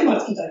 डालें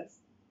मर्द की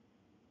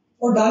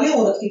तारीफ और डालें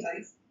औरत की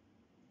तारीफ,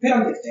 फिर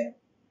हम देखते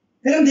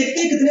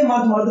हैं कितने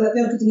मर्द रहते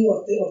हैं और कितनी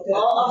औरतें.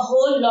 A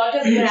whole lot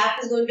of crap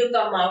is going to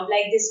come out,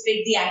 like this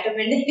split the atom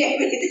and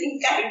everything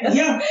kind of.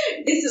 Yeah.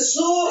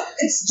 So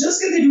it's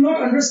just that they do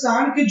not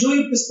understand कि जो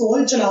ये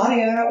पिस्तौल चला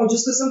रहे हैं और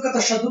जिस किस्म का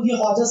तशद्दुद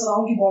ये ख्वाजा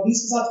सराओं की बॉडीज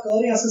के साथ कर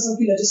रहे हैं, इस किस्म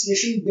की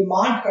लेजिस्लेशन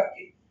डिमांड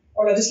करके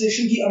और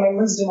लेजिस्लेशन की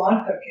अमेंडमेंट्स डिमांड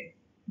करके,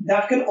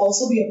 that can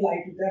also be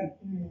applied to them.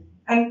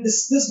 And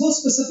this goes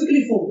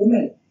specifically for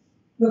women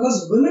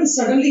because women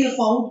suddenly have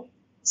found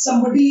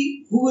somebody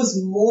who is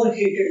more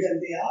hated than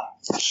they are.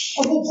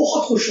 और वो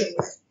बहुत खुश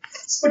होंगे.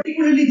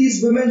 Particularly these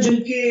women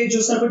जिनके जो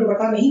sir पे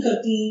दुपट्टा नहीं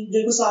करती,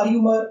 जिनको सारी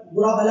उम्र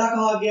बुरा भला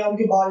कहा गया,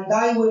 उनके बाल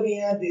डाई हुए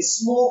हैं, they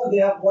smoke,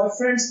 they have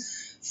boyfriends.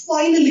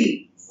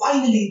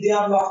 Finally, they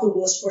are not the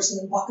worst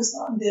person in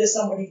Pakistan. There is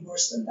somebody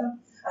worse than them,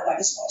 and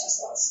that is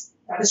Pakistan.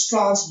 That is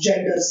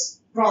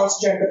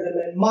transgender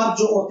women, मर्द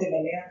जो औरतें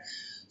बने हैं.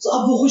 So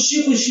अब वो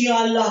खुशी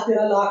अल्लाह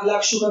तेरा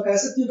लाख शुक्र कह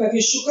सकती हूँ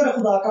कि शुक्र है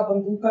खुदा का,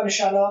 बंदूक का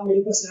निशाना मेरे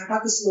ऊपर से हटा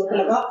के स्लोर पे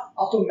लगा,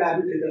 अब तो मैं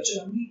भी trigger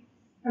चलाऊंगी.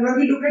 And when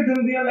we look at them,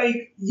 we are like,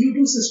 you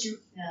too, sister.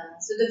 Yeah.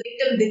 So the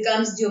victim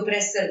becomes the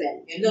oppressor then.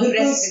 And the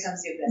oppressor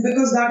becomes the oppressor.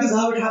 Because that is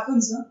how it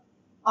happens. ना?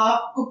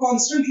 आपको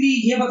constantly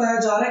ये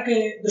बताया जा रहा है कि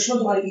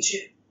दुश्मन तुम्हारे पीछे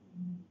है.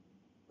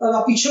 तब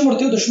आप पीछे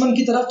मुड़ते हो दुश्मन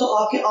की तरफ, तो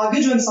आपके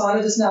आगे जो इंसान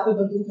है जिसने आप पे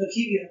बंदूक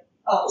रखी हुई है,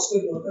 आप उसको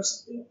इग्नोर कर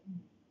सकते हो.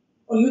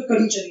 और ये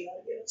कड़ी चली आ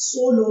रही है.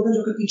 100 लोग हैं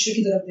जो कि पीछे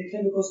की तरफ देख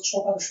रहे हैं बिकॉज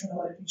छोटा दुश्मन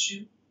हमारे पीछे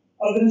है.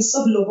 और अगर इन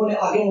सब लोगों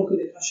ने आगे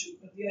मुड़कर देखना शुरू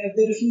कर दिया, if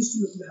they refuse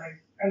to look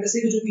behind, and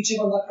जैसे कि जो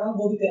पीछे बंदा खड़ा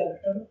वो भी तेरा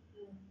विक्टिम है,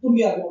 तुम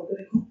भी आगे मुड़कर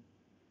देखो.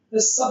 तो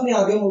सब ने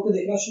आगे मुड़कर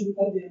देखना शुरू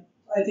कर दिया,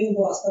 आई थिंक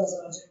वो रास्ता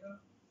नजर आ जाएगा.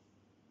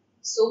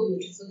 So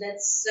beautiful.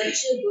 That's such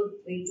a good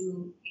way to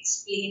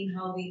explain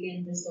how we can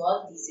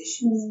resolve these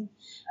issues.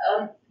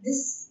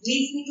 This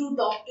leads me to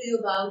talk to you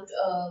about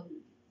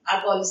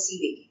our policy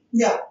making.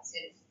 Yeah.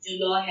 जो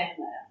law है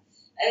हमारा,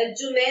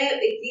 जो मैं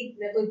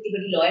कोई इतनी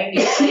बड़ी lawyer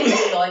नहीं हूँ,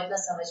 मुझे law इतना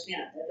समझ में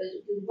आता है,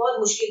 क्योंकि बहुत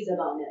मुश्किल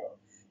ज़बान है वो.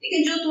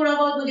 लेकिन जो थोड़ा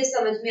बहुत मुझे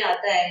समझ में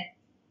आता है,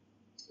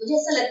 मुझे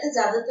ऐसा लगता है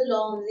ज़्यादातर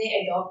law हमने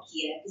adopt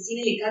किया है. किसी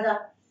ने लिखा था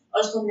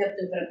और उसको हमने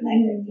अपने ऊपर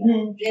अप्लाई कर दिया.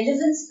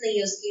 Relevance नहीं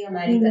है उसकी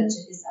हमारे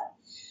कल्चर के साथ.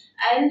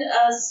 And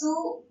so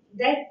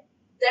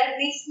that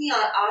makes me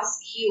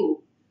ask you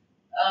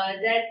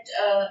that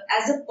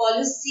as a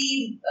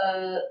policy,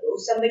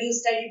 somebody who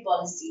studied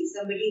policy,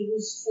 somebody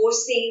who's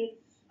forcing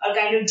or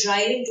kind of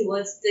driving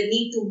towards the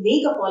need to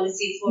make a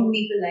policy for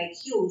people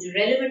like you, जो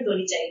relevant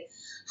होनी चाहिए.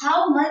 How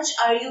much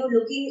are you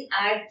looking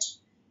at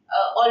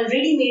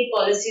already made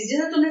policies?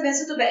 जैसा तुमने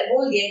वैसे तो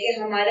बोल दिया कि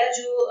हमारा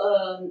जो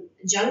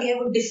जंग है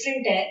वो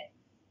different है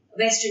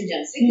वेस्टर्न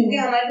जंग से, क्योंकि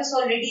हमारे पास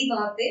ऑलरेडी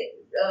वहाँ पे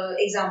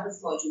एग्जाम्पल्स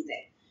मौजूद है.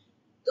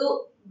 तो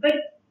but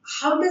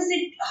how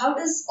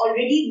does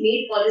already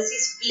made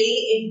policies play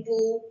into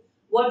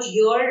what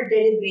your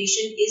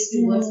deliberation is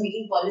towards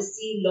making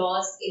policy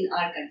laws in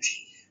our country?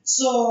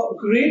 So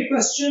great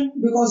question,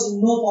 because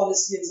no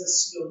policy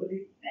exists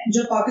globally.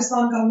 जब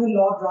पाकिस्तान का हमने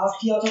लॉ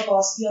ड्राफ्ट किया था,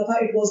 पास किया था,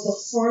 it was the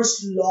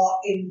first law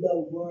in the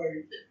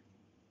world.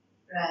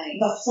 Right.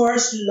 The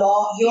first law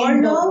your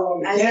in law? the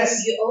world. Yes.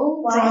 Oh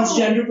wow.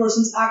 Transgender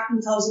Persons Act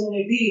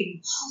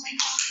 2018. Oh my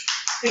God.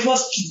 It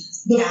was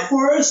the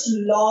first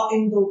law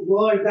in the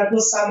world that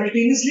was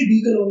simultaneously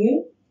decolonial,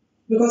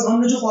 because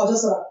हमने जो ख्वाजा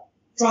सरा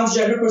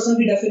transgender person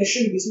की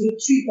definition दी, उसमें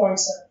 3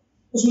 points हैं,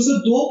 उसमें से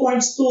 2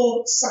 points तो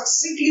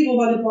सक्सेंटली वो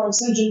वाले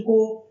पॉइंट्स हैं जिनको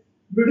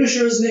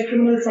ब्रिटिशर्स ने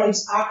क्रिमिनल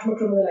ट्राइब्स एक्ट में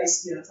क्रिमिनलाइज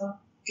किया था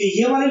कि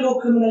ये वाले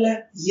लोग क्रिमिनल है,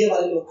 ये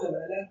वाले लोग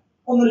क्रिमिनल है.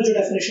 उन्होंने जो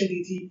डेफिनेशन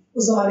दी थी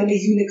उस जमाने में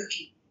यूनिक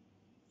की,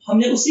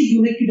 हमने उसी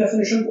यूनिक की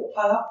डेफिनेशन को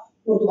उठाया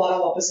और दोबारा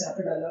वापस यहाँ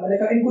पे डाला. मैंने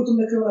कहा इनको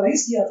तुमने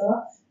क्रिमिनलाइज किया था,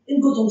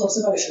 इनको तुम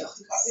सबसे पहले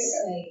शनाख्ती कर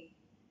देंगे,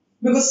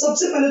 बिकॉज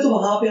सबसे पहले तो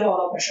वहां पे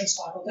हमारा ऑपरेशन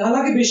स्टार्ट होता है.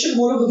 हालांकि बेशक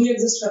वो लोग अभी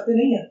एग्जिस्ट करते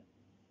नहीं है,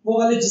 वो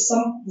वाले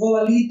जिस्म, वो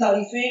वाली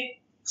तारीफें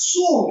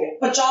 100 होंगे,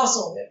 50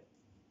 होंगे.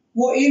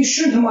 वो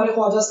एंशिएंट हमारे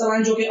ख्वाजा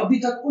सराय जो कि अभी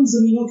तक उन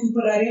जमीनों के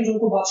ऊपर रह रहे हैं जो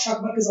उनको बादशाह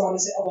अकबर के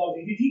जमाने से अवार्ड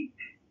दी थी.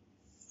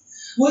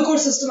 वो एक और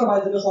सिस्टम है by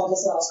the way Khwaja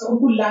Seraj का,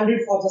 उनको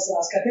लैंडेड ख्वाजा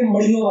सराज कहते हैं,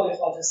 मड़ियों वाले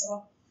ख्वाजा सरा.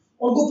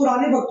 उनको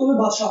पुराने वक्तों में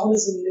बादशाहों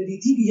ने जमीनें दी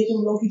थी कि ये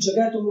तुम लोगों की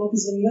जगह है, तुम लोगों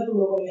की जमीन है,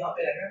 तुम लोगों ने यहाँ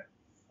पे रहना है,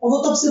 और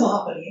वो तब से वहां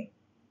पर ही है.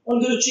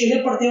 उनके जो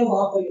चेले पढ़ते हैं वो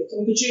वहां पर ही होते हैं,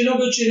 उनके चेलों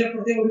के चेले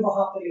पढ़ते हैं वो भी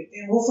वहां पर ही होते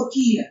हैं. वो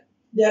फकीर है,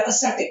 they are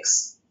ascetics,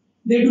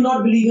 they do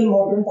not believe in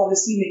modern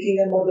policy making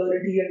and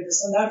modernity and this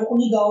and that. वो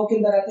उन्हीं गाँव के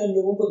अंदर रहते हैं,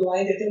 लोगों को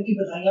दुआएं देते हैं, उनकी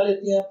बधाइयां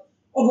लेते हैं,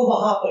 और वो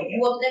वहां पर ही है.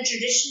 वो अपना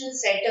ट्रेडिशनल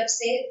सेटअप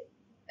से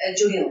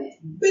जुड़े हुए हैं,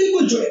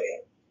 बिल्कुल जुड़े हुए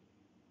हैं,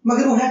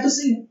 मगर वो है तो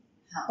सही.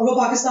 और वो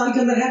पाकिस्तान के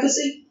अंदर है तो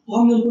सही, तो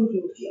हमने उनको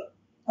इंक्लूड किया.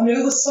 हमने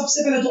कहा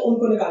सबसे पहले तो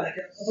उनको निकाला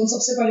गया, तो हम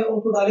सबसे पहले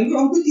उनको डालेंगे,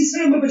 और हमको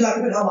तीसरे नंबर पे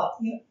जाकर फिर हम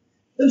आती हैं.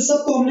 इन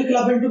सबको हमने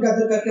क्लब इन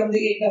टुगेदर करके हमने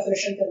एक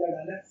डेफिनेशन के अंदर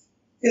डाला है.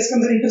 इसके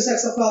अंदर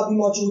इंटरसेक्स अफराद भी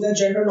मौजूद हैं,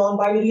 जेंडर नॉन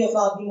बाइनरी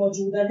अफराद भी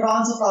मौजूद हैं,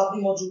 ट्रांस अफराद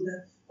भी मौजूद हैं,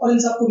 और इन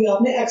सबको भी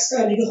आपने एक्स का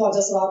यानी कि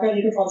ख्वाजा सरा का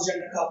यानी कि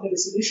ट्रांसजेंडर का आपने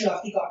बेसिकली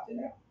शनाख्ती कार्ड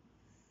देना है.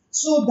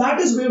 So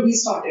that is where we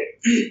started,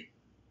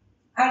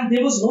 and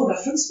there was no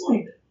reference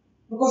point,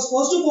 because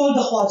first of all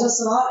the Khwaja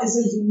सरा is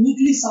a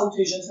uniquely South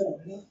Asian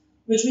phenomenon,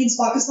 which means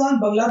Pakistan,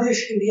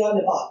 Bangladesh, India,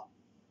 Nepal.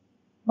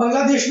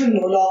 Bangladesh में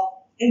no law,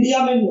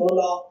 India में no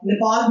law,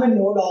 Nepal में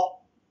no law.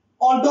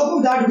 On top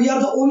of that, we are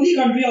the only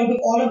country out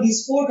of all of these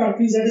 4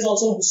 countries that is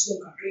also a Muslim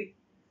country,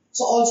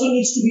 so also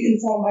needs to be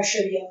informed by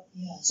Sharia.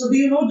 So do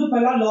you know जो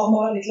पहला law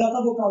हमारा निकला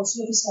था वो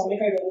council of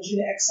Islamic ideology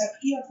ने accept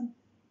किया था,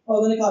 और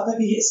उन्होंने कहा था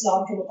कि ये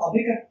इस्लाम के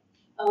मुताबिक है.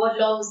 What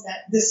law was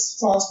that? This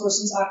Trans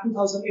Persons Act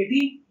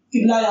 2018,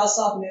 किबला याज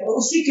साहब ने, और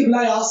उसी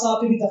किबला याज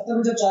साहब के भी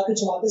दफ्तर में जब जाकर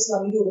जमात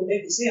इस्लामी के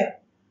गुंडे घुसे हैं,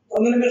 तो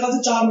उन्होंने मेरे ख्याल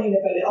से 4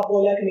 महीने पहले अब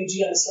बोला कि नहीं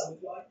जी इस्लामिक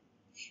लॉ है.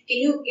 Can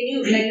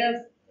you kind of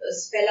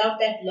spell out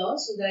that law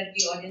so that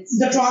the audience?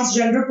 The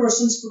Transgender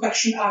Persons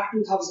Protection Act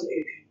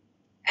 2018.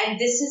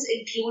 And this is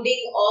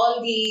including all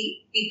the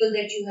people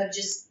that you have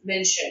just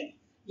mentioned.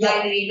 Yeah.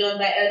 Binary,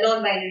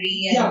 non-binary,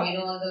 and yeah. you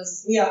know all those.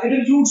 Yeah, it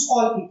includes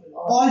all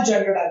people, all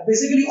gender types,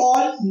 basically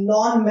all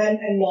non-men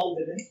and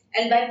non-women.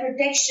 And by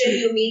protection,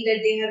 you mean that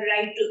they have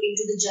right to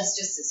into the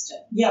justice system.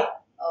 Yeah.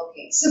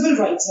 Okay. Civil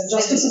rights and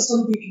justice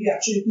system भी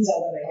actually इतनी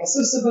ज़्यादा नहीं है.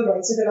 सिर्फ civil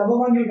rights. If number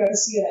 1 you get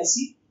a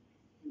CNIC,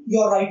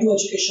 your right to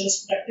education is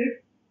protected,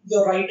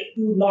 your right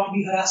to not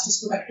be harassed is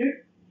protected,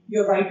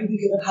 your right to be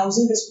given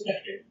housing is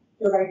protected,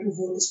 your right to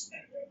vote is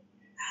protected.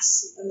 As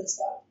simple as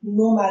that.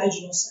 No marriage,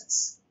 no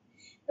sex.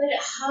 But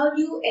how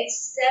do you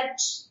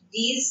accept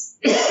these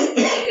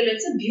particular?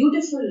 It's a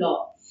beautiful law,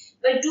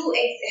 but to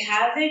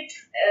have it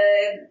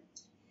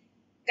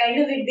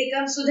kind of it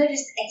becomes so that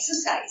it's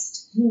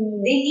exercised.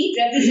 They need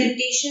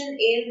representation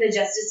in the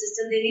justice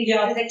system. They need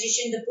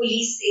representation in the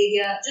police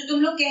area. जो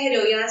तुम लोग कह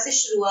रहे हो यहाँ से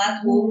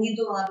शुरुआत होगी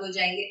तो वहाँ पे हो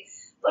जाएंगे.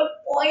 पर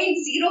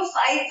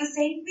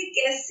 0.05% में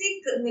कैसे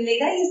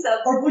मिलेगा ये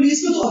सब? और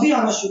पुलिस में तो अभी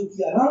आना शुरू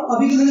किया ना,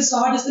 अभी तो मैंने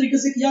स्टार्ट इस तरीके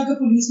से किया कि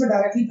पुलिस में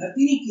डायरेक्टली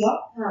भर्ती नहीं किया,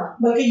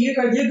 बल्कि ये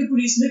कर दिया कि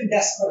पुलिस में एक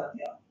डेस्क बना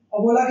दिया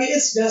और बोला कि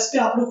इस डेस्क पे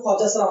आप लोग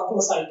ख्वाजा सराफ के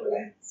मसाइल पर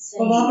लाएं,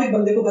 और वहां पे एक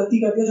बंदे को भर्ती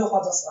कर दिया जो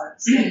ख्वाजा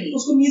सराफ है,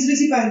 उसको मीजली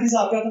सी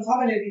 35,000 का तनख्वाह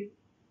मिलेगी,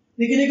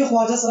 लेकिन एक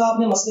ख्वाजा सराफ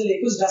ने मसले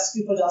लेके उस डेस्क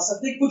के ऊपर जा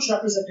सकते, कुछ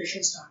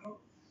रिप्रेजेंटेशन स्टार्ट हो।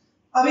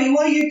 अभी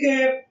हुआ ये कि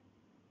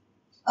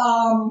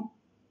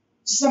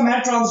जिसमें मैं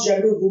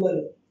ट्रांसजेंडर वुमन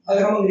हूँ,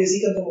 अगर हम अंग्रेजी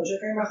के अंदर मुझे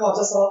कहें मैं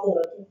ख्वाजा सराफ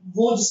औरत हूँ,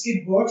 वो जिसकी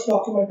बर्थ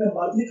डॉक्यूमेंट में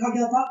मर्द लिखा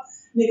गया था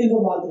लेकिन वो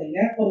मर्द नहीं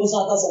है और वो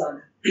ज्यादा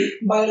जनाना है,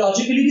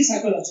 बायोलॉजिकली भी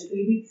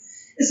साइकोलॉजिकली भी।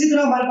 इसी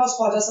तरह हमारे पास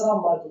ख्वाजा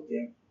सराफ मर्द होते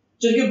हैं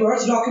जिनके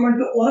बर्थ डॉक्यूमेंट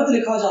पे औरत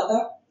लिखा जाता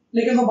है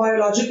लेकिन वो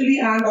बायोलॉजिकली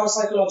एंड और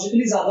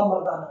साइकोलॉजिकली ज्यादा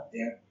मर्दाना होते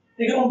हैं,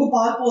 लेकिन उनको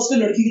पाल पोस के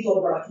लड़की की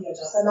तौर बड़ा किया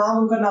जाता है, नाम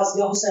उनका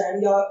नाजिया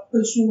हुसैन या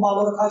कुलसूम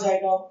बानो रखा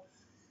जाएगा।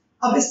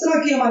 अब इस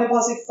तरह की हमारे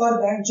पास एक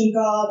फर्द है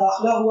जिनका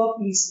दाखिला हुआ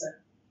पुलिस में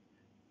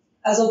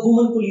as a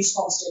woman police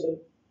constable,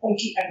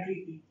 उनकी एंट्री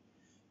हुई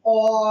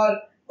और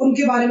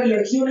उनके बारे में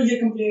लड़कियों ने ये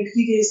कंप्लेंट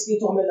की कि इसलिए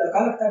तो हमें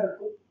लड़का लगता है,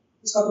 बिल्कुल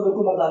उसका तो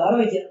बिल्कुल मर्दाना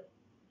रवैया।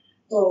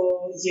 तो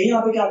ये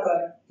यहाँ पे क्या कर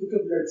रहे हैं, क्योंकि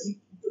लड़की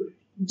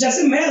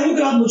जैसे मैं हूँ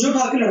कि आप मुझे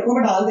उठा के लड़कों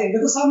में डाल देंगे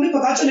तो सामने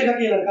पता चलेगा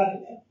कि ये लड़का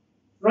नहीं है,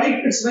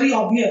 राइट? इट्स वेरी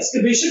ऑब्वियस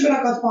कि बेशक मेरा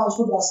कद 5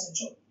 फुट 10 इंच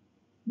हो,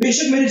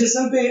 बेशक मेरे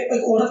जिस्म पे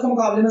एक औरत के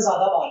मुकाबले में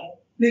ज्यादा बाल हो,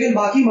 लेकिन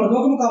बाकी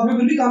मर्दों के मुकाबले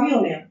में भी कम ही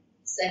होने हैं।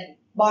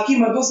 बाकी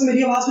मर्दों से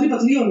मेरी आवाज थोड़ी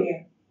पतली होनी है,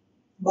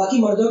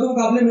 बाकी मर्दों के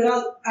मुकाबले मेरा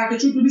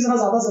एटीट्यूड भी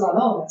ज्यादा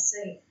जनाना होगा।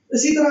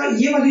 इसी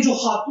तरह ये वाली जो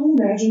खातून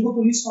है जिनको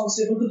पुलिस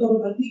कांस्टेबल के तौर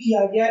पर भर्ती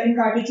किया गया,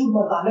 इनका एटीट्यूड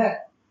मर्दाना है,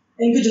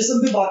 इनके जिस्म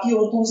पे बाकी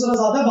औरतों से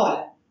ज्यादा बाल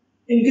है,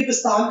 इनके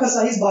पिस्तान का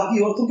साइज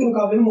बाकी औरतों के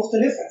मुकाबले में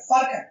मुख्तलिफ है,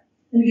 फर्क है,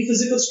 इनकी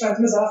फिजिकल स्ट्रेंथ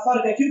में ज्यादा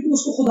फर्क है क्योंकि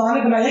उसको खुदा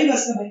ने बनाया ही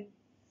वैसे भाई।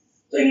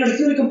 तो इन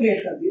लड़कियों ने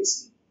कंप्लेंट कर दी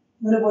उसकी,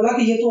 मैंने बोला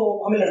कि ये तो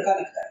हमें लड़का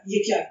लगता है, ये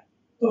क्या है?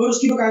 तो फिर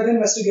उसकी बकायदा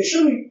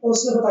इन्वेस्टिगेशन हुई और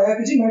उसने बताया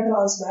कि जी मैं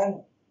ट्रांसमैन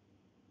हूँ,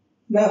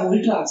 मैं हूँ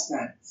ही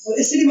ट्रांसमैन, तो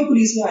इसलिए मैं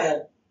पुलिस में आया हूँ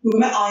क्योंकि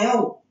मैं आया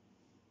हूँ,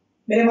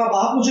 मेरे माँ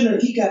बाप मुझे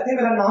लड़की कहते हैं,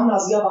 मेरा नाम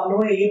नाजिया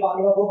बानो है, ये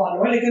बानो है, वो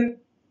बानो है, लेकिन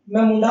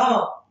मैं मुंडा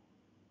हूँ,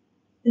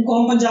 इनको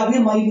हम पंजाबी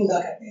में माई मुंडा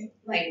कहते हैं,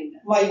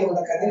 माई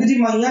मुंडा कहते हैं जी,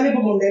 माइया ने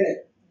मुंडे ने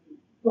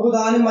तो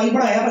खुदा ने माई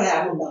बनाया पर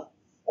है मुंडा।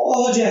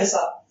 और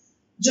जैसा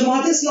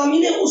जमात इस्लामी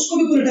ने उसको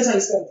भी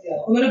पॉलिटिसाइज कर दिया,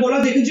 उन्होंने बोला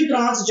देखिए जी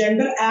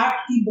ट्रांसजेंडर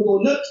एक्ट की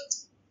बदौलत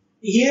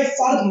ये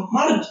फर्द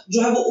मर्द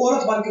जो है वो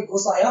औरत बन के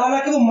घुस आया,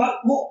 हालांकि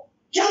वो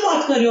क्या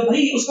बात कर रहे हो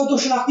भाई, उसका तो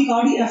शनाख्ती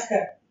कार्ड ही एफ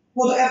है,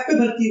 वो तो एफ पे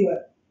भर्ती हुआ है,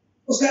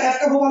 उसका एफ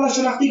का वो वाला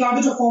शनाख्ती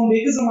कार्ड जो फॉर्म बे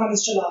के जमाने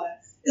से चला रहा है,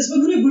 इस पर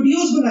उन्होंने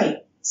वीडियोस बनाई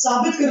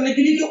साबित करने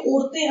के लिए कि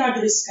औरतें एट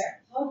रिस्क है,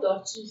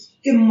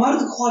 कि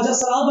मर्द ख्वाजा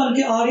सराफ बन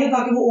के आ रहे हैं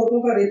ताकि वो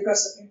औरतों का रेप कर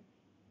सकें,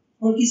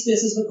 उनकी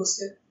स्पेसेस में घुस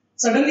के।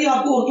 सडनली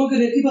आपको औरतों के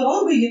रेप की परवाह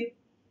हो गई है?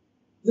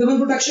 विमेन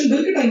प्रोटेक्शन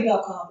बिल के टाइम पे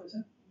आप कहाँ पे थे?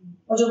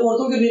 और जब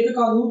औरतों के रेप के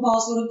कानून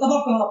पास हो रहे तब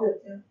आप कहाँ पे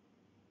होते हैं?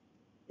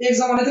 एक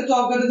जमाने तक तो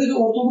आप कहते थे कि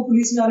औरतों को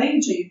पुलिस में आना ही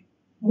नहीं चाहिए,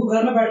 उनको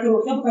घर में बैठ कर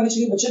रोटियां पकानी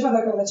चाहिए, बच्चे पैदा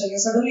करना चाहिए,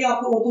 सडनली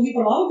आपको औरतों की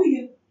परवाह हो गई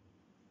है।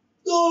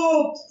 तो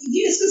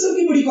ये इस किस्म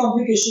की बड़ी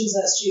कॉम्प्लिकेशंस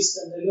है इस चीज के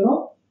अंदर, you know,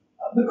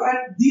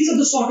 because these are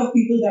the sort of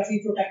people that we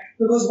protect,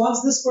 because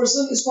once this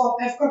person इसको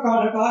आप F का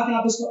कार्ड हटा के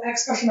आप इसको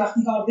X का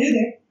शनाख्ती कार्ड दे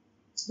दें,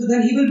 so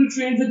then he will be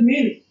trained with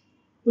male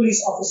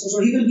police officers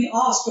or he will be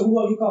asked who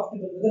are you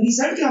comfortable with, and he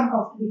said कि I'm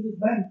comfortable with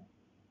men,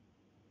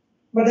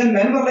 but then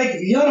men were like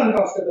we are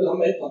uncomfortable,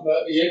 हमें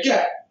ये क्या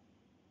है,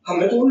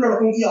 हमें तो उन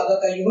लड़कों की आदत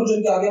है, यू नो,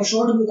 जिनके आगे हम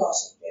शर्ट नहीं उतार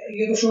सकते,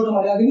 ये तो शर्ट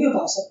हमारे आगे नहीं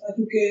उतार सकता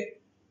क्योंकि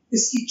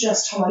इसकी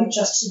चेस्ट हमारी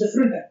चेस्ट से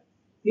डिफरेंट है,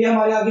 ये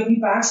हमारे आगे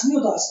अपनी पैंट्स नहीं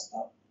उतार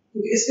सकता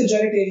क्योंकि इसके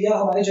जेनिटेलिया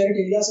हमारे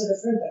जेनिटेलिया से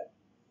डिफरेंट है,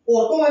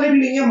 औरतों वाले भी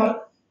नहीं है, मर्द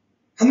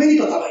हमें नहीं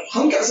पता भाई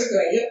हम कैसे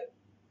करेंगे।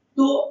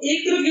 तो एक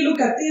तरफ ये लोग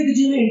कहते हैं कि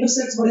जी हमें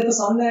इंटरसेक्स बड़े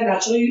पसंद है,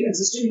 नेचुरली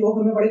एग्जिस्टिंग लोग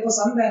हमें बड़े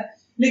पसंद है,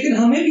 लेकिन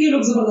हमें भी ये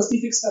लोग जबरदस्ती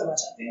फिक्स करना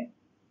चाहते हैं,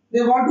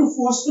 they want to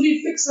forcefully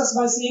fix us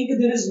by saying कि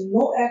there is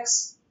no x,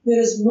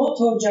 there is no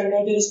third gender,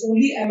 there is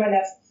only M and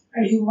F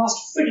and you must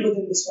fit with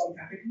in this one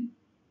category,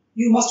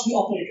 you must be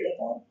operated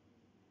upon.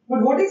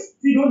 But what if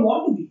we don't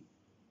want to be,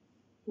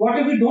 what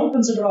if we don't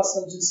consider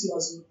ourselves जिनसी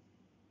मौजूद।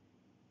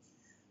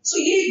 So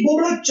ये एक बहुत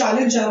बड़ा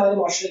challenge है हमारे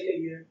माशरे के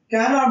लिए।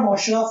 Can our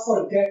Mashra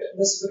forget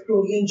this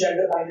Victorian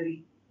gender binary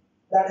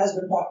that has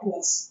been taught to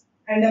us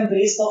and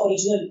embrace the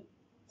original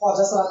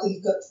Khwaja Saraf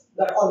तरीक़त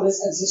that always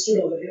existed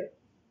over here?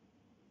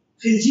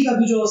 Khilji का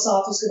भी जो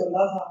साथ उसके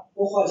बंदा था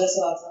वो ख्वाजा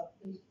सराफ था।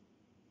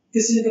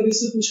 किसी ने कभी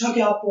उससे पूछा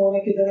कि आप कौन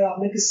है, किधर है,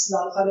 आपने किस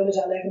नाल खाने में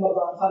जाना है कि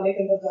मर्दान खाने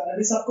के अंदर जाना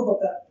है, सबको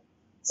पता है,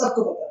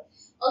 सबको पता है।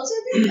 Also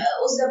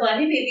उस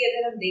जमाने में भी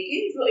अगर हम देखें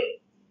तो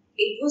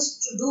it was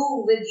to do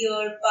with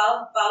your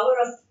power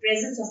of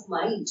presence of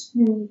mind.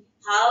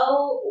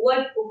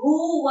 Who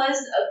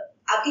was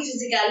आपकी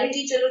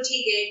physicality, चलो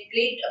ठीक है,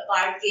 played a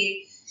part के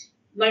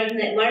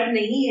मर्द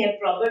नहीं है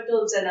प्रॉपर तो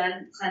जनान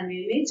खाने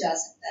में जा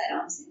सकता है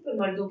आराम से, पर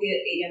मर्दों के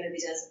एरिया में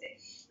भी जा सकते हैं।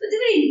 But they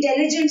were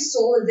intelligent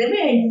souls, they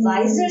were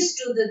advisors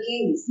to the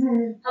kings.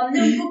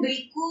 हमने उनको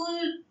बिल्कुल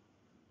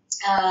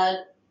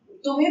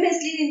तुम्हें मैं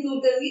इसलिए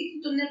इंक्लूड करूंगी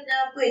कि तुमने अपने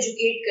आप को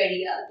एजुकेट कर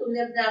लिया,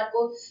 तुमने अपने आप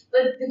को,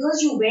 but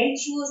because you went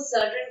through a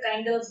certain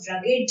kind of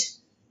rugged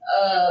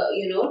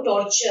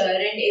torture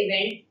and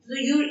event, so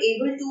you're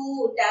able to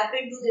tap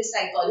into their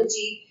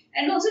psychology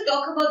and also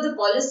talk about the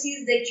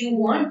policies that you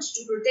want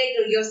to protect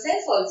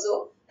yourself also,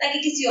 ताकि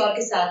किसी और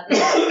के साथ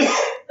ना हो।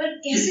 पर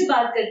कैसे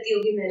बात करती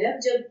होगी मेहरब,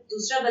 जब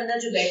दूसरा बंदा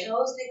जो बैठा हो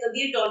उसने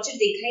कभी ये टॉर्चर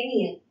देखा ही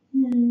नहीं है,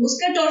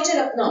 उसका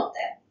टॉर्चर अपना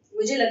होता है।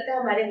 मुझे लगता है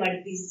हमारे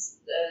मर्द भी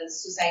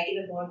सोसाइटी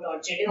में बहुत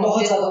टॉर्चर्ड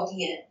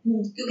होती हैं,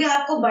 क्योंकि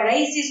आपको बड़ा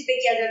ही इस पे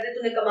किया जाता है,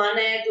 तूने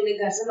कमाना है, तूने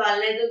घर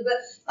संभालना है, तो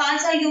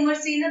 5 साल की उम्र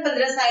से ना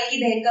 15 साल की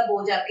बहन का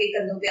बोझ आपके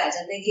कंधों पे आ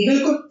जाता है कि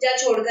जा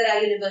छोड़कर आ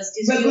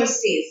university, so you are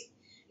safe.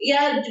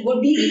 या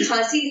बुढ़ी की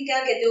खांसी भी, क्या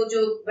कहते हो,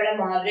 जो बड़ा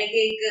मुहावरा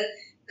के एक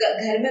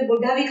घर में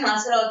बुढ़ा भी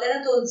खांस रहा होता है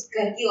ना, तो उस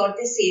घर की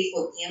औरतें सेफ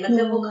होती हैं,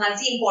 मतलब वो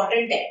खांसी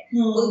इंपॉर्टेंट है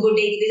उस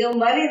बुढ़े की भी, जो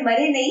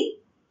मरे नहीं,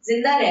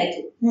 जिंदा रहे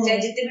तू, चाहे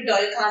जितने भी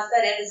टॉयलेट खांसता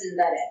रहे तो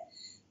जिंदा रहे।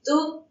 तो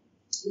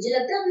मुझे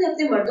लगता है हमने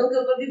अपने मर्दों के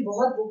ऊपर भी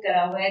बहुत बुक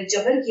करा हुआ है,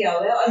 जबर किया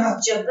हुआ है, और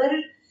जबर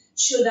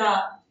शुदा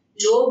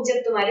लोग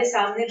जब तुम्हारे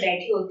सामने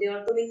बैठे होते हैं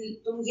और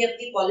तुम ये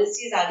अपनी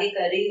पॉलिसीज आगे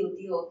कर रही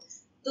होती हो,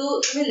 तो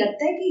तुम्हें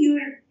लगता है कि you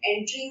are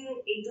entering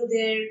into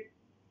their,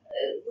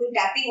 कोई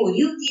टैपिंग हो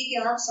रही होती है कि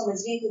आप समझ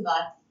रहे हैं कोई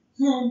बात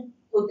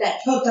होता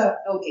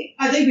है। Okay,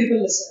 I think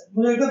people listen.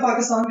 मुझे लगता है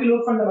पाकिस्तान के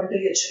लोग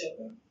फंडामेंटली अच्छे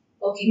लोग हैं।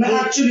 Okay, मैं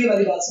एक्चुअली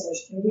वाली बात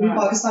समझती हूँ, क्योंकि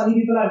Pakistani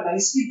people are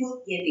nice people,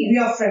 we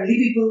are friendly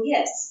people,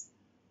 yes,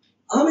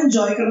 हम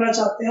एंजॉय करना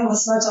चाहते हैं, हम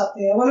हंसना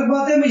चाहते हैं। वो अलग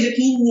बात है, हमें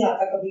यकीन नहीं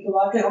आता कभी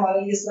कभार कि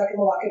हमारे लिए इस तरह के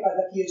मौके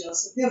पैदा किए जा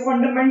सकते हैं।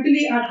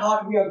 Fundamentally at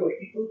heart we are good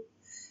people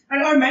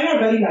and our men are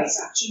very nice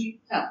actually.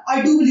 I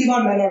do believe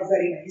our men are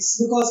very nice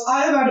because I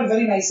have had a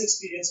very nice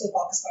experience with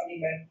Pakistani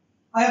men.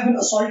 I have been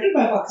assaulted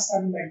by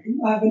Pakistani men too.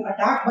 I have been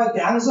attacked by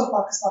gangs of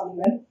Pakistani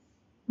men,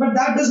 but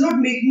that does not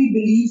make me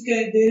believe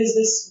that there is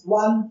this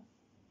one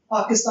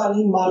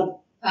Pakistani मर्द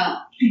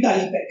की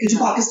type है कि जो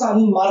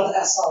पाकिस्तानी मर्द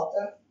ऐसा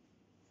होता है।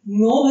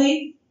 No भाई,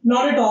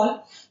 नॉट एट ऑल।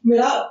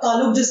 मेरा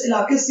ताल्लुक जिस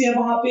इलाके से है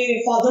वहाँ पे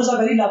fathers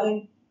are very loving.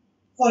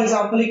 For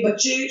example, एक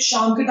बच्चे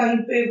शाम के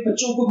टाइम पे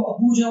बच्चों को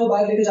अब्बू जो है वो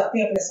बाहर लेके जाते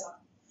हैं अपने साथ,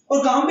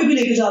 और काम पे भी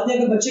लेके जाते हैं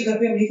अगर बच्चे घर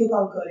पे अम्मी को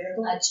काम कर रहे हैं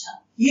तो। अच्छा,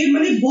 ये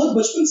मैंने बहुत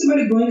बचपन से,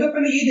 मैंने ग्रोइंग अप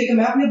मैंने ये देखा।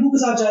 मैं अपने अब्बू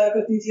के साथ जाया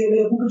करती थी, और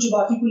मेरे अब्बू के जो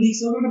बाकी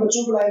कुलीग्स हैं उन्होंने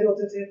बच्चों को लाए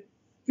होते थे,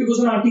 क्योंकि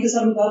उस दिन आंटी के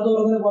सर में दर्द हो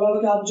रहा था, उन्होंने बोला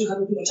कि आप मुझे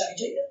घर में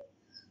बचानी चाहिए।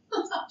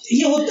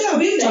 ये होता है,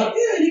 अभी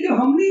जाते हैं, लेकिन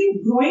हमने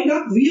growing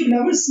up we have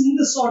never seen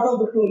this sort of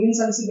Victorian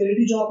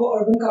sensibility जो आपको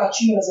अर्बन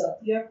कराची में नजर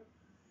आती है,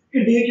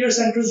 कि डे केयर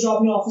सेंटर्स जो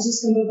आपने ऑफिसेज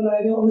के अंदर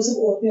बनाए गए उनमें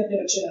सब औरतें अपने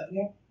बच्चे ला रही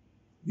हैं।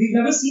 We have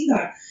never seen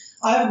that.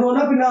 I have grown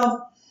up in a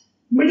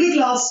middle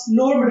class,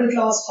 lower middle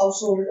class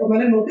household, और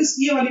मैंने नोटिस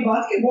किया वाली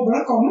बात कि वो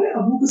बड़ा कॉमन है,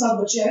 अबू के साथ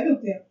बच्चे आए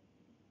होते हैं,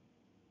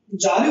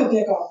 जा रहे होते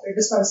हैं काम पे,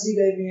 डिस्पेंसरी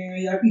गए हुए हैं,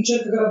 या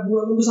टीचर अगर अबू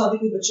है उनके साथ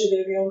ही कोई बच्चे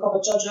गए हुए हैं, उनका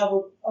बच्चा जो है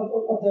वो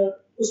अदर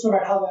उसमें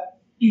बैठा हुआ है,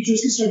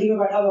 टीचर्स की स्टडी में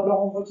बैठा हुआ, अपना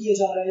होमवर्क किए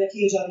जा रहा है या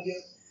किए जा रही है।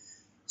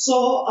 सो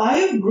I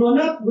have grown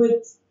up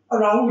with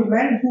around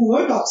men who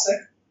were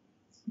toxic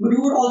but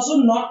who were also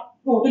not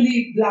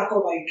totally black or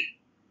white.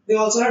 They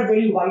also had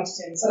very white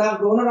things, and I've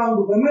grown around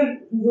women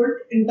who were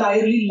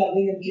entirely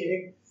loving and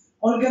caring.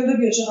 उनके अंदर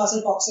भी अच्छे खासे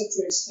toxic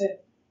traits थे,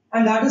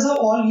 and that is how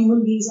all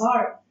human beings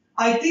are.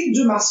 I think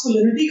जो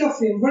masculinity का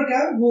framework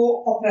है वो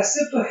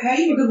oppressive तो है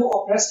ही, मगर वो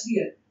oppressed भी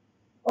है,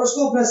 और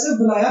उसको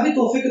oppressive बनाया भी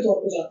तोहफे के तौर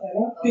पे जाता है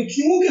ना, कि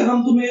क्यों कि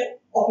हम तुम्हें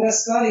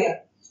oppress कर रहे हैं,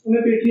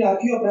 तुम्हें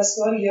patriarchy oppress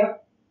कर रही है,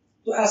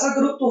 तो ऐसा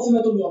करो तोहफे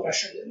में तुम्हें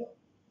oppression ले लो,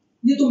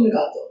 ये तुम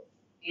निकाल दो।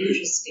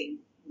 Interesting.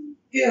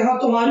 कि हाँ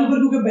तुम्हारे ऊपर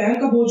क्योंकि बहन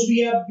का बोझ भी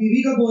है,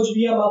 बीवी का बोझ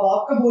भी है, माँ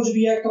बाप का बोझ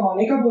भी है,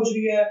 कमाने का बोझ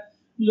भी है,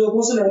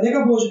 लोगों से लड़ने का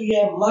बोझ भी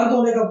है, मर्द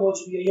होने का बोझ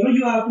भी है। You know,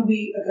 you have to be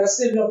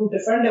aggressive, you have to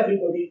defend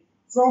everybody.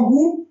 From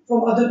whom?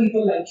 From other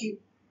people like you.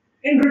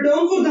 In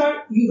return for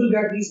that, you will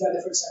get these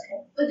benefits at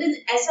home. But then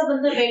ऐसा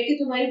बंदा बैठ के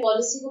तुम्हारी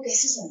policy को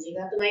कैसे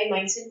समझेगा, तुम्हारे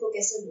mindset को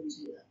कैसे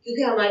समझेगा?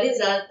 क्योंकि हमारे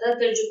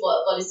ज्यादातर जो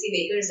पॉलिसी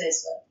मेकर्स हैं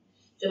इस वक्त,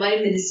 जो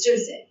हमारे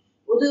मिनिस्टर्स हैं,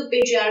 वो तो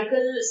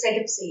पेट्रियार्कल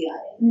सेटअप से ही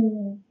आ रहे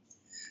हैं।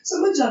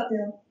 समझ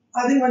जाते हैं।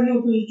 I think when you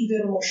appeal to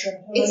their emotion,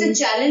 it's a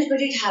challenge,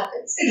 but it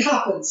happens. It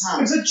happens.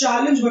 It's a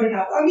challenge, but it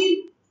happens. I mean,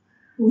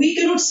 we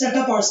cannot set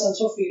up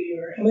ourselves for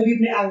failure. हमें भी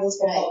अपने angles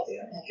पता होते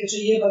हैं कि जो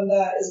ये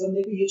बंदा है, इस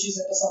बंदे को ये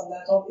चीजें पसंद है,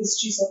 तो हम इस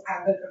चीज का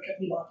एंगल करके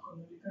अपनी बात को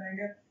नहीं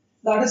करेंगे.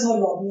 That is how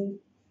lobbying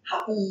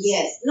happens.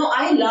 Yes. No,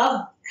 I love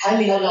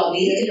having a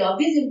lobby.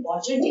 Lobby is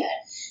important, yaar.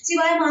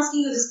 See, why I'm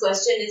asking you this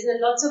question is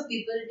that lots of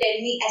people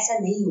tell me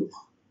ऐसा नहीं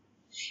होता,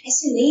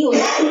 ऐसे नहीं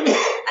होता.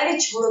 अरे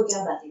छोड़ो,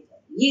 क्या बातें कर,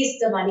 ये इस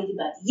जमाने की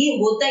बात, ये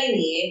होता ही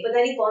नहीं है, पता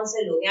नहीं कौन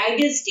से लोग हैं,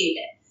 आइडियल स्टेट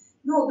है.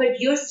 No, but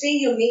you're saying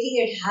you're making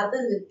it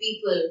happen with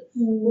people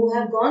who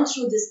have gone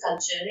through this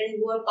culture and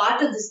who are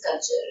part of this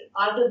culture,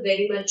 part of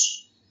very much,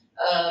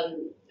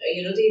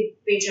 the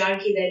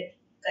patriarchy that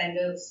kind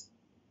of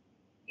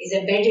is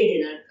embedded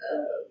in our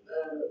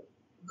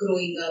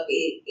growing up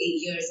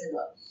years and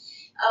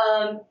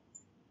all.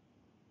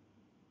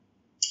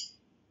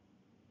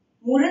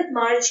 मुहूर्त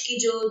मार्च की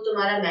जो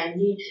तुम्हारा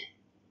mandate है,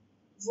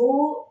 वो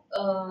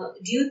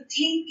do you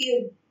think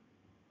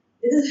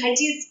because हर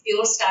चीज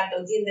pure start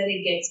होती है and then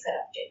it gets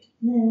corrupted.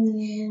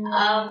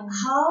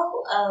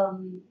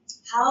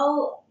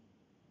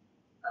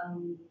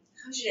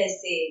 How should I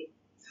say?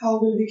 How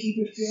will we keep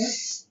it pure?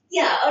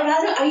 Yeah, or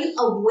rather, are you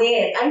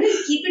aware? I know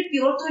you keep it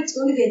pure, so it's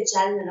going to be a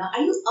challenge. Now.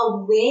 Are you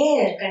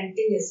aware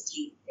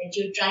continuously that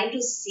you're trying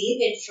to save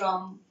it from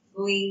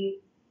going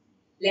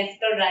left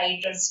or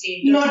right or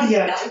straight or Not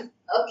yet. down?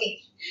 Okay.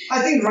 I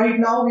think right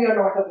now we are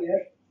not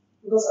aware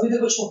because अभी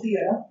तक वो छोटी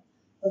है ना,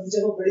 अब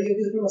जब वो बड़ी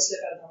होगी तो फिर मसले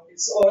पैदा होंगे.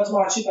 औरत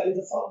मार्च की पहली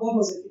दफा बहुत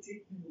मजे की थी,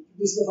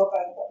 दूसरी दफा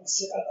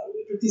मसले पैदा हुए,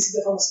 फिर तीसरी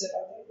दफा मसले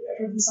पैदा हुए,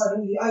 फिर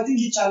suddenly I think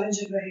ये challenge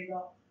एक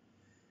रहेगा.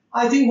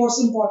 I think what's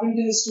important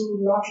is to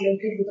not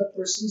link it with the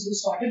persons who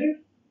started it.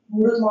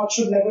 Murat March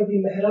should never be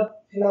Mehrub,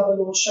 Hina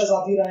Baloch,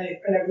 Shahzadi Rai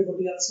and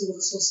everybody else who was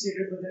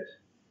associated with it.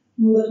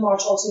 Murat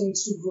March also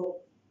needs to grow.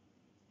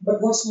 But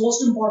what's most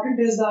important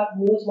is that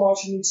Murat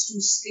March needs to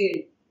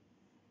scale.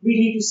 We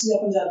need to see a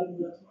Punjabi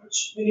Murat March.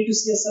 We need to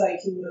see a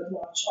Saraiki Murat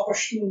March, a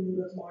Pashtun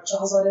Murat March, a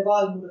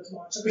Hazarewal Murat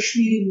March, a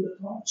Kashmiri Murat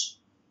March.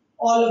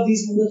 All of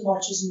these Murat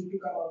Marches need to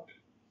come out.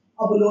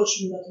 A Baloch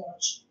Murat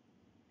March.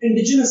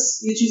 Indigenous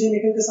ये चीजें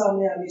निकल के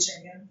सामने आनी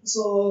चाहिए.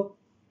 सो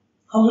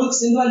हम लोग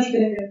सिंध वाली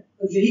करेंगे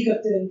और यही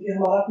करते रहेंगे,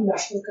 हमारा कोई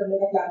नेशनल करने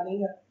का प्लान नहीं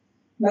है.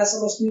 मैं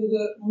समझती हूँ कि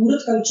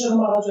मूरत कल्चर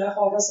हमारा जो है,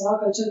 ख्वाजा सरा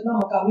कल्चर इतना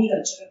मकामी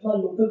कल्चर है, इतना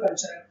लोकल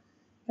कल्चर है.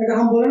 अगर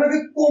हम बोले ना कि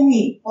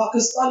कौमी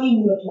पाकिस्तानी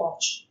मूरत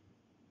मार्च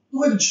तो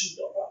वो एक झूठ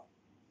होगा,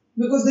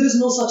 because there is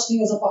no such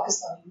thing as a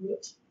Pakistani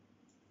मूरत.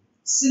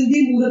 सिंधी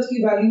मूरत की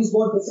वैल्यूज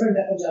बहुत डिफरेंट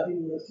है पंजाबी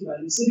मूरत की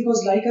वैल्यूज से, बिकॉज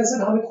लाइक आई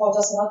सेड हमें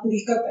ख्वाजा सरा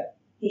तरीकत है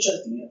जो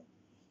चलती है.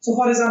 So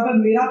for example,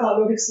 मेरा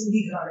ताल्लुक एक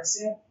सिंधी घराने से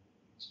है,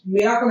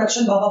 मेरा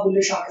कनेक्शन बाबा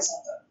बुल्ले शाह के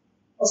साथ है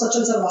और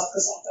सचल सरमस्त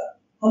के साथ है.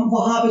 हम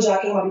वहां पे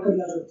जाके हमारी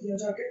कड़ियां जुड़ती हैं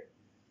जाके.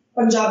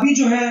 पंजाबी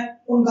जो है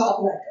उनका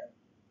अपना है,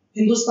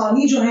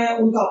 हिंदुस्तानी जो है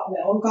उनका अपना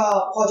है, उनका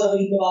ख्वाजा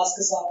गरीब नवाज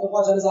के साथ और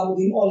ख्वाजा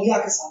निजामुद्दीन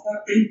औलिया के साथ है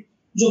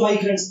जो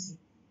माइग्रेंट्स थी,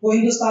 वो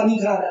हिंदुस्तानी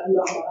घराना है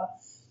पूरा हमारा.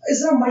 इस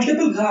तरह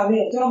मल्टीपल घराने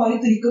होते हैं, हमारी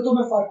तरीकतों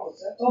में फर्क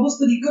होता है. तो अब उस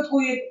तरीकत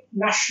को एक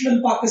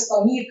नेशनल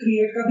पाकिस्तानी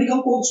क्रिएट कर,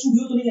 हम कोक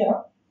स्टूडियो तो नहीं है ना.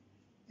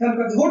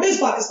 What is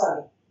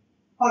Pakistani?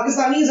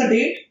 Pakistani is a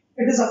date,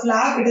 it is a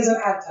flag, it is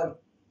an anthem.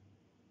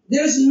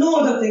 There is no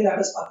other thing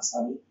that is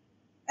Pakistani.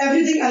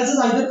 Everything else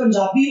is either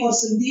Punjabi or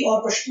Sindhi or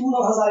Pashtun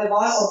or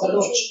Hazarewal or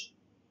Baloch.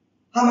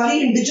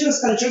 हमारी indigenous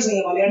cultures हैं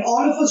ये वाले, and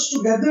all of us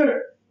together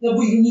जब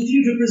वो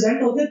uniquely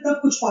represent होते हैं तब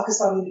कुछ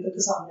पाकिस्तानी निकल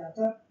के सामने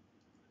आता है.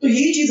 तो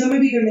यही चीज हमें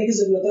भी करने की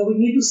जरूरत है. We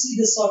need to see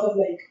this sort of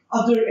like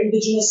other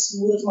indigenous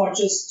Murat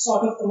marches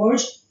sort of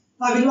emerge.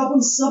 ताकि जब आप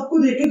उन सबको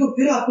देखें तो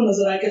फिर आपको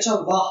नजर आए कि अच्छा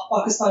वाह,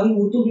 पाकिस्तानी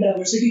मूर्तों की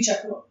डाइवर्सिटी चेक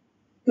करो,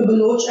 तो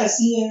बलोच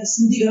ऐसी हैं,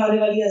 सिंधी घराने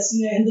वाली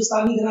ऐसी हैं,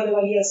 हिंदुस्तानी घराने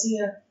वाली ऐसी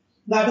हैं.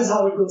 That is how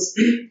it goes.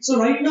 So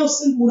right now,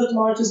 Sindh Murat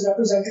March is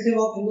representative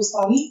of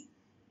Hindustani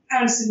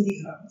and Sindhi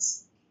घराnas.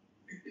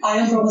 I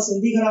am from a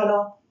Sindhi घराना,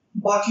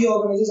 बाकी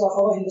organisers are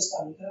from a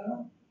Hindustani घराना,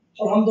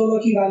 और हम दोनों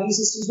की वैल्यू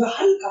सिस्टम्स में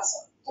हल्का सा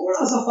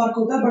थोड़ा सा फर्क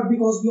होता है, but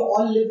because we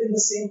all live in the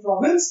same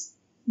province,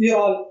 we are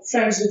all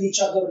friends with each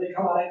other.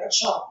 हमारा एक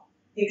अच्छा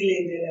एक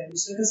लेन देन है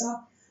दूसरे के साथ.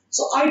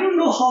 So I don't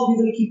know how we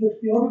will keep it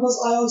pure because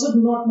I also do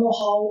not know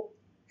how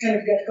can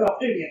it get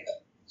corrupted yet.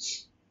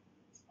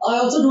 I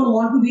also don't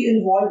want to be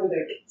involved with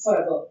it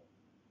forever.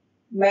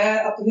 मैं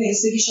अपने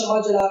हिस्से की शमा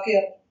जला के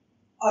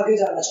आगे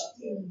जाना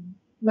चाहती हूँ.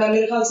 मैं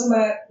मेरे ख्याल से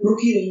मैं रुक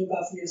ही रही हूँ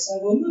काफी ऐसा.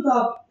 वो नहीं होता,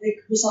 आप एक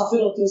मुसाफिर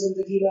होते हो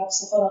जिंदगी में, आप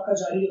सफर आपका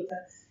जारी होता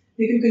है,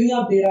 लेकिन कहीं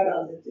आप डेरा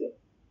डाल देते हो,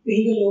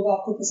 कहीं के लोग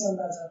आपको पसंद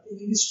आ जाते हैं,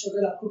 कहीं की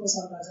स्ट्रगल आपको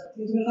पसंद आ जाती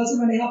है. तो मेरे ख्याल से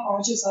मैंने यहाँ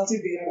 5-6 साल से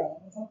डेरा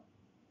डाला था,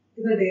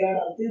 इधर डेरा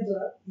डालते हैं,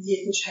 जरा ये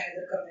कुछ है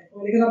इधर करने को,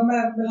 लेकिन अब मैं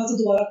मेरे ख्याल से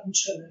दोबारा कुछ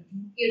करने लगी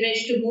हूँ. You're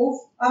ready to move?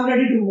 I'm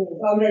ready to move.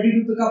 I'm ready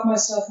to pick up my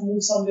stuff,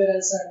 move somewhere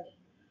else, and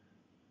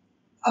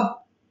अब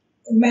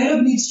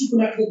Mehrub needs to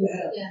connect with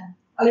Mehrub. Yeah.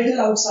 A little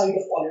outside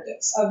of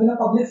politics. I've been a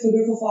public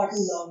figure for far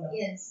too long now.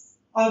 Yes.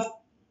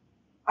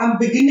 I'm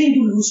beginning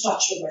to lose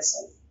touch with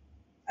myself,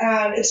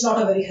 and it's not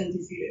a very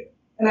healthy feeling.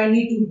 And I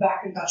need to be back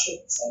in touch with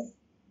myself.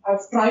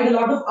 I've tried a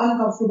lot of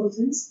uncomfortable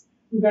things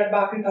to get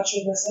back in touch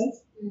with myself.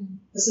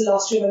 जैसे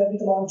last year मैंने अपनी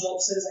तमाम job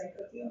से resign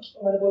कर दिया, तो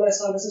मैंने बोला इस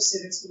साल मैं सिर्फ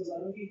सेविंग्स पे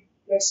गुजारूंगी.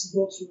 Let's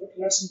go through it,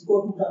 let's go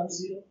to ground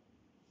zero,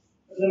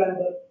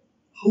 remember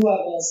who I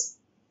was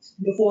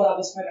before I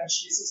was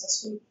financially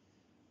successful.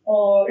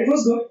 और it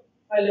was good,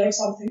 I learn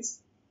some things,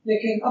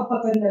 लेकिन अब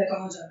पता नहीं मैंने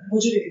कहाँ जाना है,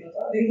 मुझे भी नहीं पता,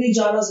 लेकिन कहीं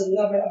जाना जरूर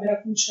है. मेरा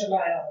कुछ करना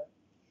आया है.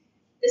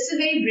 This is a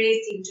very brave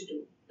thing to do.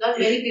 Not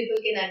many people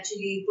can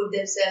actually put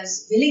themselves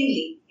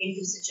willingly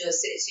into such a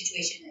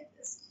situation like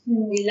this.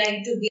 We like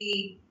to be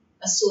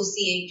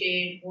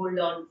associated, hold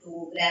on to,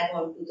 grab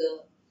onto the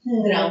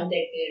ground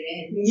that we're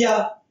in.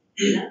 Yeah,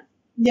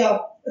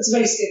 it's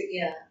very scary.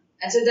 Yeah,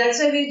 and so that's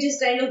why we're just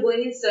kind of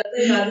going in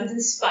circles rather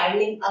than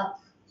spiraling up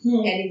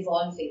and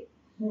evolving.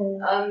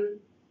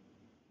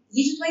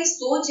 ये जो तुम्हारी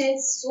सोच है,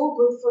 it's so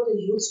good for the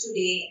youth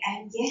today,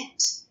 and yet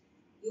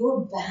you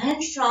were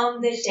banned from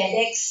the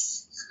TEDx.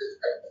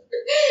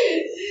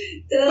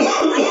 So I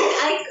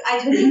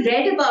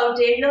read about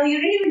it. No, you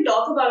didn't even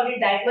talk about it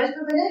that much,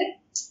 but when I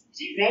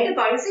read about it,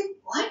 I was like,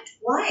 what?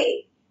 Why?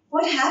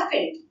 What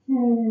happened?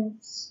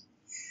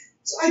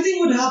 So I think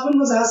what happened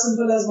was as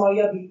simple as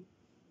Maria B.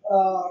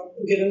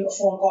 Giving a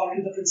phone call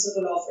to the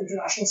principal of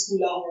International School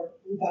Lahore,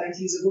 who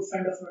apparently is a good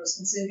friend of hers,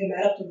 and saying कि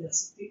मेहरब तो नहीं आ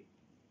सकती,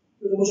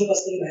 क्योंकि मुझे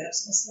personally मेहरब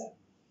से मसला है,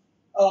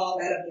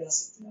 मेहरब नहीं आ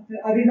सकती.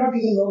 I did not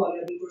even know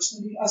Maria B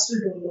personally. I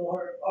still don't know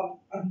her.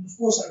 Of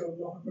course, I don't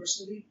know her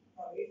personally.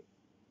 I mean,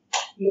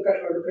 look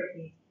at her, look at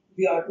me.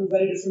 We are two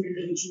very different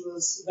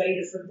individuals, very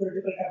different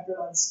political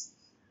temperaments.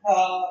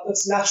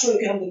 It's natural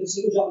कि हम एक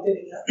दूसरे को जानते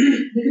नहीं हैं.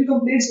 लेकिन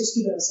complaints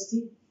उसकी तरफ से थी.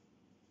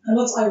 And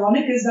what's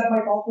ironic is that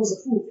my talk was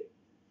approved.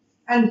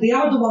 And they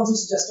are the ones who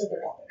suggested the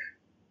topic.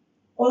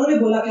 उन्होंने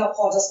बोला कि आप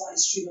ख्वाजा समा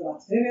हिस्ट्री में बात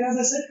करें. मेरा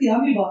जैसे कि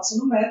मेरी बात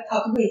सुनो, मैं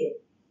थक गई हूँ.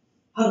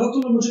 हर वक्त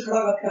तुमने मुझे खड़ा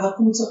करके हर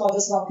को मुझसे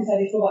ख्वाजा समा की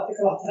तारीफ में बातें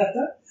करवाता रहता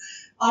है.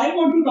 I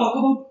want to talk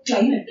about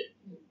climate.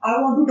 I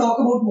want to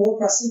talk about more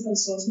pressing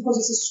concerns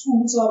because it's a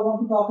school, so I want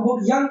to talk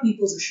about young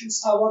people's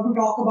issues. I want to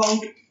talk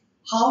about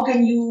how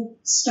can you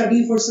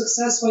study for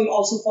success while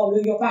also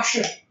following your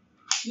passion.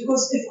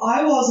 Because if I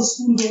was a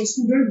school-going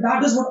student,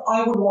 that is what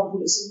I would want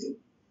to listen to.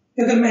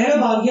 कि अगर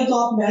मेहरब आ गया तो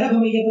आप मेहरब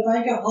हमें ये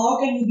बताएं कि how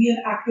can you be an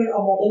actor, a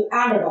model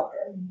and a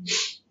doctor,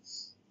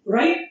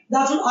 right?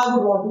 That's what I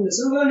would want to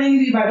listen. अगर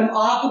नहीं मैडम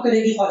आप तो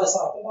करेंगी ख्वाजा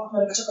साहब पे बात,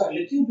 मैंने कहा कर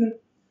लेती हूँ फिर.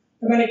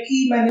 तो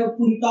मैंने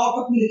पूरी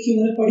टॉक अपनी लिखी,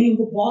 उन्होंने पढ़ी,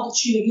 उनको बहुत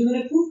अच्छी लगी,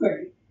 उन्होंने प्रूव कर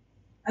दी.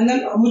 And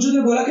then मुझे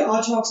ने बोला कि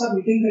आज हम आपके साथ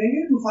मीटिंग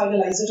करेंगे to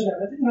finalize it and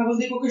everything. And I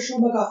was like, okay,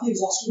 sure, मैं काफी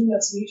exhausted हूँ,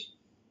 let's meet,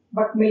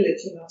 but मिल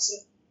लेती हूँ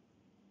आपसे.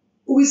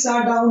 We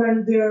sat down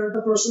and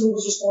the person who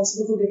was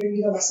responsible for giving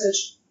me the message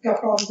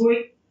kept on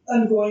going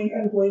and going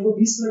and going. वो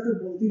 20 minute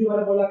तक बोलती थी.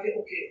 मैंने बोला कि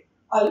okay,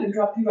 I'll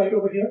interrupt you right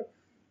over here.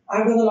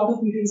 I've done a lot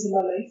of meetings in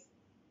my life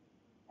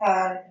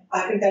and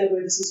I can tell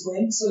where this is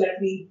going. So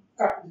let me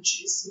cut to the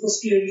chase because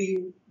clearly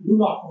you do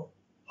not know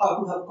how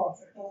to have a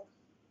conflict talk.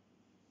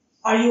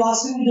 Are you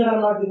asking me that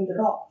I'm not giving the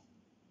talk?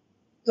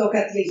 So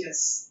कहती है yes,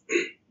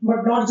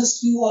 but not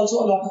just you,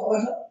 also a lot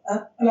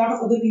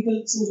of other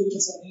people से मुझे भी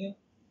पसंद नहीं है.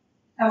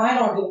 Am I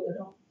not giving the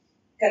talk?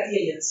 कहती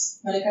है yes.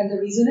 मैंने कहा the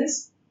reason is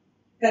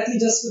कहती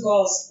just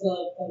because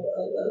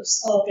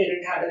a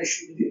parent had an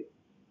issue with you.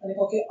 मैंने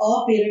कहा okay, a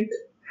parent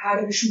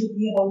had an issue with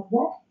me about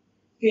what?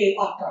 कि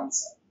आप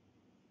trans हैं.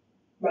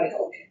 मैंने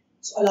कहा okay.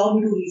 So allow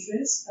me to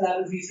rephrase, and I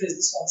will rephrase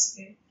this once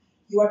again.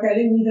 You are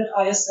telling me that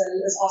ISL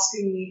is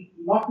asking me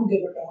not to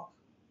give a talk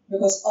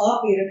because a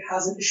parent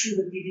has an issue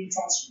with me being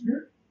transgender.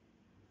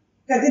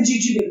 कहते जी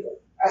जी बिल्कुल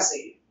ऐसे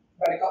ही.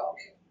 मैंने कहा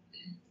okay.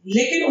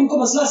 लेकिन उनको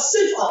मसला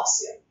सिर्फ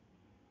आपसे है.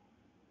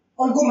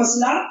 उनको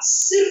मसला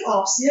सिर्फ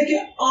आपसे है कि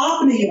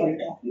आपने ये वाली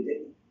टॉक नहीं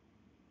देनी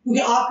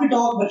क्योंकि आपकी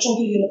टॉक बच्चों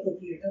के लिए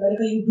इनअप्रोप्रिएट है. मैंने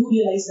कहा you do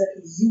realise that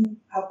you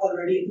have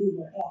already approved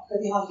my talk.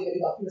 कहते हाँ ये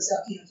वाली बात वैसे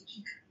आपकी है तो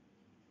ठीक है.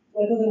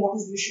 मैंने कहा then what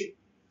is the issue?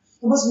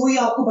 तो बस वही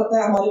आपको पता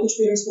है हमारे कुछ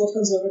पेरेंट्स बहुत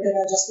कंजर्वेटिव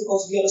है. Just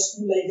because we are a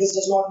school like this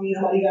does not mean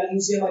हमारी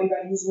वैल्यूज ये हमारी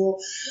वैल्यूज वो.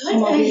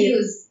 हमारी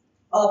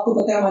आपको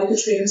पता है हमारे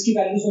कुछ पेरेंट्स की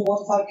वैल्यूज में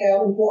बहुत फर्क है.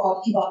 उनको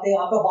आपकी बातें,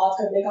 आपका बात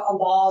करने का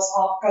अंदाज,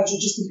 आपका जो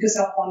जिस तरीके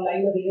से आप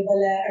ऑनलाइन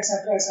अवेलेबल है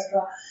एटसेट्रा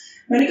एटसेट्रा.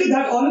 मैंने कहा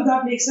that all of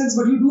that makes sense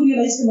but you do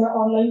realise कि मैं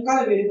ऑनलाइन का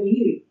अवेलेबल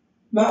नहीं हुई.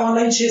 मैं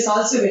ऑनलाइन 6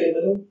 साल से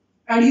अवेलेबल हूँ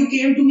and you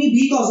came to me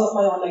because of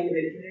my online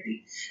availability.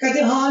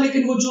 कहते हाँ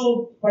लेकिन वो जो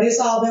बड़े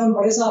साहब हैं उन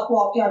बड़े साहब को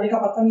आपके आने का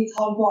पता नहीं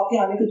था. उनको आपके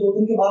आने के 2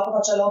 दिन के बाद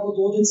पता चला. वो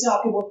 2 दिन से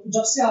आपके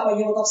जब से आप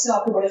आई है वो तब से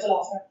आपके बड़े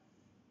खिलाफ है.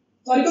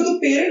 तो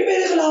पेरेंट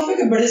मेरे खिलाफ है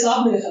कि बड़े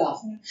साहब मेरे खिलाफ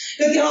हैं?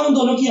 कहते हाँ उन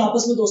दोनों की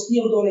आपस में दोस्ती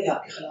है, वो दोनों ही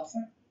आपके खिलाफ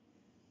हैं.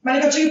 मैंने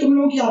कहा चाहिए तुम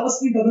लोगों की आपस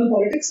की डबल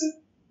पॉलिटिक्स है,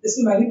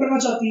 इसमें मैं नहीं पढ़ना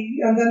चाहती.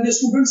 And then the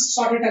students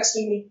started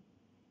texting me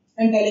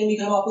and telling me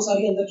कि हम आपको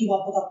सारी अंदर की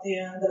बात बताते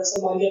हैं.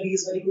 दरअसल Maria B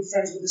is very good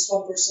friends with this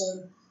one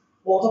person.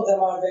 Both of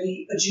them are very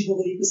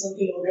अजीबोगरीब किस्म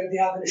के लोग हैं. They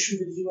have an issue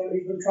with you and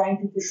we've been trying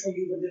to push for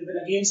you but they've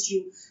been against you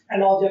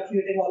and now they're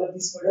creating all of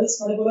these hurdles.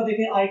 मैंने बोला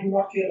देखिए I do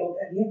not care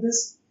about any of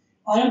this.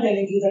 I am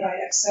telling you that I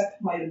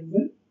accept my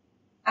removal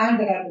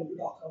and that I'm going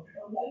to talk about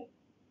it online.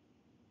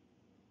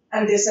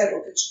 And they said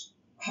okay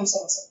हम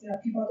समझ सकते हैं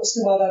आपकी बात.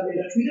 उसके बाद I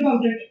made a tweet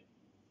about it.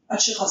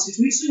 अच्छी खासी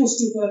tweets हुई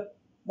उसके ऊपर.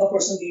 The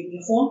person gave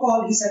me a phone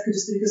call. He said कि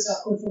जिस तरीके से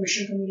आपको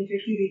information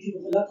communicate की गई थी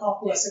वो गलत था,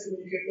 आपको ऐसे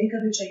communicate नहीं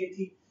करनी चाहिए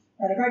थी.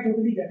 मैंने कहा I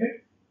totally get it.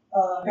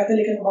 कहते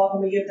लेकिन अब आप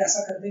हमें ये ऐसा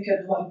कर दें कि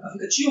अब हमारी काफी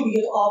अच्छी हो गई है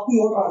तो आप कोई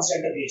और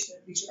ट्रांसजेंडर भेज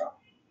दें पीछे का.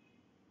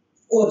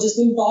 और जिस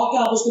दिन टॉक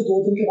है आप उसके 2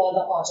 दिन के बाद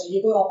आप आ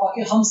जाइएगा और आप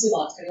आके हमसे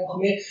बात करें,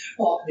 हमें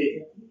टॉक दे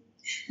दें.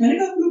 मैंने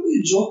कहा आप लोगों को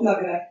ये जोक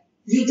लग रहा है?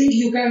 You think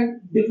you can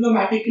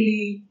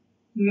diplomatically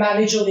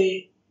manage away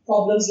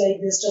problems like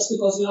this just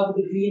because you have a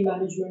degree in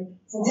management?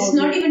 This is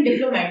not even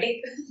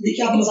diplomatic.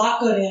 देखिए आप मजाक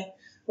कर रहे हैं.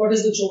 What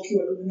is the joke you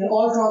are doing? And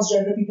all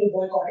transgender people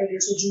boycotted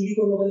it. So Julie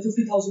को लोगों ने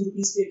 50,000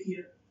 rupees pay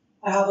किए.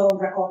 I have her on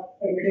record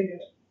admitting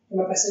it. तो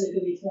मैं पैसे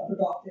लेकर गई थी वहाँ पे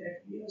टॉक देने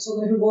के लिए. So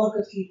मैंने वो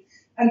हरकत की.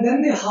 And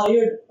then they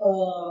hired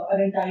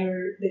an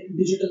entire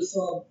digital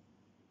firm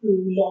to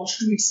launch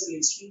tweets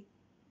against me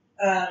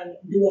and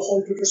do a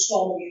whole Twitter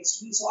storm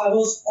against me. So I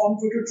was on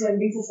Twitter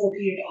trending for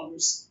 48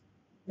 hours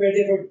where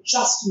they were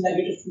just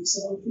negative tweets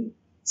about me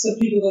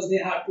simply because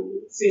they had to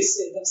face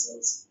save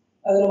themselves.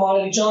 And then Amar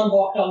Ali Jan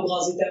walked out,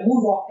 Ghazi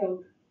Taimur walked out,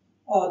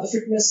 the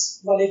fitness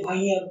wale bhai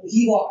hain,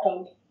 he walked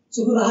out.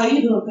 So फिर रहा ही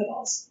नहीं उनके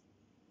पास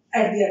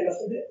at the end of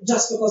the day,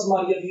 just because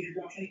Maria V did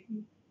not like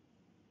me.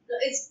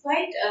 It's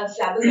quite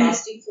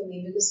flabbergasting for me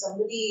because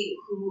somebody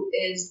who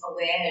is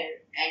aware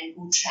and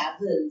who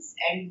travels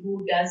and who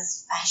does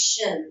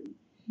fashion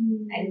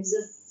and who's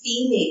a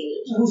female.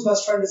 Whose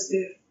best friend is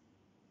there?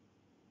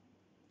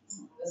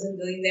 I wasn't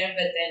going there,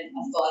 but then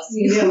of course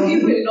you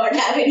will not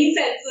have any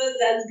censors.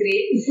 That's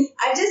great.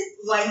 I'm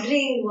just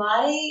wondering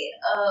why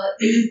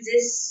is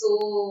this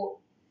so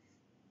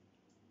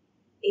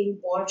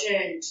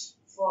important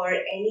for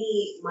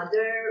any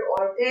mother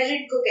or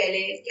parent को कह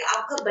ले कि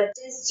आपका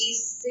बच्चा इस चीज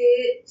से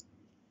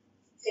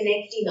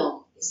connect ही ना हो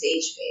इस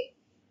एज पे.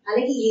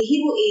 हालांकि यही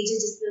वो एज है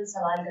जिसमें हम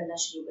सवाल करना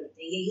शुरू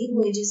करते हैं, यही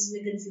वो एज है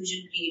जिसमें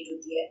कंफ्यूजन क्रिएट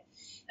होती है.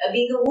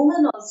 Being a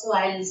woman also,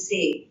 I'll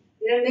say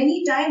there are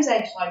many times I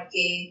thought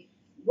के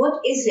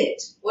what is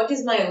it? What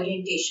is my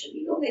orientation?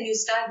 You know, when you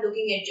start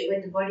looking at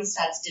when the body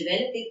starts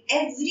developing,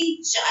 every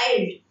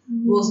child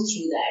goes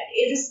through that,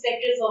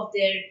 irrespective of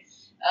their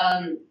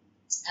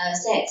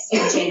sex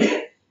or gender.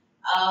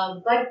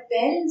 But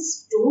parents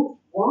don't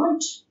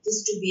want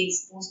this to be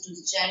exposed to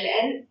the child,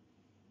 and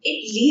it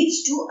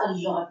leads to a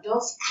lot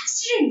of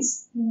accidents.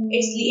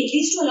 It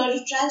leads to a lot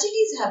of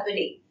tragedies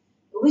happening,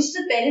 which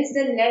the parents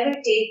then never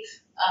take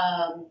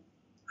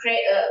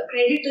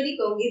credit to the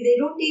Kongi.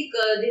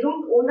 They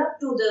don't own up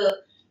to the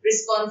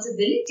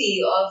responsibility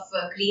of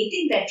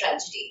creating that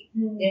tragedy,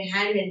 their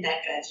hand in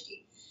that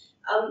tragedy.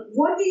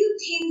 What do you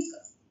think?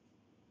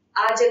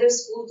 आज अगर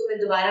school तुम्हें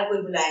दोबारा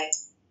कोई बुलाए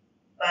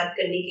बात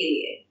करने के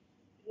लिए,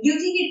 do you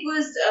think it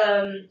was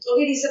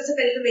okay? सबसे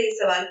पहले तो मैं ये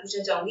सवाल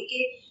पूछना चाहूंगी कि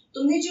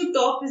तुमने जो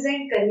टॉक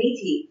प्रेजेंट करनी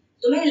थी,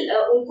 तुम्हें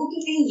उनको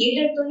कि कहीं ये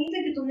डर तो नहीं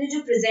था कि तुमने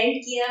जो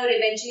प्रेजेंट किया और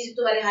इवेंचुअली जब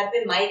तुम्हारे हाथ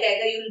में माइक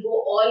आएगा, you will go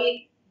all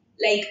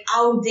like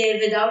out there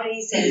without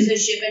any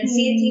censorship and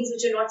say things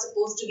which are not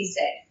supposed to be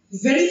said?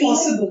 Very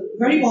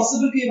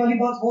possible कि ये वाली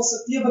बात हो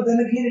सकती है, but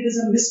then again it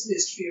is a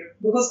misplaced fear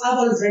because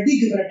I've already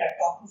given a TED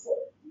talk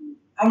before,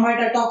 and my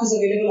TED talk is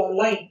available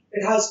online.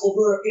 It has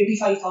over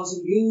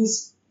 85,000 views.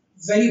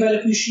 Very well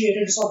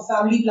appreciated. It's on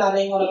family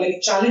planning on a very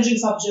challenging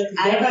subject.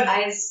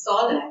 I saw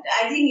that.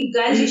 I think you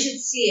guys you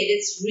should see it.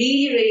 It's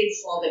really, really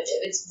informative.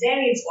 It's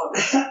very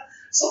informative.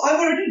 So I've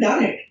already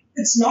done it.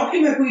 It's not कि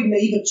मैं कोई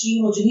नई बच्ची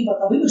हूँ, मुझे नहीं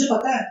पता. भाई मुझे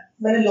पता है.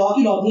 मैंने लॉ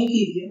की लॉगिंग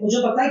की हुई है.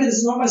 मुझे पता है कि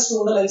this is not my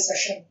stoned alive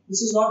session.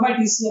 This is not my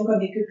TCM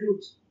का naked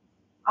truth.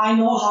 I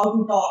know how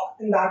to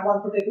talk in that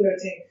one particular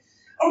thing.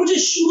 और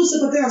मुझे शुरू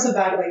से पता है यहाँ से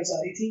bad vibes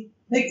आ रही थी.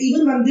 Like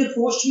even when they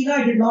approached me,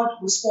 I did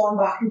not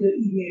respond back to their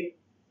email.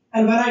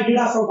 And when I did,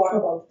 I forgot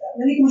about that.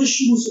 यानी कि मुझे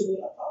शुरू से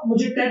बोला था.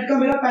 मुझे टेड का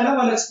मेरा पहला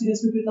वाला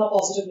एक्सपीरियंस भी इतना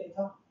पॉजिटिव नहीं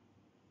था,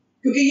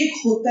 क्योंकि ये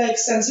होता है एक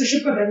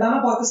सेंसरशिप का डंडा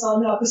ना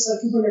पाकिस्तान में आपके सर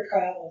के ऊपर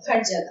लटकाया हुआ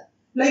हर जगह.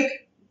 लाइक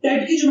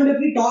टेड की जो मैंने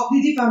अपनी टॉक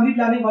दी थी फैमिली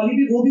प्लानिंग वाली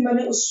भी, वो भी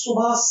मैंने उस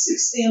सुबह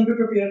 6 AM पे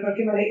प्रिपेयर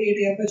करके मैंने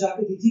 8 AM पे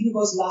जाके दी थी,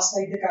 because last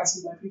night they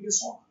cancelled my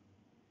previous talk.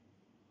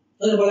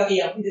 मैंने बोला कि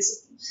आप भी दे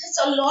सकते. It's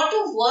a lot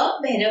of work,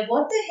 Mehrub.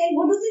 What the hell?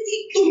 What do they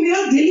think? तो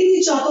मेरा दिल ही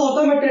नहीं चाहता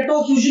होता. मैं टेड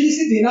टॉक यूजुअली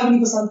से देना भी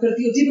नहीं पसंद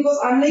करती होती, बिकॉज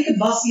आई एम लाइक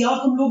बस यार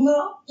तुम लोग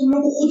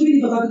को खुद भी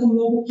नहीं पता कि तुम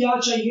लोगों को क्या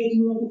चाहिए,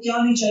 तुम लोगों को क्या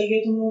नहीं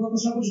चाहिए, तुम लोगों का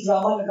कुछ ना कुछ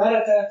ड्रामा लगा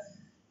रहता है.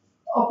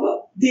 अब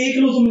देख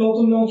लो तुम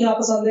लोगों को क्या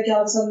पसंद है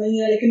क्या पसंद नहीं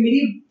है. लेकिन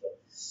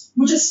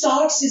मुझे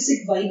स्टार्ट से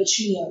सिर्फ वाइब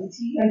अच्छी नहीं आ रही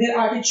थी, and their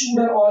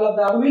attitude and all of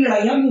that. मेरी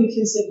लड़ाइयां भी हुई थी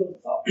इनसे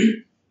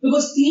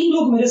बिकॉज 3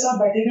 लोग मेरे साथ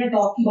बैठे हुए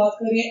टॉक की बात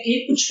कर रहे हैं.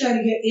 एक कुछ कह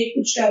रही है, एक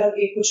कुछ कह रहा है,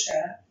 एक कुछ कह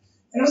रहा है.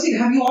 And I was like,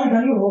 have you all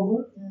done your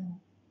homework?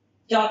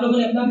 क्या आप लोगों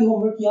ने अपना भी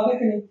homework किया है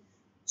कि नहीं?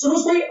 So it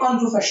was quite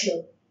unprofessional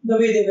the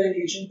way they were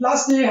engaging.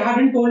 Plus they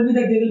hadn't told me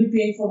that they will be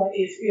paying for my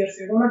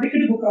airfare. उन्होंने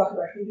टिकट बुक करा के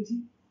बैठ गई थी.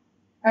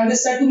 And they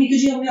said to me कि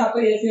जी हमने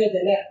आपका airfare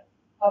देना है,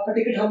 आपका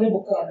टिकट हमने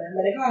बुक कराना है.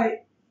 मैंने कहा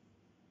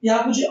ये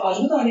आप मुझे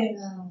आज बता रहे हैं,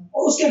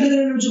 और उसके अगले दिन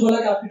उन्होंने मुझे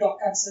बोला कि आपकी टॉक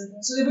कैंसिल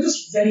है. So they were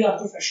just very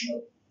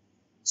unprofessional.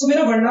 So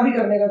मेरा बढ़ना भी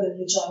करने का दिल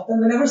नहीं चाहता.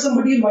 Whenever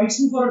somebody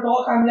invites me for a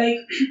talk, I'm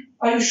like,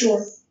 are you sure?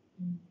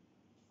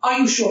 Are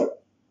you sure?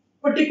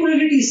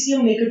 Particularly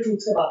TCM naked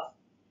truth के बाद.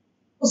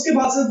 उसके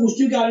बाद से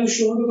पूछती हूँ कि are you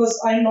sure? Because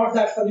I'm not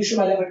that funny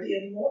shumality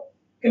anymore.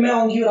 कि मैं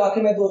आऊँगी और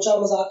आके मैं 2-4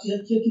 मजाक की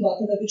हल्की हल्की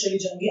बातें करके चली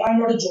जाऊँगी. I'm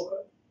not a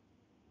joker.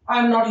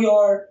 I'm not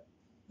your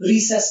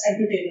recess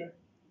entertainer.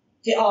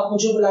 कि आप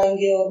मुझे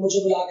बुलाएंगे और मुझे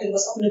बुला के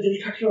बस अपने दिल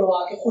ठट्ठे उड़वा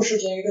के खुश हो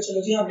जाएंगे कि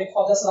चलो जी हमने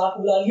ख्वाजा सराफ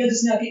को बुला लिया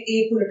जिसने आके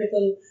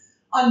apolitical,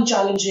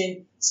 unchallenging,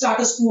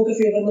 status quo के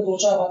फेवर में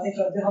 2-4 बातें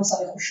कर दे, हम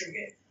सारे खुश हो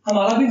गए.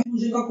 हमारा भी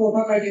फ्यूजन का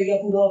कोटा क्राइटेरिया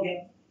पूरा हो गया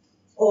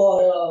और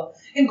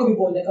इनको भी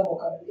बोलने का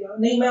मौका मिल गया.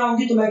 नहीं मैं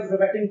आऊंगी तो मैं एक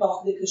रिवेटिंग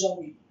टॉक देके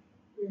जाऊंगी.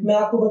 मैं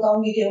आपको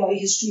बताऊंगी कि हमारी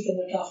हिस्ट्री के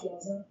अंदर क्या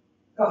फ्लॉज है,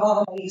 कहाँ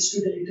हमारी हिस्ट्री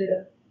डिलीटेड है.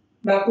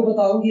 मैं आपको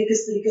बताऊंगी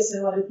किस तरीके से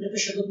हमारे ऊपर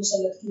तशद्दुद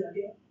मुसल्लत किया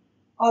गया.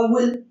 I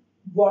will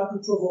want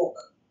to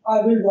provoke. I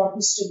will want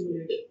to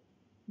stimulate.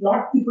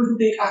 Not people to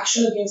take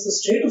action against the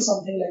state or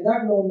something like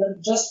that. No,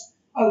 just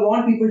I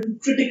want people to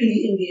critically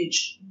engage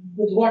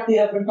with what they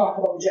have been taught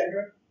about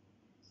gender,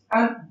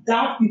 and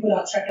that people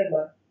are threatened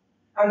by.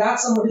 And that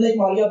somebody like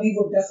Maria B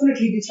would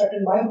definitely be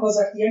threatened by, because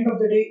at the end of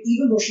the day,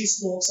 even though she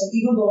smokes and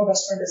even though her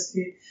best friend is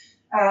gay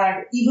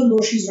and even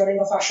though she's running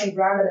a fashion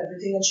brand and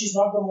everything and she's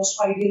not the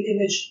most ideal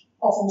image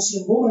of a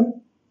Muslim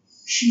woman,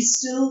 she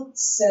still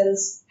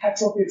sells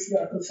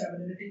heteropatriarchal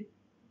femininity.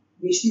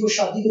 बेचती वो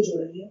शादी को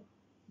जोड़ रही है,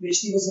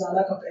 बेचती वो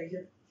ज़नाना का कही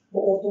है,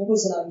 वो औरतों को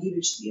ज़नानगी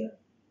बेचती है.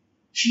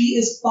 She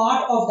is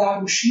part of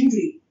that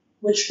machinery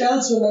which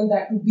tells women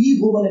that to be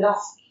woman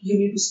enough, you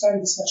need to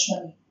spend this much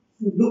money.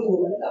 To look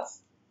woman enough.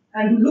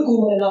 And to look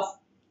woman enough,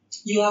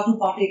 you have to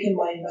partake in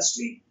my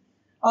industry.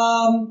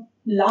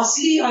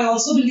 Lastly, I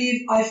also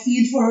believe I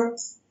feel for her.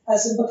 I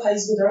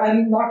sympathize with her. I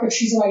mean, not that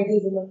she's an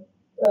ideal woman.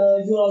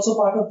 You're also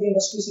part of the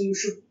industry, so you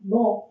should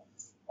know.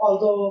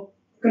 Although,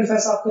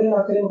 confess आप करें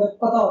ना करें, मगर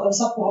पता होता है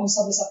सबको, हम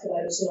सब ने सबके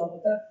बारे में सुना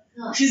होता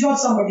है. She's not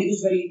somebody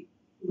who's very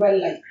well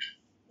liked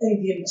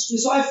in the industry,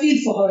 so I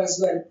feel for her as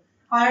well.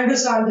 I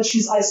understand that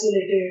she's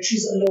isolated,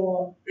 she's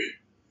alone,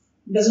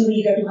 doesn't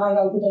really get to hang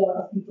out with a lot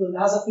of people,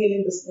 has a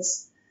failing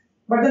business.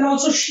 But then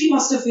also she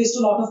must have faced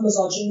a lot of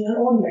misogyny in her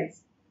own life.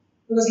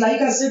 Because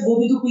like I said, वो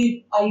भी तो कोई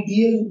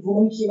ideal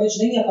woman की image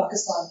नहीं है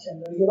पाकिस्तान के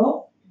अंदर, you know?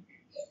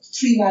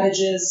 3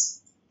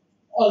 marriages,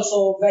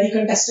 also very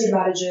contested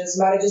marriages,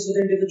 marriages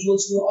with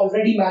individuals who are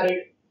already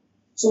married.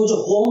 So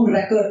जो home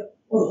wrecker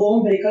और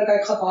home breaker का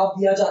एक खिताब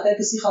दिया जाता है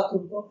किसी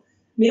खातून को.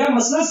 मेरा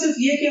मसला सिर्फ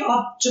ये कि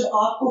आप जब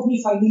आपको अपनी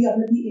फाइनली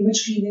अपनी image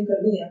cleaning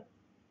करनी है,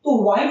 तो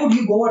why would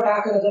you go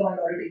attack another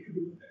minority to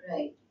do it?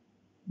 Right.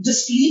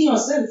 Just clean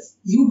yourself.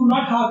 You do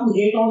not have to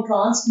hate on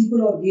trans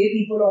people or gay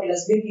people or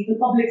lesbian people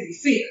publicly.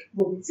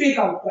 Fake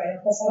out का है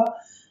आपका सारा.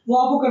 वो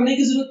आपको करने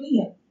की जरूरत नहीं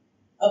है.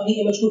 अपनी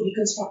image को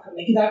deconstruct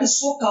करने की. That is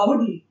so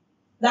cowardly.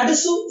 That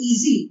is so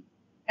easy.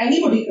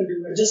 Anybody can do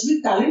it. Just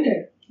be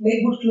talented.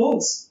 Make good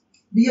clothes.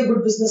 Be a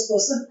good business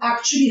person.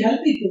 Actually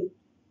help people.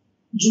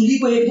 Jully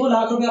को 1-2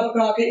 लाख रुपया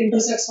पकड़ा के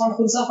इंटरसेक्स फंड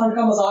खुलसा फंड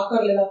का मजाक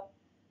कर लेना.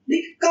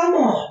 Like, come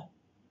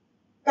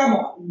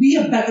on, be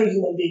a better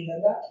human being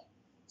than that.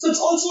 So it's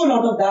also a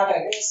lot of that,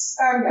 I guess.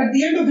 And at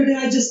the end of the day,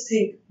 I just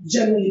think,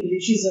 genuinely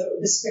believe she's a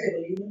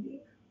despicable human being.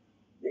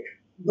 Like,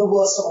 the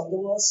worst among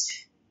the worst.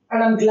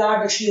 And I'm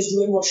glad that she is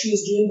doing what she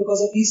is doing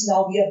because at least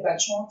now we have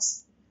benchmarks.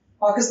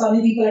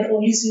 Pakistani people had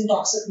only seen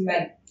toxic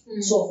men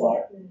so far.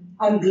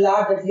 I'm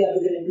glad that we are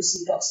beginning to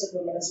see toxic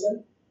women as well.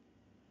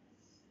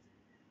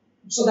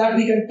 So that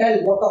we can tell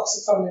what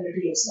toxic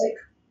femininity looks like.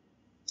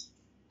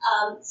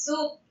 So,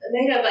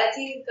 Mehrub, I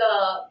think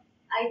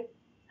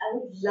I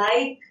would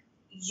like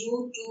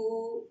you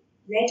to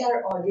let our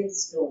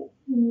audience know,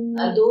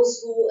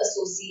 those who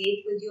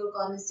associate with your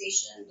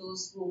conversation,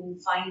 those who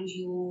find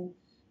you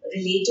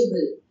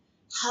relatable,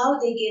 how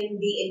they can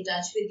be in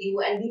touch with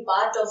you and be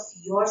part of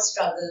your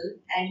struggle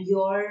and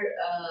your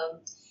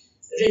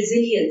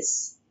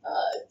resilience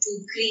to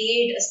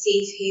create a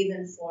safe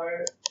haven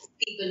for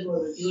people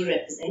who you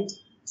represent.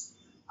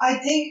 I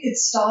think it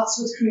starts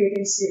with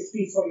creating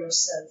safety for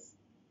yourself.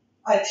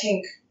 I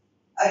think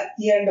at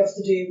the end of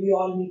the day, we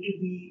all need to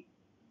be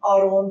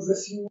our own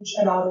refuge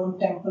and our own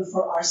temple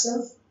for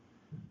ourselves.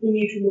 We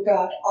need to look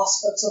at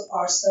aspects of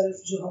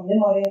ourselves जो हमने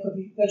मारे हैं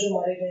कभी या जो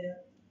मारे गए हैं.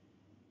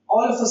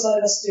 All of us are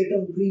in a state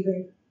of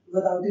grieving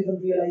without even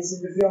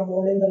realizing that we are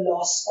mourning the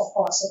loss of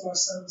parts of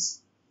ourselves.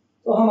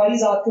 तो हमारी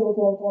जात के वो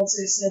कौन-कौन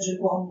से हिस्से हैं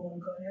जिनको हम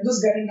mourn कर रहे हैं.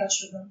 Just get in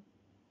touch with them.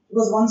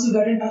 Because once you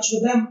get in touch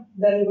with them,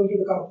 then you're going to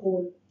become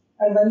whole.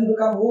 And when you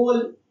become whole,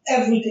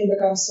 everything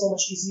becomes so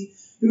much easy.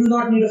 You do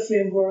not need a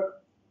framework.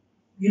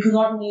 You do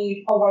not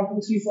need a 1, 2,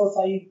 3, 4,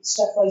 5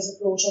 step-wise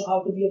approach on how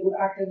to be a good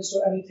activist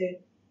or anything.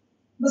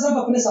 बस आप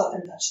अपने साथ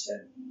in touch थे.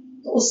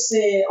 तो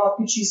उससे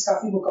आपकी चीज़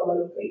काफी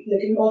मुकम्मल हो गई.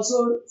 लेकिन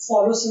also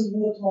follow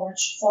Sindhurat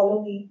March, follow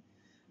me,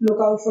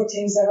 look out for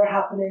things that are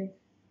happening,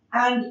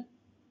 and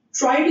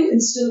try to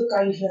instill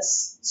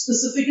kindness,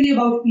 specifically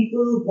about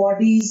people,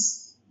 bodies,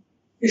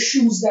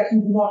 issues that you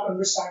do not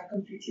understand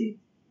completely.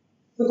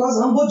 Because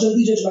हम बहुत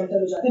जल्दी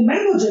judgmental हो जाते हैं. मैं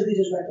बहुत जल्दी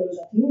judgmental हो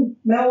जाती हूँ.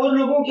 मैं और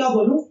लोगों को क्या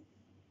बोलूँ?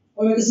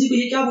 और मैं किसी को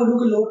ये क्या बोलूँ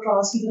कि लोग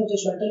ट्रांस की तरफ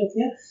जजमेंटल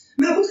होते हैं.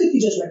 मैं खुद कितनी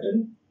जजमेंटल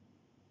हूँ.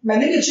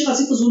 मैंने भी अच्छी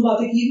खासी फजूल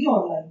बातें की भी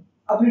ऑनलाइन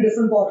अपनी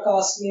डिफरेंट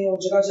पॉडकास्ट में और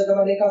जगह जगह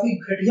मैंने काफी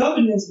घटिया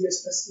ओपिनियंस भी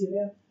एक्सप्रेस किए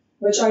हैं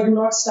which I do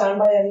not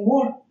stand by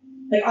anymore.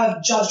 Like I've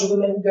judged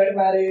women who get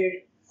married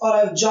or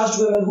I've judged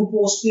women who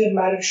post their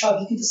married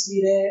शादी की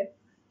तस्वीरें.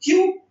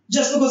 क्यों?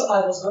 Just because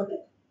I was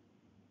hurting.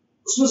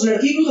 उसमें उस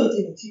लड़की की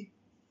गलती नहीं थी,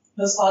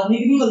 बस आदमी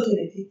की भी गलती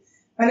नहीं थी.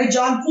 मैंने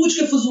जानबूझ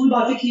के फजूल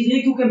बातें की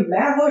हुई क्योंकि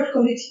मैं हर्ट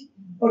करी थी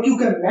और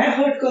क्योंकि मैं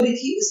हर्ट करी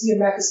थी इसलिए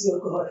मैं किसी और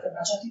को हर्ट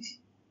करना चाहती थी.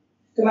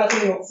 तो मैं तो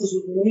नहीं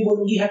फजूल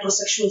बोलूंगी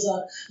heterosexuals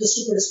are the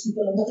stupidest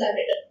people on the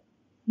planet.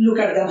 Look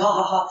at them,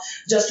 ha,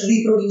 just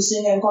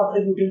reproducing and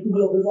contributing to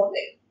global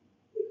warming.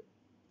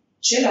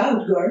 Chill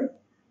out, girl.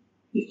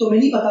 तुम्हें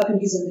नहीं पता कि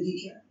उनकी जिंदगी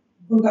क्या है,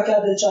 उनका क्या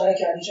दिल चाह रहा है,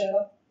 क्या नहीं चाह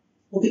रहा,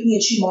 वो कितनी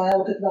अच्छी माँ है,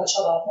 वो कितना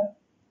अच्छा बाप है.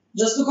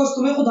 Just because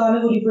तुम्हें खुदा ने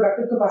वो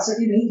reproductive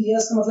capacity नहीं दिया,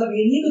 इसका मतलब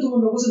ये नहीं है कि तुम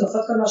उन लोगों से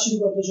नफरत करना शुरू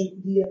कर दो जिनको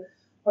दी है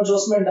और जो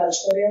उसमें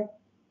indulge कर रहे हैं.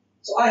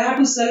 So I had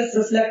to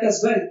self-reflect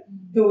as well.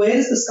 So where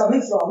is this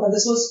coming from? And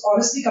this was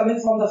honestly coming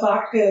from the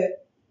fact that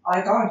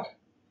I can't.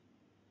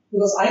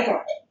 Because I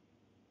can't.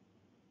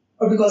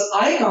 But because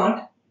I can't,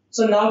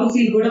 so now to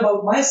feel good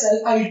about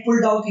myself, I pull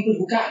down people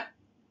who can.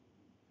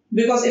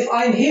 Because if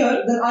I'm here,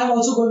 then I'm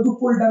also going to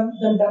pull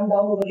them down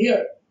over here.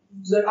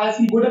 so that I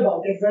feel good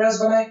about it. Whereas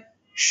when I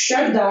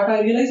shed that,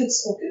 I realize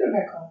it's okay that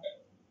I can't.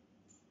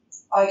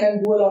 I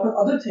can do a lot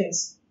of other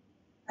things.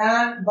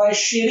 And by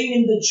sharing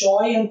in the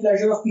joy and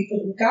pleasure of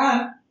people who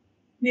can,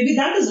 maybe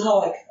that is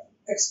how I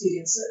can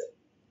experience it.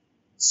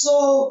 So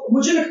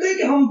मुझे लगता है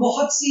कि हम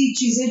बहुत सी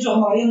चीजें जो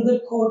हमारे अंदर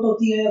खोट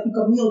होती है या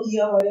कमी होती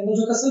है हमारे अंदर,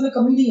 जो असल में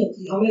कमी नहीं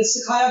होती, हमें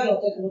सिखाया गया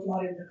होता है कि वो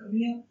तुम्हारे अंदर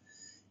कमी है.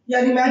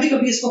 यानी मैं भी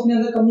कभी इसको अपने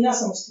अंदर कमी ना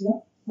समझती ना.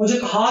 मुझे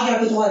कहा गया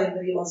कि तुम्हारे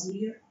अंदर ये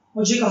मजबूरी है,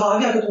 मुझे कहा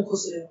गया कि तुम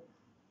खुश रहे हो,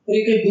 और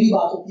ये कई बुरी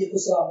बात होती है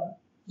खुश रहना.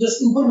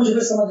 जिसके ऊपर मुझे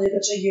फिर समझ आएगा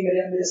अच्छा ये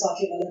मेरे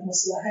साथ ये गलत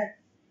मसला है,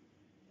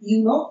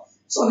 you know.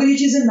 So अगर ये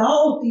चीजें ना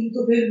होती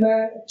तो फिर मैं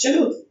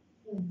चलो,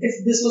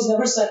 if this was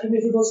never said to me,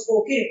 if it was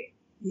okay.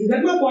 You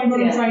get my point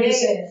what I'm trying to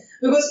say?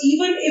 Because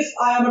even if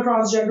I am a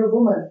transgender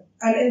woman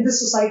and in this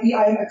society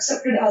I am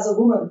accepted as a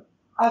woman,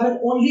 I will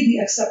only be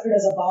accepted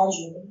as a banj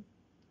woman.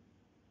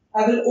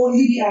 I will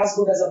only be as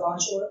good as a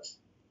banj woman.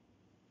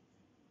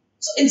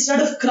 So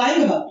instead of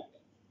crying about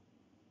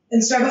it,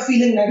 instead of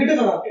feeling negative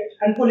about it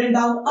and pulling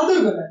down other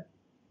women,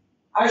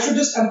 I should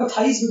just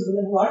empathize with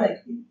women who are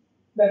like me.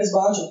 That is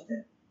banj होते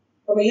हैं.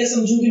 और मैं ये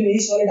समझूं कि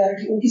मेरी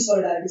solidarity उनकी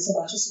solidarity से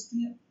match हो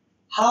सकती है.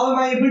 How am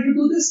I able to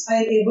do this? I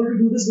am able to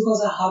do this because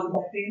I hugged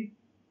my pain.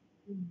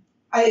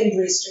 I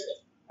embraced it.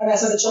 And I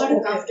said, it's not a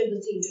comfortable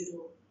thing to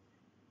do.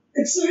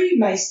 It's a very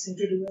nice thing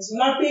to do as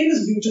well. Our pain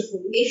is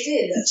beautiful. It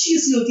is. अच्छी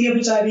सी होती है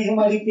बेचारी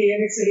हमारी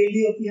pain, एक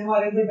सहेली होती है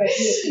हमारे अंदर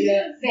बैठी होती है.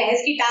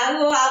 भैंस की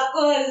टांग वो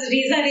आपको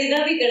रेजा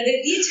भी कर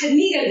देती है,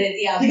 छन्नी कर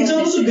देती है आपको. लेकिन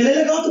जब उसको गले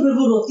लगाओ तो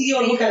फिर वो रोती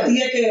है और वो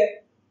कहती है कि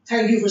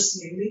thank you for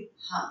seeing me.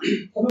 हाँ.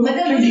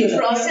 मतलब वो जो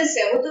प्रोसेस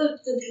है, वो तो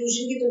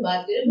कंक्लूजन की तुम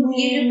बात कर रहे हो,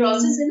 ये जो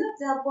प्रोसेस है ना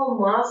अपने आपको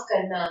माफ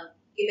करना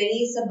कि मैंने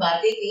ये सब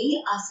बातें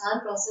कही, आसान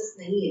प्रोसेस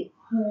नहीं है.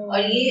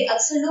 और ये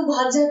अक्सर लोग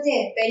भाग जाते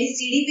हैं, पहली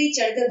सीढ़ी पे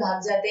चढ़कर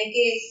भाग जाते हैं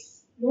कि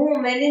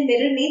नो मैंने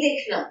मिरर नहीं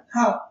देखना.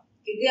 हाँ.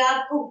 क्योंकि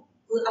आपको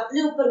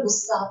अपने ऊपर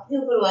गुस्सा,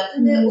 अपने ऊपर बात,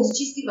 मैं उस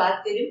चीज की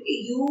बात कर रही हूँ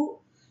कि you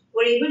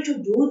were able to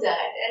do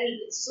that,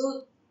 and so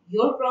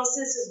your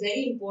process is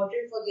very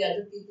important for the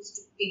other people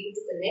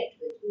to connect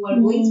with who are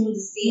going through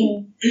the same.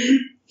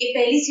 कि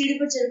पहली सीढ़ी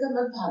पर चलकर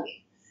मत भागे.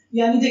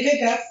 यानी देखे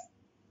Kaif,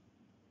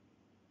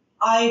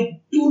 I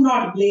do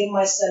not blame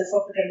myself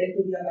for pretending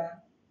to be a man.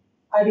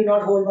 I do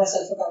not hold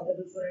myself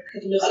accountable for it कि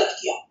तुमने गलत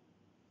किया.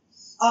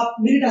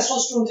 अब मेरी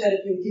टेस्टोस्टेरोन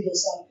थेरेपी हुई थी 2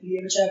 साल के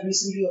लिए, which I have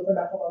recently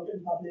opened up about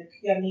in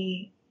public. यानी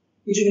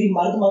ये जो मेरी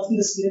मर्द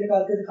की तस्वीरें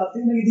निकाल के दिखाते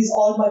हैं ना, these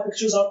all my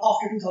pictures are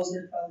after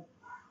 2012.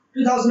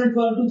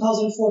 2012,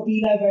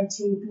 2014, I went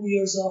through 2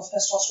 years of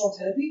testosterone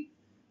therapy.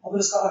 और फिर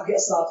उसका आगे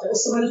असरात है.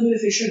 उस समय जो मेरे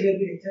facial hair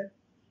भी नहीं थे.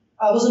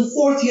 I was in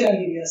 4th year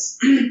MBBS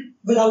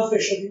without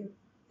facial hair.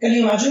 Can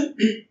you imagine?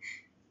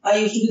 I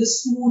used to be this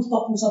smooth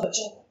Pappu सा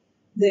बच्चा.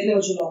 देखने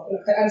में जो लोग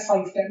लगता है, and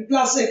 5'10",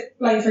 classic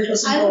line filter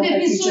syndrome. I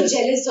would be so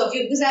jealous of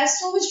you because I have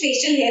so much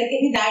facial hair.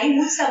 कहीं दाढ़ी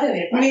मूछ सब है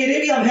मेरे पास. मेरे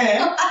भी अब हैं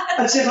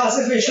अच्छे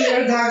खासे facial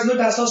hair thanks to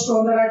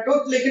testosterone that I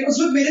took. लेकिन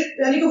उसमें मेरे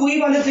यानी कि वही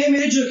वाले थे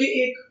मेरे जो कि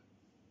एक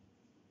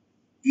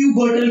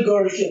pubertal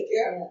girl के होते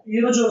हैं,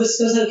 ये जो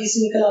whiskers हल्की सी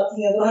निकल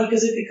आती हैं और हल्के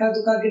से तिखा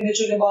दुखा गिरने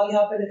चुने बाल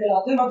यहाँ पे निकल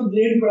आते हैं. मैं तो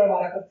ब्लेड भी बड़ा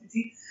मारा करती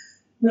थी.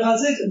 मेरे ख्याल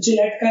से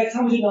जिलेट का एक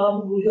था, मुझे नाम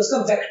भूल गया उसका,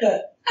 वेक्टर,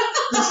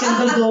 जिसके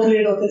अंदर 2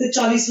 ब्लेड होते थे.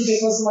 40 रुपए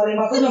का हमारे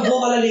पास. मैं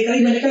वो वाला लेकर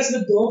ही, मैंने कहा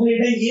इसमें 2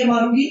 ब्लेड है, ये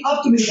मारूंगी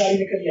अब तो मेरी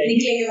गाड़ी निकल जाएगी.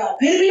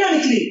 फिर भी ना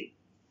निकली.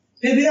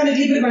 फिर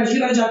इवेंचुअली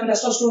मैंने जाकर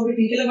टेस्टोस्टेरोन के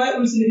टीके लगवाए,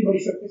 उनसे मेरी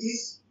बड़ी फिट निकली,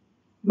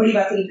 बड़ी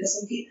बेहतरीन किस्म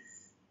की.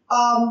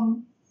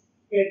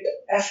 It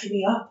effed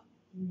me up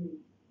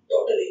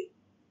totally.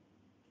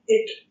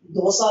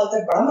 2 साल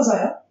तक बड़ा मजा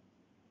आया.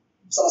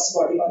 सास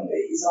बॉडी बन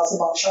गई, जरा से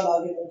बादशाह आ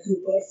गए मुंह के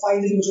ऊपर.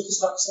 फाइनली मुझे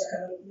खुसरा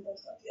करना बंद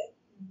कर दिया.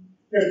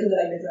 लड़कियों ने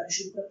लाइक लगानी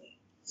शुरू कर दी.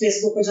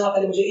 फेसबुक पे जहाँ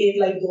पहले मुझे 1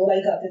 लाइक 2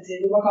 लाइक आते थे,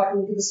 जो मैं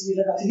कार्टून की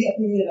तस्वीर लगाती थी,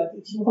 अपनी नहीं लगाती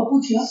थी, वो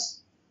पप्पू थी ना,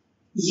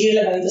 ये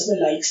लगाई जिसमें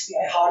लाइक्स थी.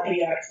 आई हार्ट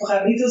रिएक्ट. तो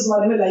खैर नहीं थे उस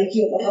जमाने में, लाइक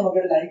ही होता था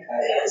मगर लाइक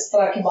आया. इस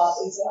तरह की बात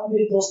हुई. जरा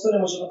मेरी दोस्तों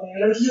ने मुझे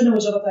बताया, लड़कियों ने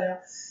मुझे बताया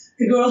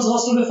कि गर्ल्स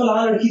हॉस्टल में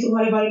फलाना लड़की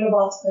तुम्हारे बारे में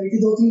बात कर रही थी.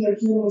 2-3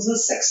 लड़कियों ने मुझसे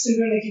सेक्सटिंग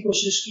करने की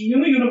कोशिश की,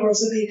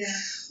 यूनिवर्सिटी.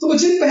 तो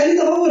मुझे पहली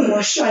दफा वो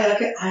रश आया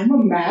कि I am a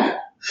man,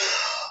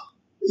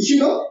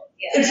 it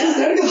was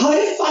that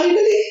high.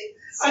 Finally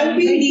I'm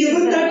being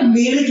given that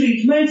male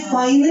treatment.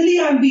 Finally,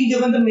 I'm being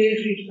given the male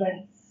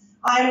treatment.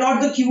 I am not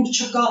the cute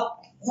chakka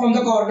from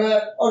the corner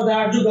or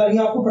that जो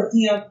गालियाँ आपको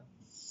पड़ती हैं.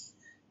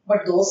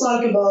 But 2 साल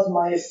के बाद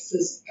my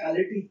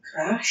physicality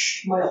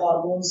crashed. My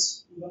hormones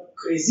were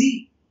crazy.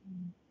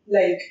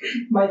 Like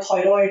my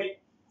thyroid,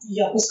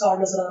 ये आपको scar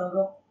नजर आ रहा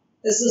होगा.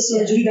 This is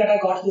surgery that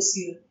I got this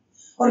year.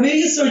 और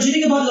मेरी इस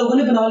सर्जरी के बाद लोगों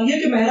ने बना लिया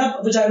कि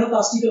मेहरब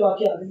वजाइनोप्लास्टी करवा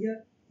के आ गई है,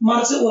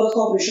 मर्द से औरत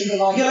का ऑपरेशन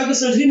करवा के. हालांकि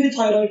सर्जरी मेरी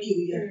थायराइड की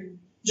हुई है,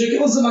 जो कि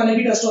उस जमाने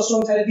की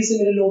टेस्टोस्टेरोन थेरेपी से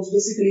मेरे लोग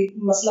बेसिकली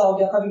मसला हो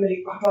गया था. अभी मेरी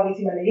हटवा रही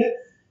थी मैंने ये,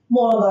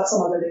 more on that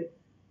some other day.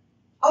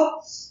 अब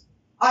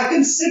I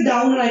can sit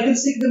down and I can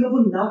say कि मैं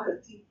वो ना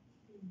करती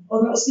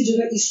और मैं उसकी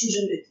जगह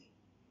ईस्ट्रोजन लेती,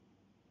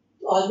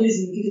 तो आज मेरी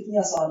जिंदगी कितनी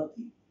आसान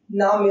होती.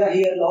 ना मेरा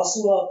हेयर लॉस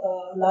हुआ होता,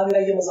 ना मेरा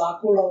ये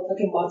मजाक उड़ा होता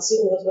कि मर्द से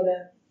औरत बने,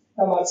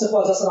 ना मर्द से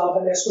ख्वाजा शराब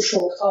बने, इसको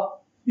शौक था,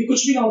 ये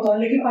कुछ भी ना होता.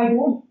 लेकिन I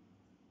don't.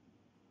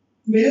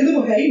 मेरे अंदर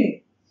वो है ही नहीं.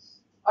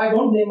 I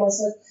don't blame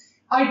myself.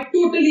 I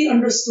totally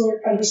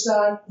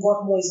understand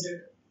what Moiz did.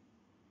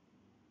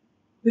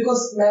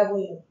 Because मैं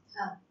वही हूँ.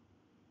 हाँ.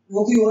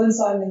 वो कोई और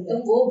इंसान नहीं है. तुम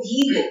वो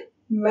भी हो.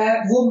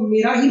 वो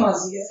मेरा ही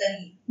माजी है.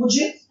 सही.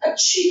 मुझे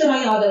अच्छी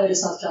तरह याद है मेरे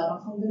साथ क्या रहा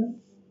था.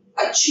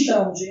 अच्छी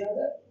तरह मुझे याद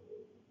है.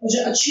 मुझे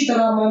अच्छी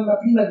तरह मैं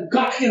अपनी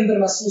गट के अंदर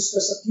महसूस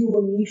कर सकती हूँ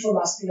वो need for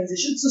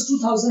मास्कुलाइजेशन. Since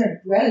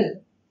 2012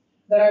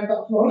 that I'm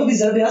talking about. अभी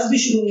ज़रबयाज़ भी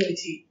शुरू नहीं हुई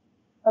थी.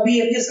 अभी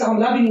APS का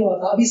हमला भी नहीं हुआ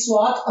था. अभी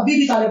स्वात अभी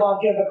भी तालिबान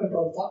के अंडर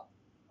कंट्रोल था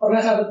और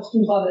मैं खैबर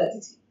पख्तूनख्वा में रहती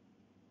थी.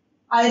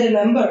 I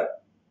remember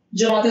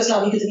जमात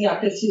इस्लामी कितनी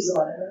एक्टिव थी उस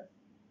जमाने में.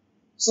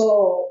 So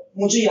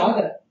मुझे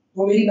याद है.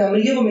 वो मेरी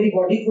मेमोरी है, वो मेरी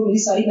बॉडी, वो मेरी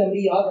सारी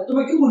मेमोरी याद है. तो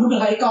मैं क्यों बोलूँ कि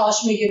हाय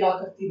काश मैं ये ना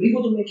करती. भाई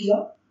वो तुमने किया.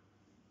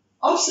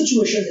 अब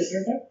सिचुएशन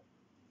डिफरेंट है.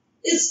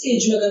 इस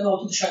एज में अगर मैं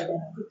होती तो शायद मैं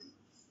ना करती.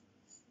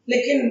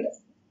 लेकिन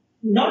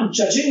not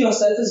judging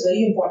yourself is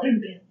very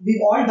important.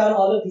 We've all done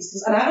all of these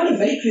things, and I've had a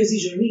very crazy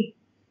journey.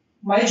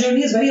 My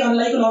journey is very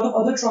unlike a lot of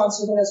other trans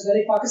women as well.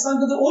 Pakistan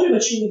के अंदर और भी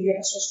बच्ची मिली है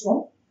testosterone.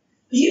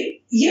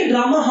 ये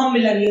drama हम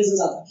millennials ने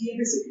ज्यादा किया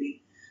बेसिकली,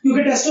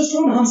 क्योंकि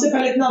टेस्टोस्टेरोन हमसे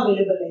पहले इतना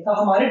अवेलेबल नहीं था.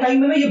 हमारे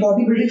टाइम में ना ये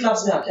बॉडी बिल्डिंग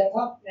क्लब्स में आ गया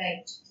था.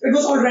 Right. It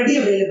was already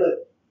available.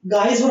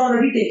 Guys were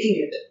already taking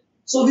it,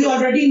 so we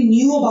already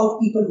knew about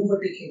people who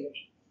were taking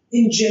it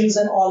in gyms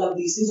and all of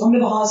these things.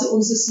 हमने वहां से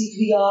उनसे सीख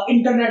लिया.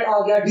 इंटरनेट आ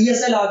गया,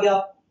 DSL आ गया,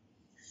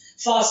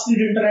 फास्ट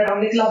स्पीड इंटरनेट.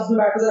 हमने clubs में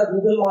बैठकर जरा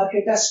गूगल मार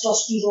के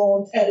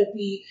टेस्टोस्टेरोन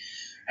थेरेपी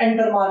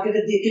एंटर मार के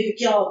देखे कि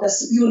क्या होता है.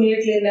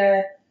 सिपियोनेट लेना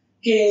है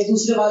कि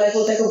दूसरे वाले को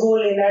होता है कि वो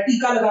लेना है,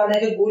 टीका लगाना है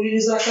कि गोली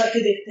जरा करके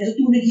देखते हैं.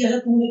 तूने किया है,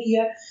 तूने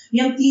किया है.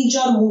 ये हम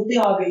 3-4 मूर्तें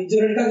आ गई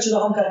जो लड़का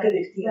चलो हम करके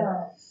देखती हैं.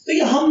 तो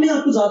ये हम में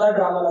आपको ज्यादा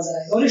ड्रामा नजर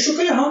आएगा. और ये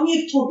शुक्र है हम ये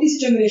एक छोटी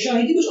सी जनरेशन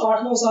आई थी कुछ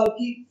 8-9 साल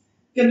की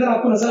के अंदर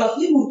आपको नजर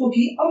आती है मूर्तों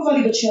की. अब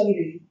वाली बच्चियां भी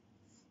रही.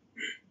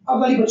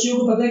 अब वाली बच्चियों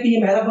को पता है कि ये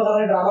मेहरब वगैरह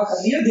ने ड्रामा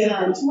कर लिया. They have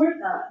gone through it.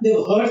 They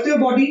have hurt their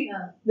body.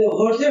 They have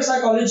hurt their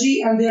psychology,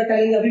 and they are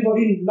telling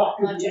everybody not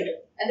to do it.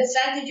 And the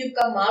fact that you've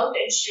come out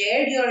and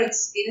shared your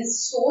experience is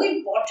so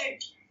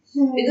important.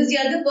 Because the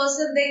other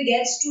person then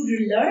gets to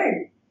learn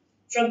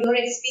from your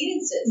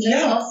experiences.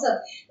 That's awesome.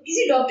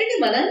 किसी doctor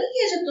ने मना नहीं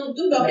किया जब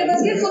तुम doctor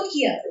पास गए?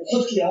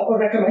 खुद किया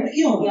और recommend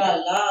किया उन्होंने. या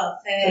अल्लाह.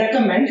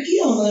 Recommend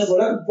किया उन्होंने,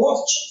 बोला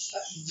बहुत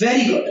अच्छा,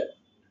 very good.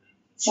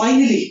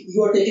 Finally,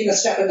 you are taking a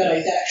step in the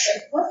right direction.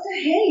 What the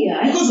hell,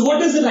 yaar? Because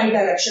what is the right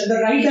direction? The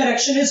right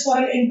direction is for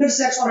an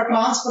intersex or a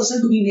trans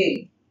person to be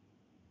male.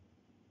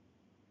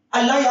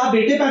 अल्लाह या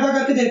बेटे पैदा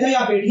करके देता है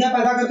या बेटियां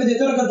पैदा करके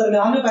देता है, और अगर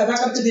दरमियान में पैदा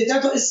करके देता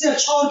है तो इससे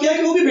अच्छा और क्या है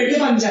कि वो भी बेटे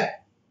बन जाए.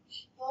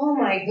 Oh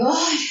my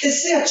God.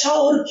 इससे अच्छा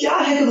और क्या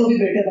है कि वो भी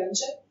बेटे बन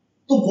जाए.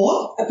 तो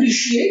बहुत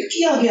अप्रिशिएट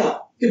किया गया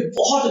कि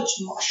बहुत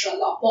अच्छा,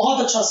 माशाल्लाह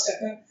बहुत अच्छा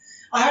स्टेप है.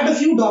 I had a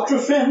few doctor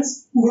friends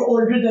who were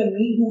older than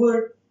me who were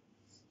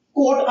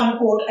quote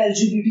unquote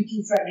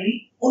LGBTQ friendly.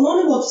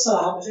 उन्होंने बहुत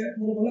सराहा मुझे.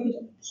 उन्होंने बोला कि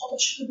तुम बहुत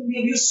अच्छा कि तुम,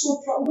 we are so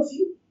proud of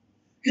you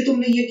कि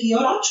तुमने ये किया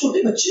और आप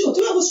छोटे बच्चे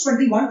होते हो. I was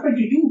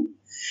 21-22.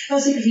 I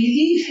was like,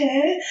 really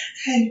है,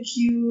 thank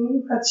you.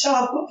 अच्छा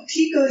आपको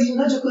ठीक कर रही हूँ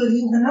ना जो कर रही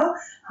हूँ है ना.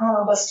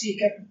 हाँ बस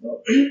ठीक है.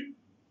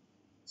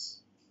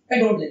 I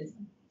don't blame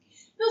them.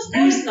 No, of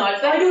course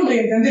not. I don't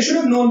blame them. They should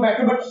have known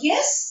better. But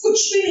yes,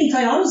 कुछ भी नहीं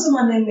था यार उस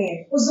जमाने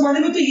में. उस जमाने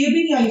में तो ये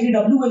भी नहीं आई थी,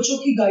 WHO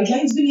की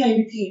गाइडलाइंस भी नहीं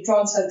आई थी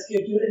ट्रांस हेल्थ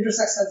केयर की,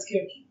 इंटरसेक्स हेल्थ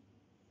केयर की.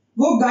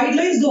 वो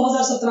गाइडलाइंस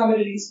 2017 में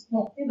रिलीज,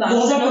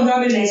 2015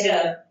 में रिलीज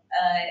हुआ.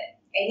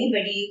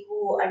 Anybody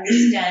who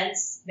understands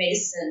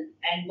medicine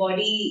and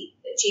body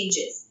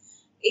changes,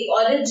 एक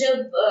औरत जब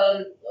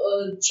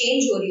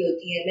चेंज हो रही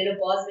होती है,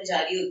 मेनोपॉज में जा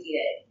रही होती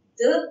है,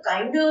 the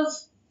kind of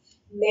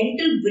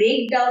mental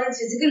breakdown and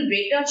physical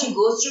breakdown she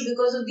goes through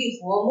because of the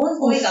hormones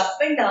going up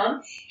and down,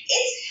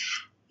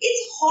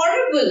 it's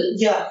horrible.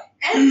 Yeah.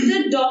 And the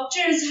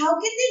doctors, how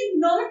can they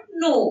not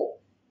know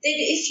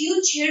that if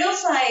you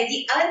chidify the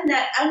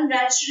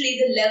unnaturally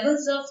the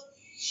levels of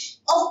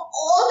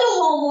all the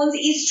hormones,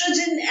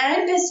 estrogen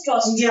and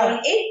testosterone,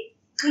 it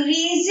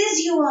crazes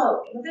you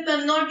out.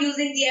 I'm not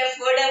using the F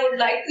word, I would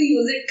like to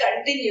use it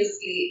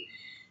continuously.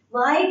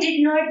 Why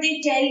did not they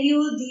tell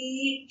you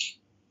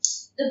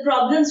the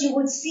problems you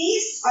would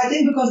face? I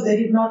think because they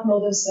did not know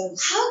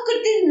themselves. How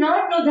could they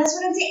not know? That's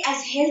what I'm saying.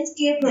 As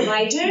healthcare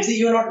providers,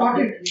 you're not taught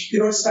it.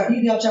 You don't study.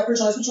 You have chapter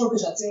choice में छोड़ के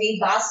जाते हैं.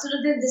 बात सुनो,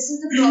 this is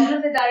the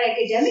problem with our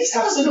academics.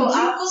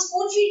 आपको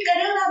spoon feed कर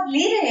रहे हो और आप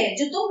ले रहे हैं.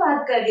 जो तुम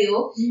बात कर रहे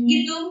हो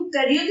कि तुम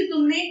कर रही हो कि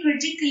तुमने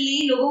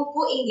critically लोगों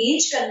को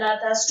engage करना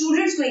था,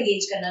 students को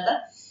engage करना था.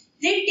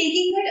 They're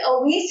taking it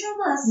away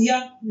from us.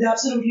 Yeah, they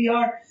absolutely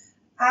are.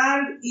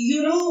 And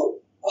you know,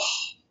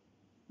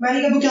 मैंने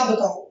कहा क्या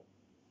बताऊँ?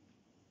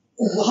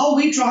 How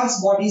we trans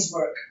bodies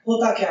work.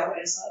 होता क्या है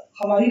हमारे साथ?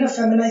 हमारी ना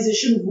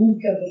feminization womb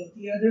के अंदर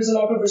होती है. There's a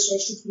lot of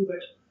research to prove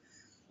it.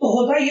 तो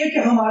होता ये कि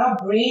हमारा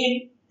brain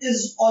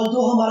is,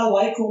 although हमारा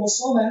Y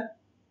chromosome है,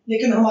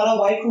 लेकिन हमारा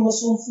Y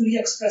chromosome fully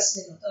express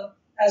नहीं होता.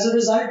 As a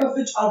result of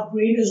which our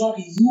brain is not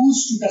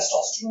used to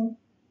testosterone.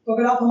 तो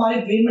अगर आप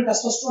हमारे brain में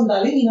testosterone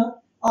डालेंगी ना,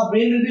 our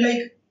brain will be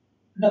like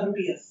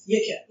WTF.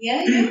 ये क्या?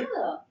 Yeah.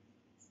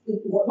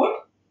 What?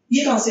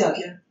 ये कहाँ से आ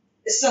गया?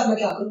 इससे अब मैं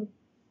क्या करूँ?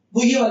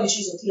 वो ये वाली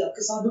चीज होती है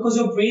आपके साथ, because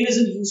your brain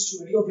isn't used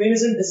to it, your brain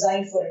isn't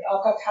designed for it.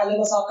 आपका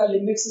thalamus, आपका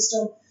limbic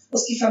system,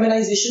 उसकी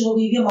feminization हो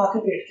गई है माँ के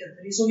पेट के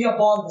अंदर ही, so we are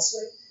born this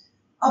way.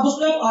 अब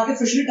उसमें आप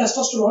artificially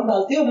testosterone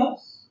डालते हो ना,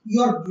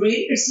 your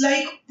brain, it's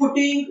like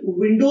putting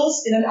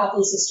windows in an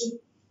Apple system.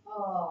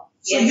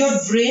 So yes. Your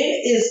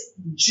brain is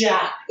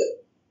jacked.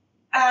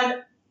 And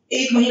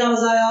 1 महीना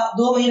मजा आया,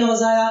 2 महीना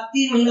मजा आया,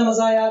 3 महीना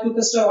मजा आया,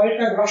 क्योंकि स्टेरॉइड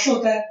का रश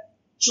होता है.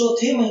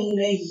 चौथे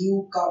महीने you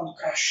come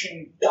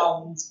crashing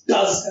down,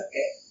 does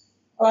करके.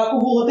 और आपको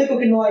वो होता है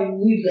क्योंकि no, I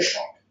need the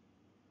shot.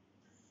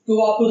 तो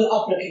वो आपको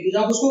अप रखेगी.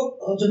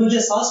 जब मुझे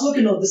एहसास हुआ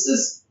कि no,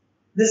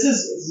 this is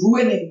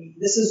ruining me.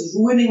 This is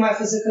ruining my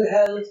physical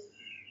health.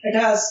 It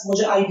has,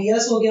 मुझे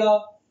IBS हो गया.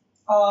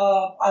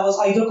 I was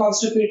either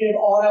constipated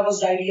or I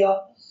was diarrhea.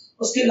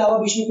 उसके अलावा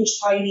बीच में कुछ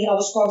था ही नहीं. I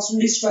was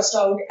constantly stressed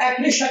out.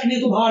 Acne शक्ने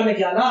तो बाहर में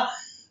क्या ना,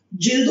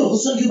 जिल्द और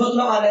हुस्न की बात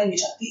आना ही नहीं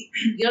चाहती.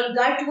 Your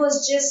gut was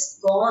just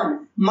gone.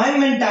 My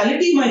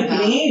mentality, my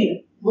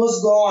brain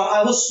was gone.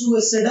 I was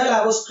suicidal.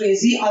 I was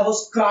crazy. I was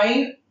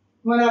crying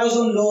when I was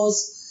on lows.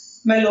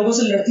 मैं लोगों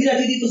से लड़ती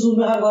रहती थी फजूल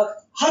में हर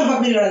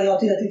वक्त मेरी लड़ाई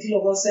होती रहती थी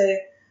लोगों से.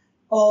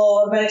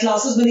 और मैं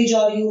क्लासेस में नहीं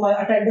जा रही हूँ. My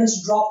attendance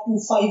dropped to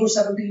 5 or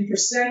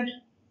 17%.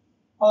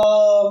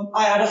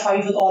 I had a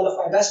fight with all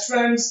of my best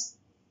friends.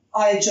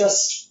 I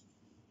just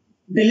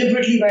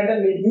deliberately went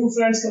and made new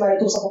friends कि मैं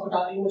तो सबको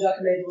हटा रही हूँ,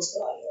 जाके नए दोस्त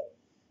बना रही हूँ,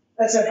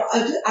 etc.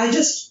 I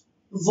just,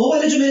 वो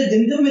वाले जो मेरे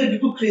दिन थे वो मेरे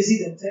बिल्कुल crazy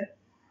दिन थे.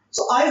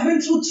 So I've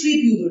been through 3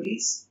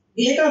 puberties.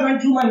 I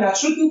went through my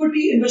natural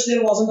puberty in which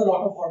there wasn't a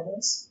lot of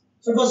hormones.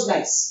 So it was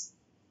nice.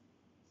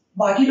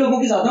 बाकी लोगों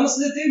के ज्यादा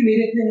मसले थे,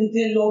 मेरे इतने नहीं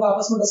थे. लोग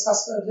आपस में डिस्कस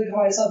कर रहे थे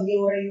हमारे साथ ये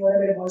हो रहा है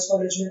मेरे बॉयज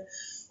कॉलेज में,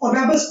 और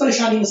मैं बस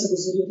परेशानी में से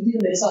गुजर रही होती थी कि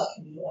मेरे साथ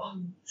क्यों नहीं हो रहा,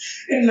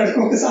 इन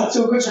लड़कों के साथ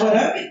जो कुछ हो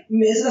रहा है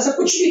मेरे साथ ऐसा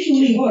कुछ भी क्यों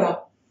नहीं हो रहा,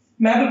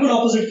 मैं बिल्कुल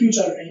ऑपोजिट क्यों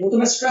चल रही हूँ. तो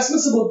मैं स्ट्रेस में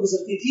से बहुत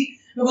गुजरती थी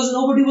because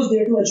nobody was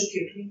there to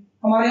educate me.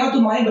 हमारे यहाँ तो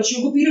माएं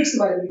बच्चियों को पीरियड्स के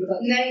बारे में नहीं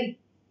बताती. नहीं,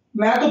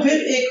 मैं तो फिर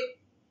एक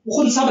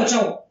खुद सा बच्चा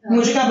हूँ,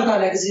 मुझे क्या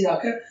बताना है किसी ने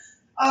आकर.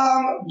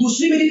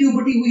 दूसरी मेरी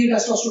प्यूबर्टी हुई है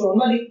टेस्टोस्टेरोन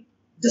वाली.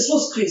 This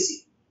was crazy.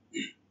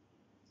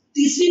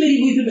 तीसरी मेरी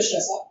हुई फिर पिछले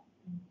साल,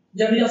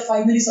 जब मेरा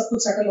फाइनली सब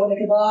कुछ सेटल होने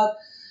के बाद,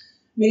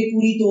 मेरी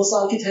पूरी 2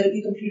 साल की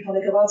थेरेपी कंप्लीट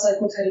होने के बाद,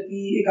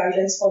 साइकोथेरेपी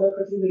गाइडलाइंस फॉलो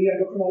करती हूँ. मेरी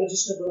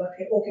एंडोक्रिनोलॉजिस्ट ने बोला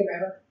कि okay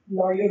मेहरब,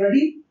 now you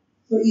ready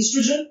for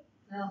oestrogen.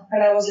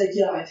 And I was like,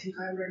 yeah, I think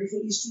I'm ready for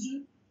estrogen.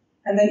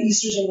 And then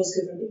estrogen was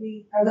given to me.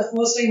 And the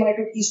first time I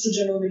took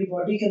estrogen on my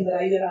body ke andar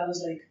aayi, and I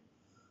was like,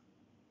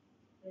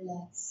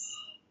 relax.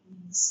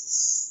 This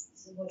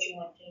is what you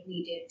wanted,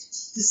 needed.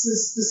 This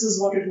is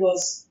what it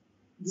was.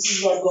 This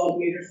is what God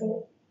made it for.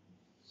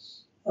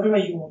 What am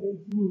I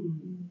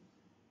doing?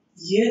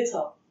 Ye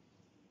tha.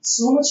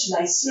 So much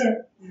nicer.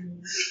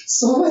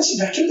 So much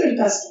better than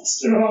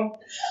testosterone.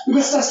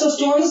 Because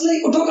testosterone is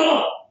like, utho karo.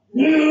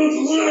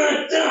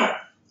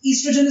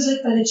 Estrogen is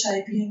like पहले चाय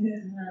पियेंगे,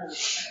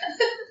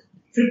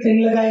 फिर pin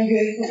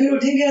लगाएंगे, और फिर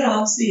उठेंगे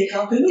आराम से ये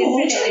काम करेंगे,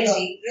 हो जाएगा.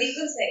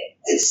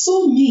 It's so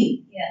me.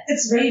 Yeah.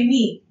 It's very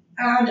me.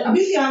 And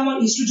अभी भी I'm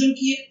on estrogen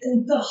की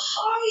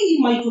इंतहाई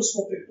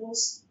microscopic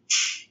dose.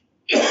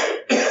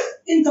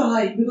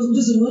 इंतहाई, because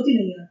मुझे जरूरत ही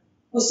नहीं है.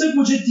 और सिर्फ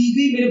मुझे दी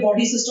गई मेरे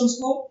body systems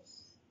को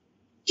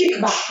kick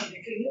back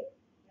करने के लिए.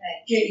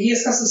 कि ये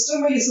इसका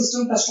सिस्टम है, ये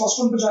सिस्टम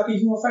टेस्टोस्टेरोन पर जाके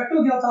यूं अफेक्ट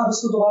हो गया था, अब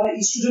इसको दोबारा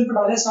estrogen पर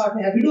डालें, स्टार्ट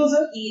में हेवी डोज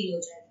है, हील हो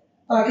जाए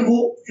ताकि वो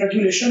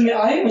रेगुलेशन में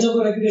आए. और जब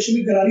वो रेगुलेशन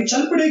में गरारी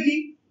चल पड़ेगी,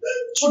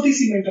 छोटी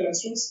सी maintenance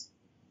dose,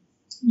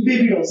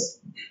 baby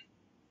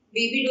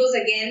dose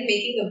again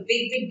making a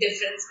big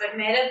difference. But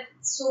Mehrub,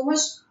 so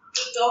much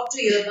to talk to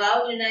you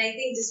about, and I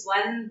think this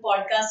one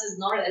podcast is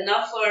not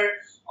enough for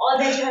all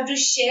that you have to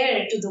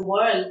share to the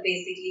world,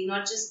 basically,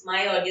 not just my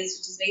audience,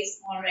 which is very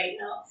small right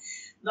now.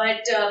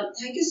 But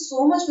thank you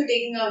so much for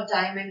taking our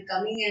time and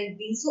coming and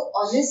being so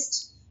honest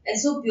and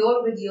so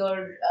pure with your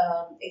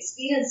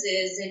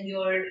experiences and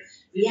your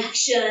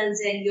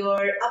reactions and your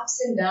ups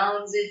and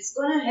downs. It's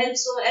going to help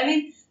so. I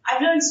mean,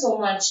 I've learned so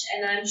much,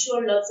 and I'm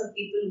sure lots of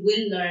people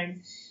will learn.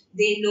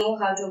 They know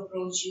how to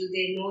approach you.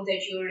 They know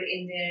that you're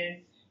in their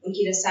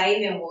unki rasai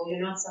mein ho.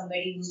 You're not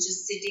somebody who's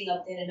just sitting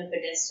up there in a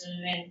pedestal.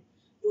 And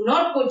do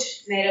not put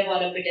Mehrub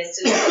on a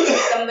pedestal.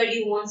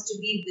 Somebody who wants to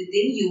be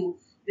within you,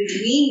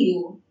 between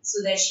you,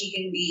 so that she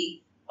can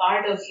be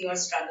part of your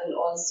struggle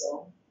also.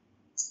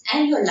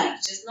 And your life,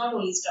 just not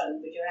only struggle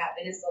but your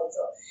happiness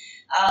also.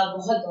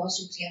 बहुत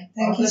शुक्रिया.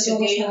 Thank you so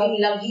much.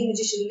 Lovely,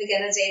 मुझे शुरू में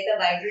कहना चाहिए था,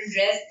 vibrant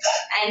dress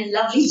and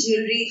lovely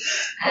jewelry.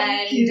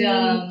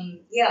 And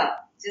yeah,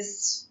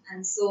 just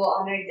I'm so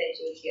honored that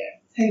you're here.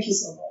 Thank you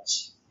so much.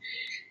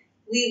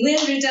 We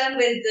will return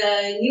with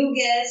a new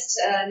guest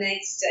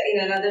next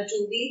in another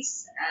 2 weeks,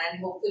 and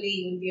hopefully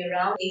you will be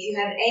around. If you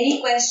have any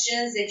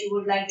questions that you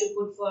would like to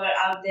put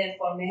out there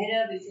for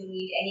Mehrub, if you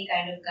need any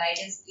kind of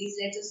guidance, please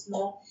let us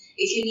know.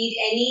 If you need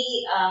any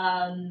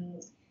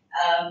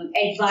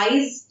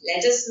advice,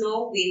 let us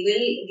know. We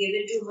will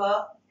give it to her,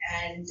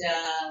 and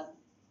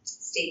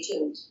stay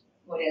tuned.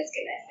 What else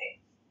can I say?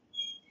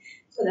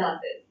 Khuda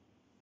Hafiz.